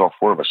us, it was all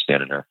 4 of us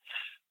standing there.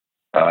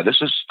 This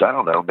is, I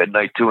don't know,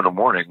 midnight, 2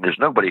 a.m. There's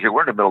nobody here.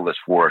 We're in the middle of this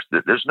forest.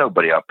 There's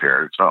nobody up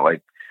here. It's not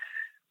like,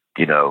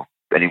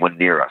 anyone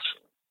near us,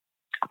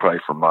 probably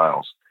for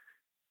miles.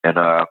 And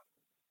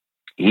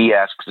he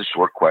asks the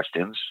short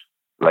questions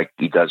like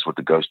he does with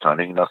the ghost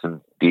hunting,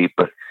 nothing deep,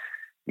 but,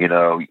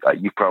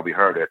 you've probably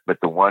heard it. But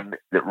the one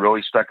that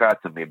really stuck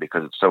out to me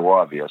because it's so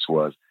obvious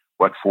was,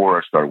 what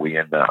forest are we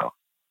in now?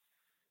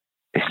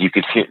 And you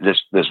could hear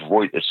this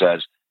voice that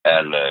says,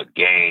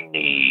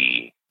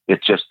 Allegheny.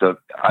 It's just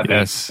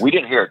yes. We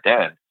didn't hear it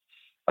then.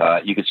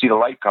 You could see the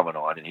light coming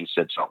on, and he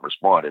said something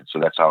responded, so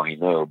that's how he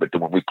knew. But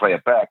then when we play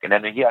it back, and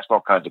then he asked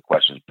all kinds of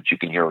questions, but you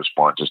can hear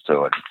responses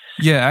to it.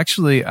 Yeah,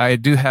 actually, I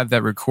do have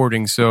that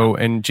recording. So,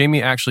 and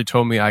Jamie actually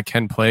told me I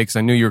can play because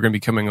I knew you were going to be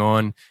coming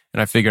on,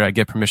 and I figured I'd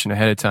get permission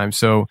ahead of time.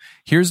 So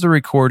here's the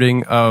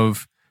recording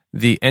of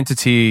the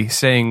entity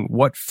saying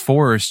what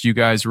forest you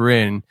guys were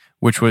in,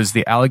 which was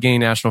the Allegheny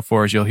National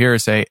Forest. You'll hear her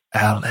say,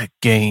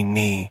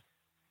 Allegheny.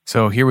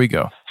 So here we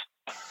go.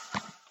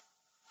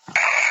 Can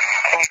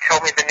you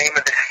tell me the name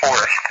of this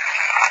forest?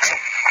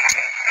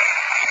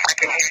 I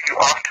can hear you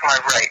off to my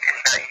right.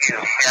 Is that you?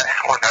 Yes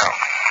or no?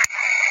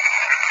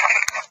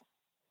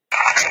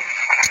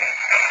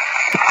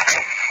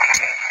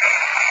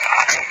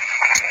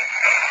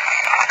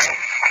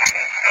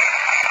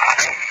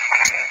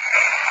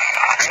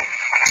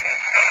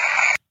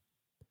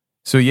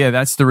 So yeah,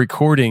 that's the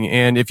recording.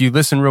 And if you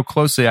listen real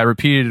closely, I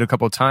repeated it a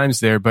couple of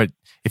times there, but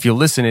if you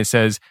listen, it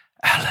says,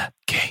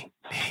 Allegheny.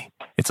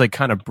 It's like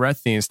kind of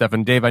breathy and stuff.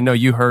 And Dave, I know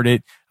you heard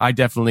it. I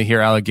definitely hear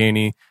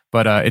Allegheny,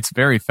 but it's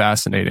very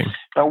fascinating.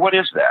 Now, what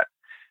is that?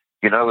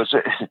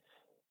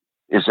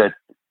 Is it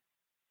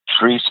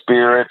tree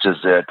spirits? Is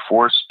it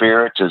forest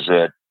spirits? Is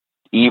it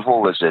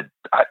evil? Is it,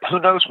 who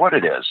knows what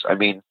it is? I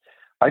mean,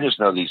 I just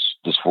know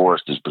this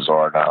forest is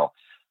bizarre now.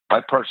 My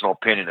personal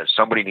opinion is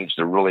somebody needs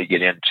to really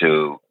get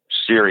into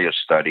serious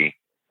study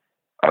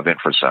of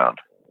infrasound.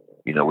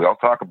 We all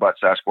talk about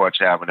Sasquatch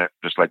having it,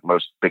 just like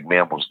most big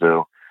mammals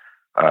do,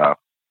 and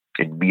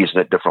using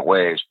it different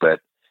ways, but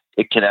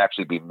it can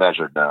actually be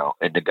measured now.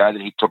 And the guy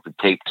that he took the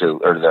tape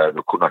to, or the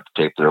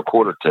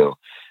recorder to,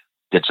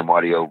 did some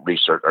audio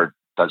research or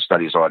does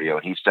studies audio,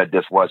 and he said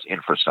this was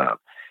infrasound,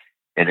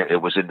 and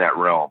it was in that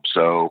realm.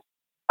 So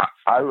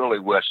I really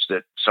wish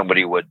that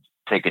somebody would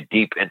take a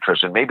deep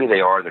interest, and maybe they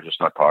are, they're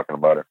just not talking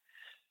about it.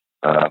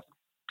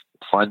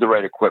 Find the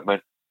right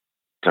equipment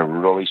to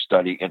really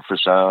study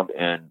infrasound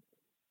and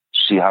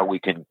see how we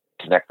can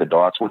connect the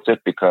dots with it,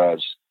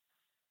 because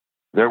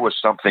there was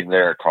something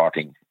there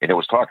talking, and it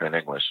was talking in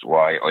English.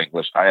 Why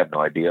English? I have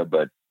no idea,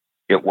 but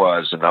it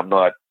was, and I'm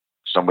not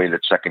somebody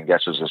that second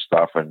guesses this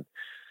stuff and,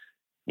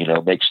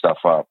 makes stuff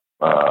up.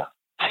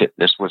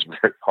 This was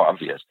very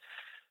obvious.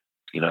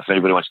 if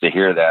anybody wants to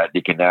hear that,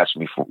 you can ask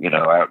me for,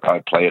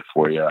 I'll play it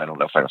for you. I don't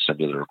know if I'll send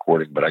you the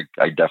recording, but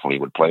I definitely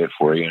would play it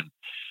for you.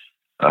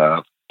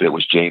 And it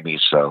was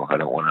Jamie's, so I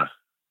don't want to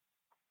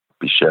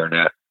be sharing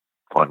that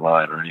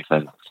online or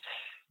anything.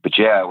 But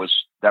yeah,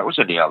 that was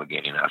in the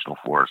Allegheny National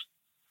Forest.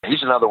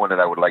 He's another one that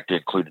I would like to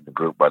include in the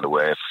group, by the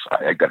way. If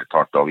I got to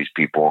talk to all these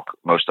people,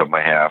 most of them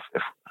I have,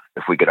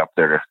 if we get up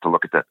there to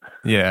look at that.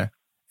 Yeah.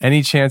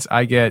 Any chance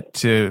I get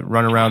to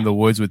run around the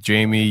woods with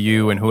Jamie,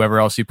 you, and whoever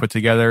else you put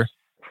together,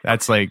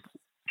 that's like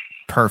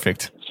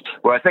perfect.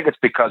 Well, I think it's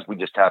because we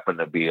just happen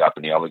to be up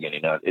in the Allegheny.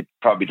 Now, it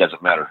probably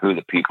doesn't matter who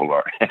the people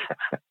are.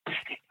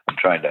 I'm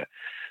trying to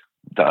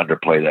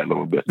underplay that a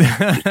little bit.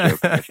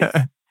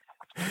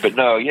 But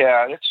no,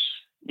 yeah,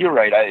 you're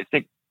right. I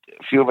think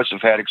a few of us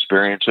have had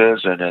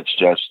experiences, and it's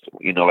just,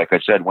 like I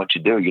said, once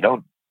you do, you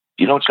don't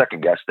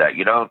second guess that.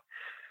 You don't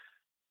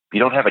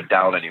have a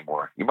doubt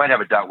anymore. You might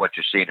have a doubt what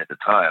you're seeing at the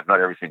time. Not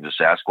everything's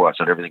a Sasquatch,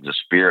 not everything's a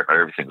spirit, not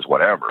everything's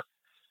whatever.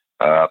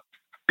 But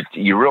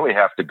you really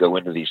have to go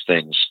into these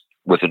things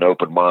with an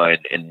open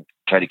mind and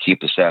try to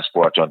keep the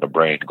Sasquatch on the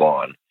brain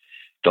gone.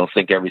 Don't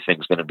think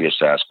everything's going to be a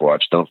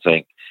Sasquatch. Don't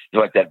think,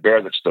 like that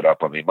bear that stood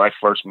up on me. My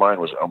first mind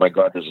was, oh my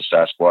God, there's a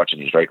Sasquatch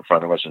and he's right in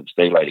front of us and it's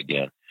daylight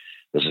again.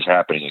 This is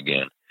happening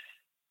again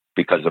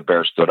because the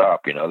bear stood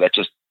up. That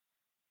just,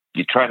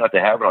 you try not to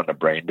have it on the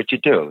brain, but you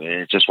do. And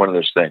it's just one of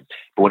those things.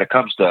 But when it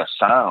comes to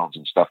sounds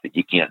and stuff that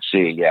you can't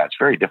see, yeah, it's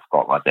very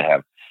difficult not to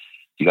have.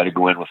 You got to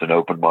go in with an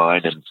open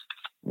mind and,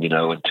 and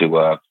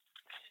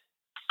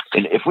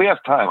if we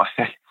have time,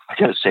 I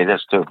got to say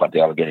this too about the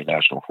Allegheny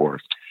National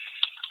Forest.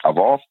 Of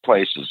all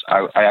places,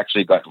 I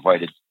actually got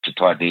invited to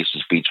Todd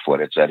Neese's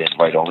Beachfoot. It's that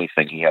invite-only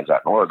thing he has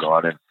out in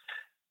Oregon,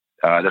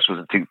 and this was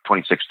in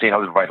 2016. I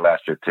was invited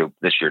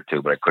this year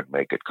too, but I couldn't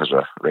make it because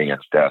of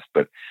Rayanne's death.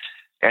 But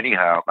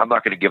anyhow, I'm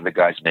not going to give the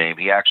guy's name.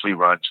 He actually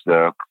runs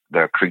the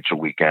Creature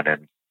Weekend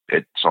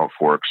at Salt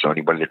Fork, so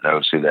anybody that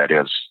knows who that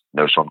is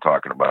knows who I'm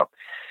talking about.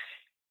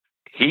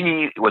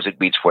 He was at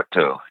Beachfoot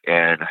too,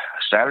 and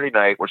Saturday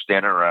night we're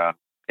standing around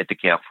at the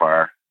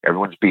campfire.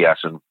 Everyone's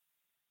BSing.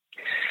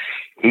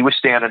 He was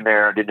standing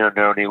there, didn't even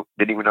know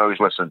he was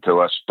listening to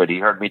us, but he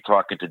heard me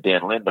talking to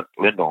Dan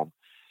Lindholm,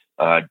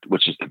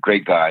 which is a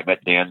great guy. I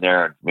met Dan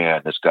there, and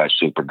man, this guy's a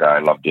super guy. I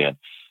love Dan.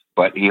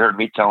 But he heard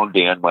me telling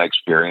Dan my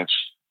experience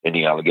in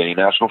the Allegheny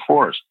National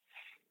Forest.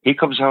 He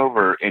comes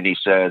over and he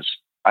says,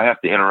 I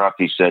have to interrupt.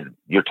 He said,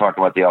 you're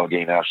talking about the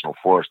Allegheny National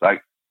Forest.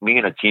 Me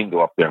and a team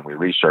go up there and we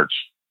research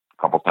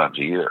a couple times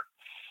a year.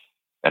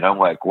 And I'm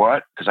like,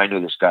 what? Because I knew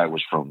this guy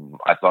was from,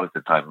 I thought at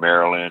the time,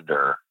 Maryland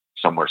or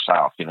somewhere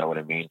south, you know what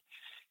I mean?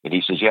 And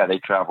he says, yeah, they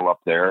travel up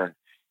there. And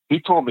he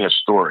told me a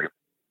story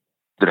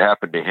that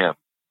happened to him.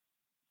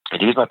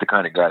 And he's not the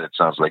kind of guy that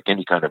sounds like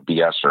any kind of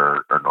BS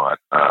or not.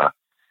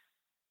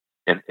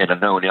 And I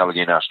know in the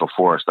Allegheny National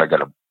Forest, I got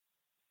to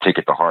take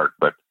it to heart.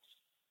 But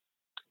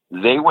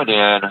they went in,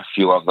 a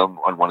few of them,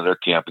 on one of their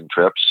camping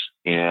trips.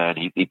 And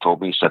he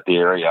told me he set the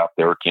area up.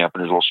 They were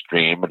camping his little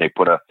stream. And they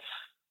put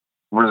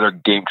one of their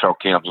game trail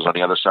camps was on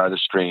the other side of the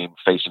stream,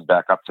 facing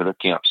back up to their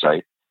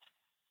campsite.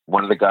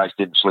 One of the guys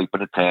didn't sleep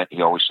in a tent.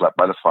 He always slept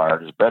by the fire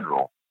in his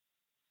bedroll.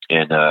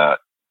 And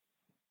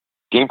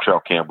game trail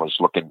cam was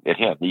looking at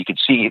him. You could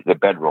see the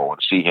bedroll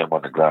and see him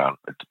on the ground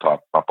at the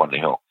top, up on the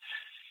hill.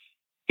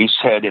 He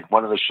said in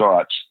one of the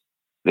shots,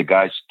 the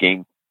guy's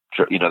the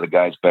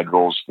guy's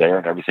bedroll's there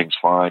and everything's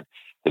fine.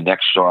 The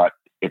next shot,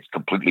 it's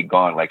completely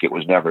gone, like it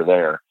was never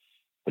there.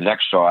 The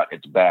next shot,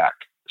 it's back.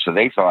 So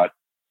they thought,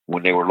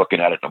 when they were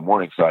looking at it in the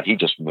morning, thought he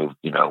just moved,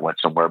 went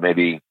somewhere,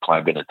 maybe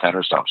climbed in a tent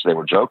or something. So they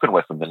were joking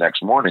with him the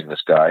next morning,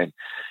 this guy, and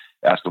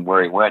asked him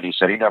where he went. He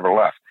said he never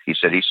left. He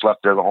said he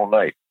slept there the whole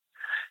night.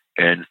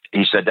 And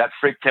he said that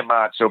freaked him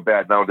out so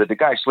bad. Now, did the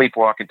guy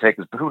sleepwalk and take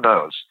his, who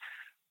knows?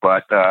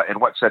 But, and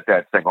what set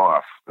that thing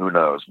off? Who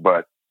knows?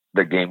 But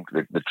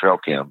the trail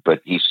cam.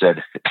 But he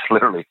said,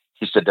 literally,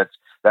 he said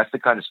that's the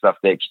kind of stuff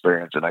they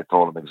experience. And I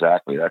told him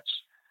exactly,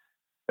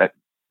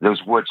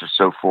 those woods are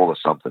so full of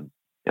something.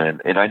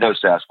 And I know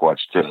Sasquatch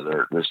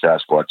too. There's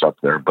Sasquatch up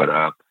there, but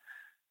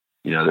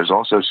there's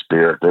also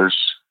spirit. There's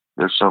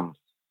some.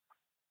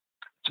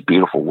 It's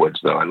beautiful woods,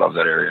 though. I love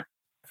that area.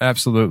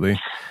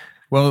 Absolutely.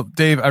 Well,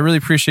 Dave, I really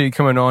appreciate you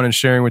coming on and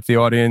sharing with the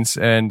audience,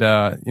 and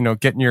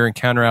getting your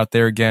encounter out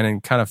there again,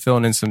 and kind of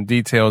filling in some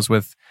details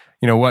with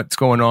what's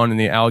going on in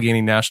the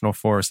Allegheny National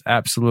Forest.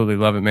 Absolutely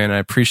love it, man. I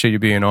appreciate you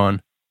being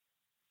on.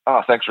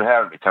 Oh, thanks for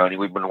having me, Tony.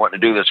 We've been wanting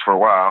to do this for a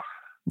while.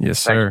 Yes,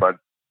 sir. Thanks,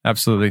 bud.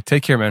 Absolutely.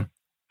 Take care, man.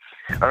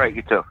 All right,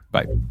 you too.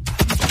 Bye.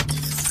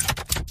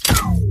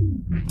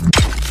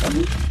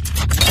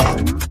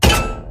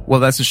 Well,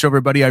 that's the show,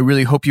 everybody. I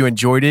really hope you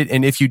enjoyed it.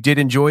 And if you did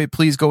enjoy it,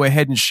 please go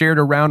ahead and share it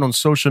around on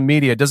social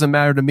media. It doesn't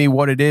matter to me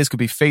what it is. It could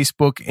be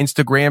Facebook,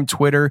 Instagram,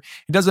 Twitter.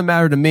 It doesn't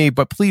matter to me,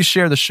 but please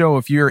share the show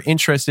if you're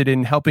interested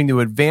in helping to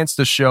advance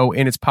the show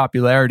in its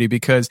popularity,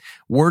 because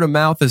word of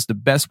mouth is the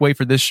best way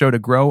for this show to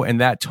grow.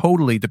 And that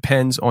totally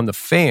depends on the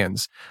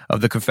fans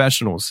of the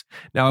confessionals.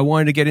 Now, I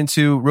wanted to get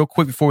into real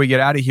quick before we get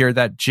out of here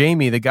that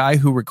Jamie, the guy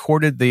who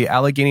recorded the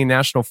Allegheny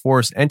National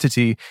Forest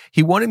entity,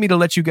 he wanted me to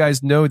let you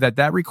guys know that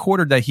that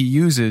recorder that he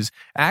uses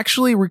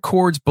actually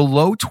records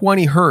below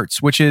 20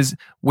 hertz, which is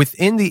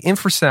within the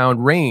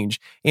infrasound range.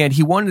 And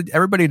he wanted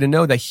everybody to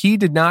know that he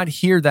did not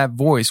hear that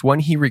voice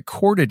when he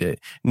recorded it.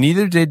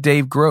 Neither did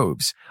Dave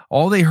Groves.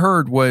 All they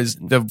heard was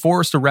the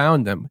forest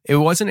around them. It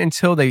wasn't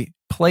until they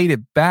played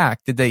it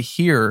back did they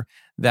hear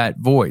that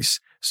voice.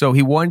 So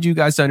he wanted you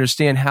guys to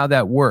understand how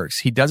that works.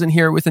 He doesn't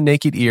hear it with a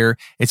naked ear.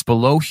 It's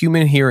below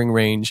human hearing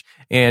range.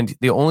 And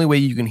the only way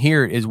you can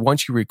hear it is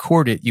once you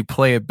record it, you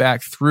play it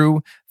back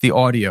through the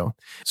audio.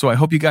 So I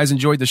hope you guys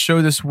enjoyed the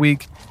show this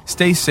week.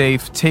 Stay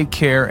safe, take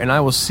care, and I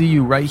will see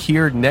you right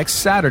here next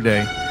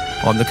Saturday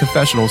on The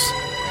Confessionals.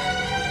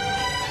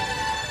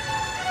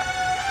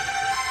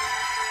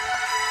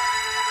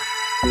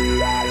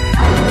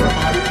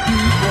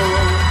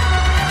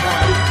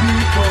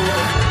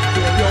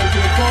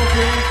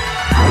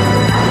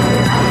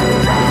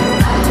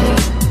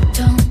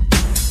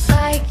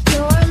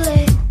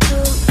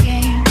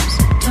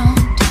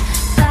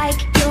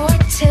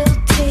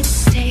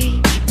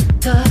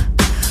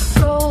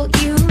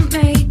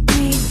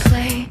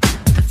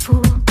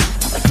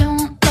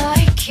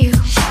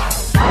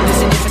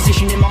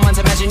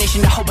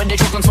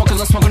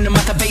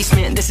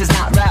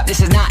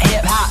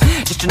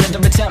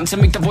 To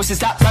make the voices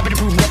stop, rapping to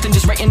prove nothing,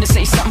 just writing to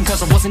say something,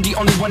 cause I wasn't the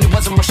only one who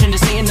wasn't rushing to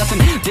saying nothing.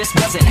 This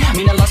doesn't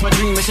mean I lost my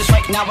dream, it's just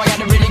right now I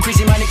got a really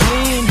crazy mind and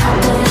clean. How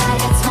did I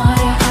get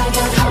smarter, I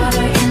got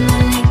harder in the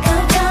nick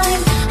of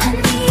time.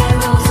 Honey, I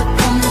rose up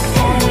from the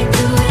dead, I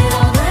do it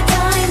all the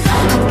time.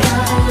 I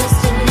got a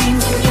list of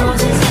names and yours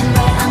is in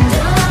red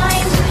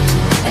underlined.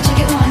 I check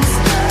it once,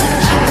 then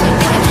I check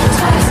it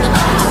twice.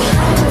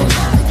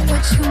 Look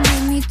what you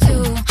made me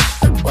do,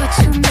 look what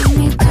you made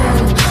me do,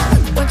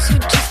 look what you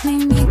just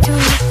made me do.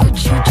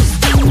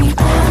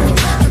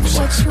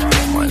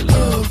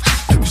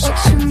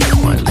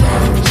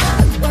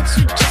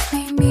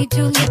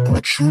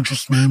 You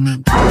just made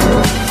me do.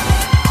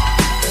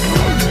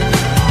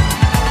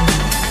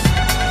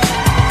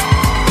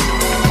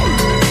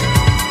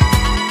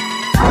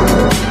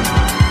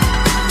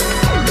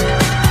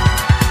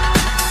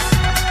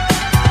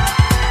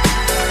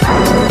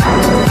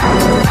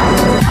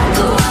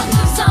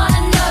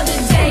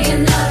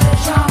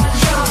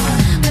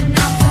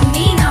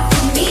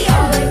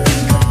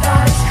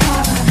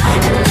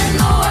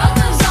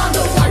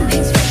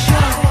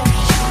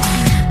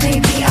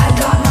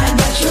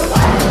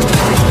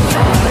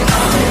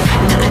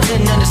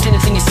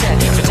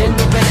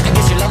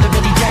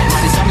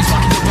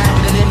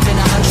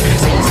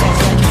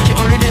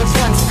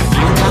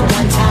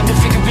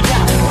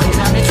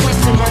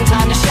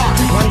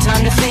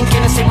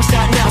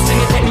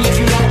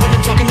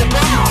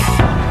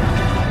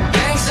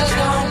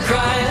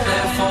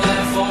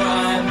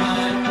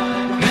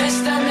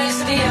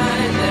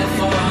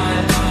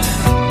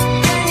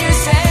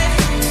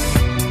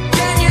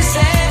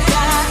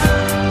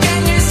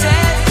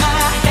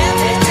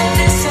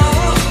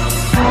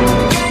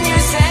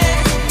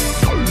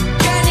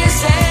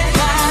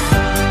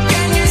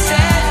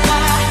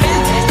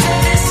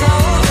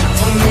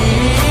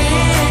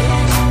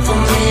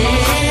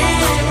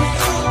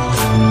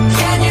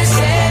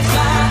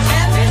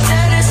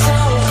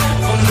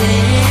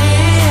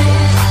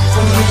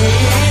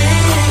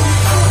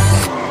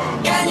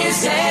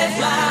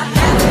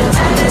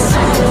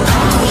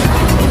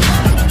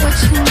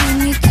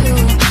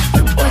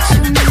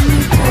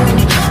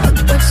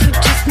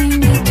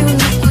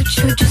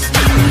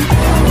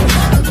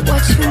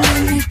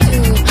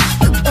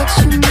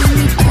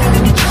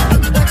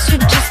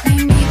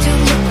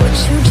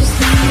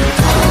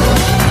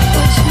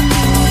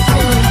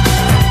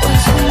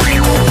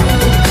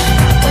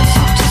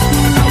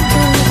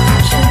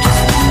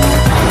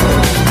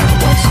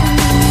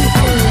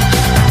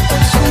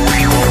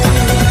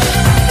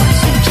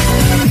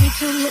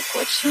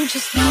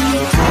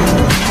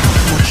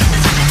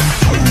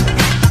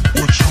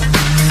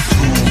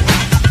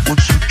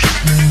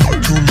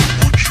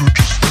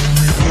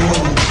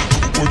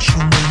 What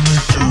you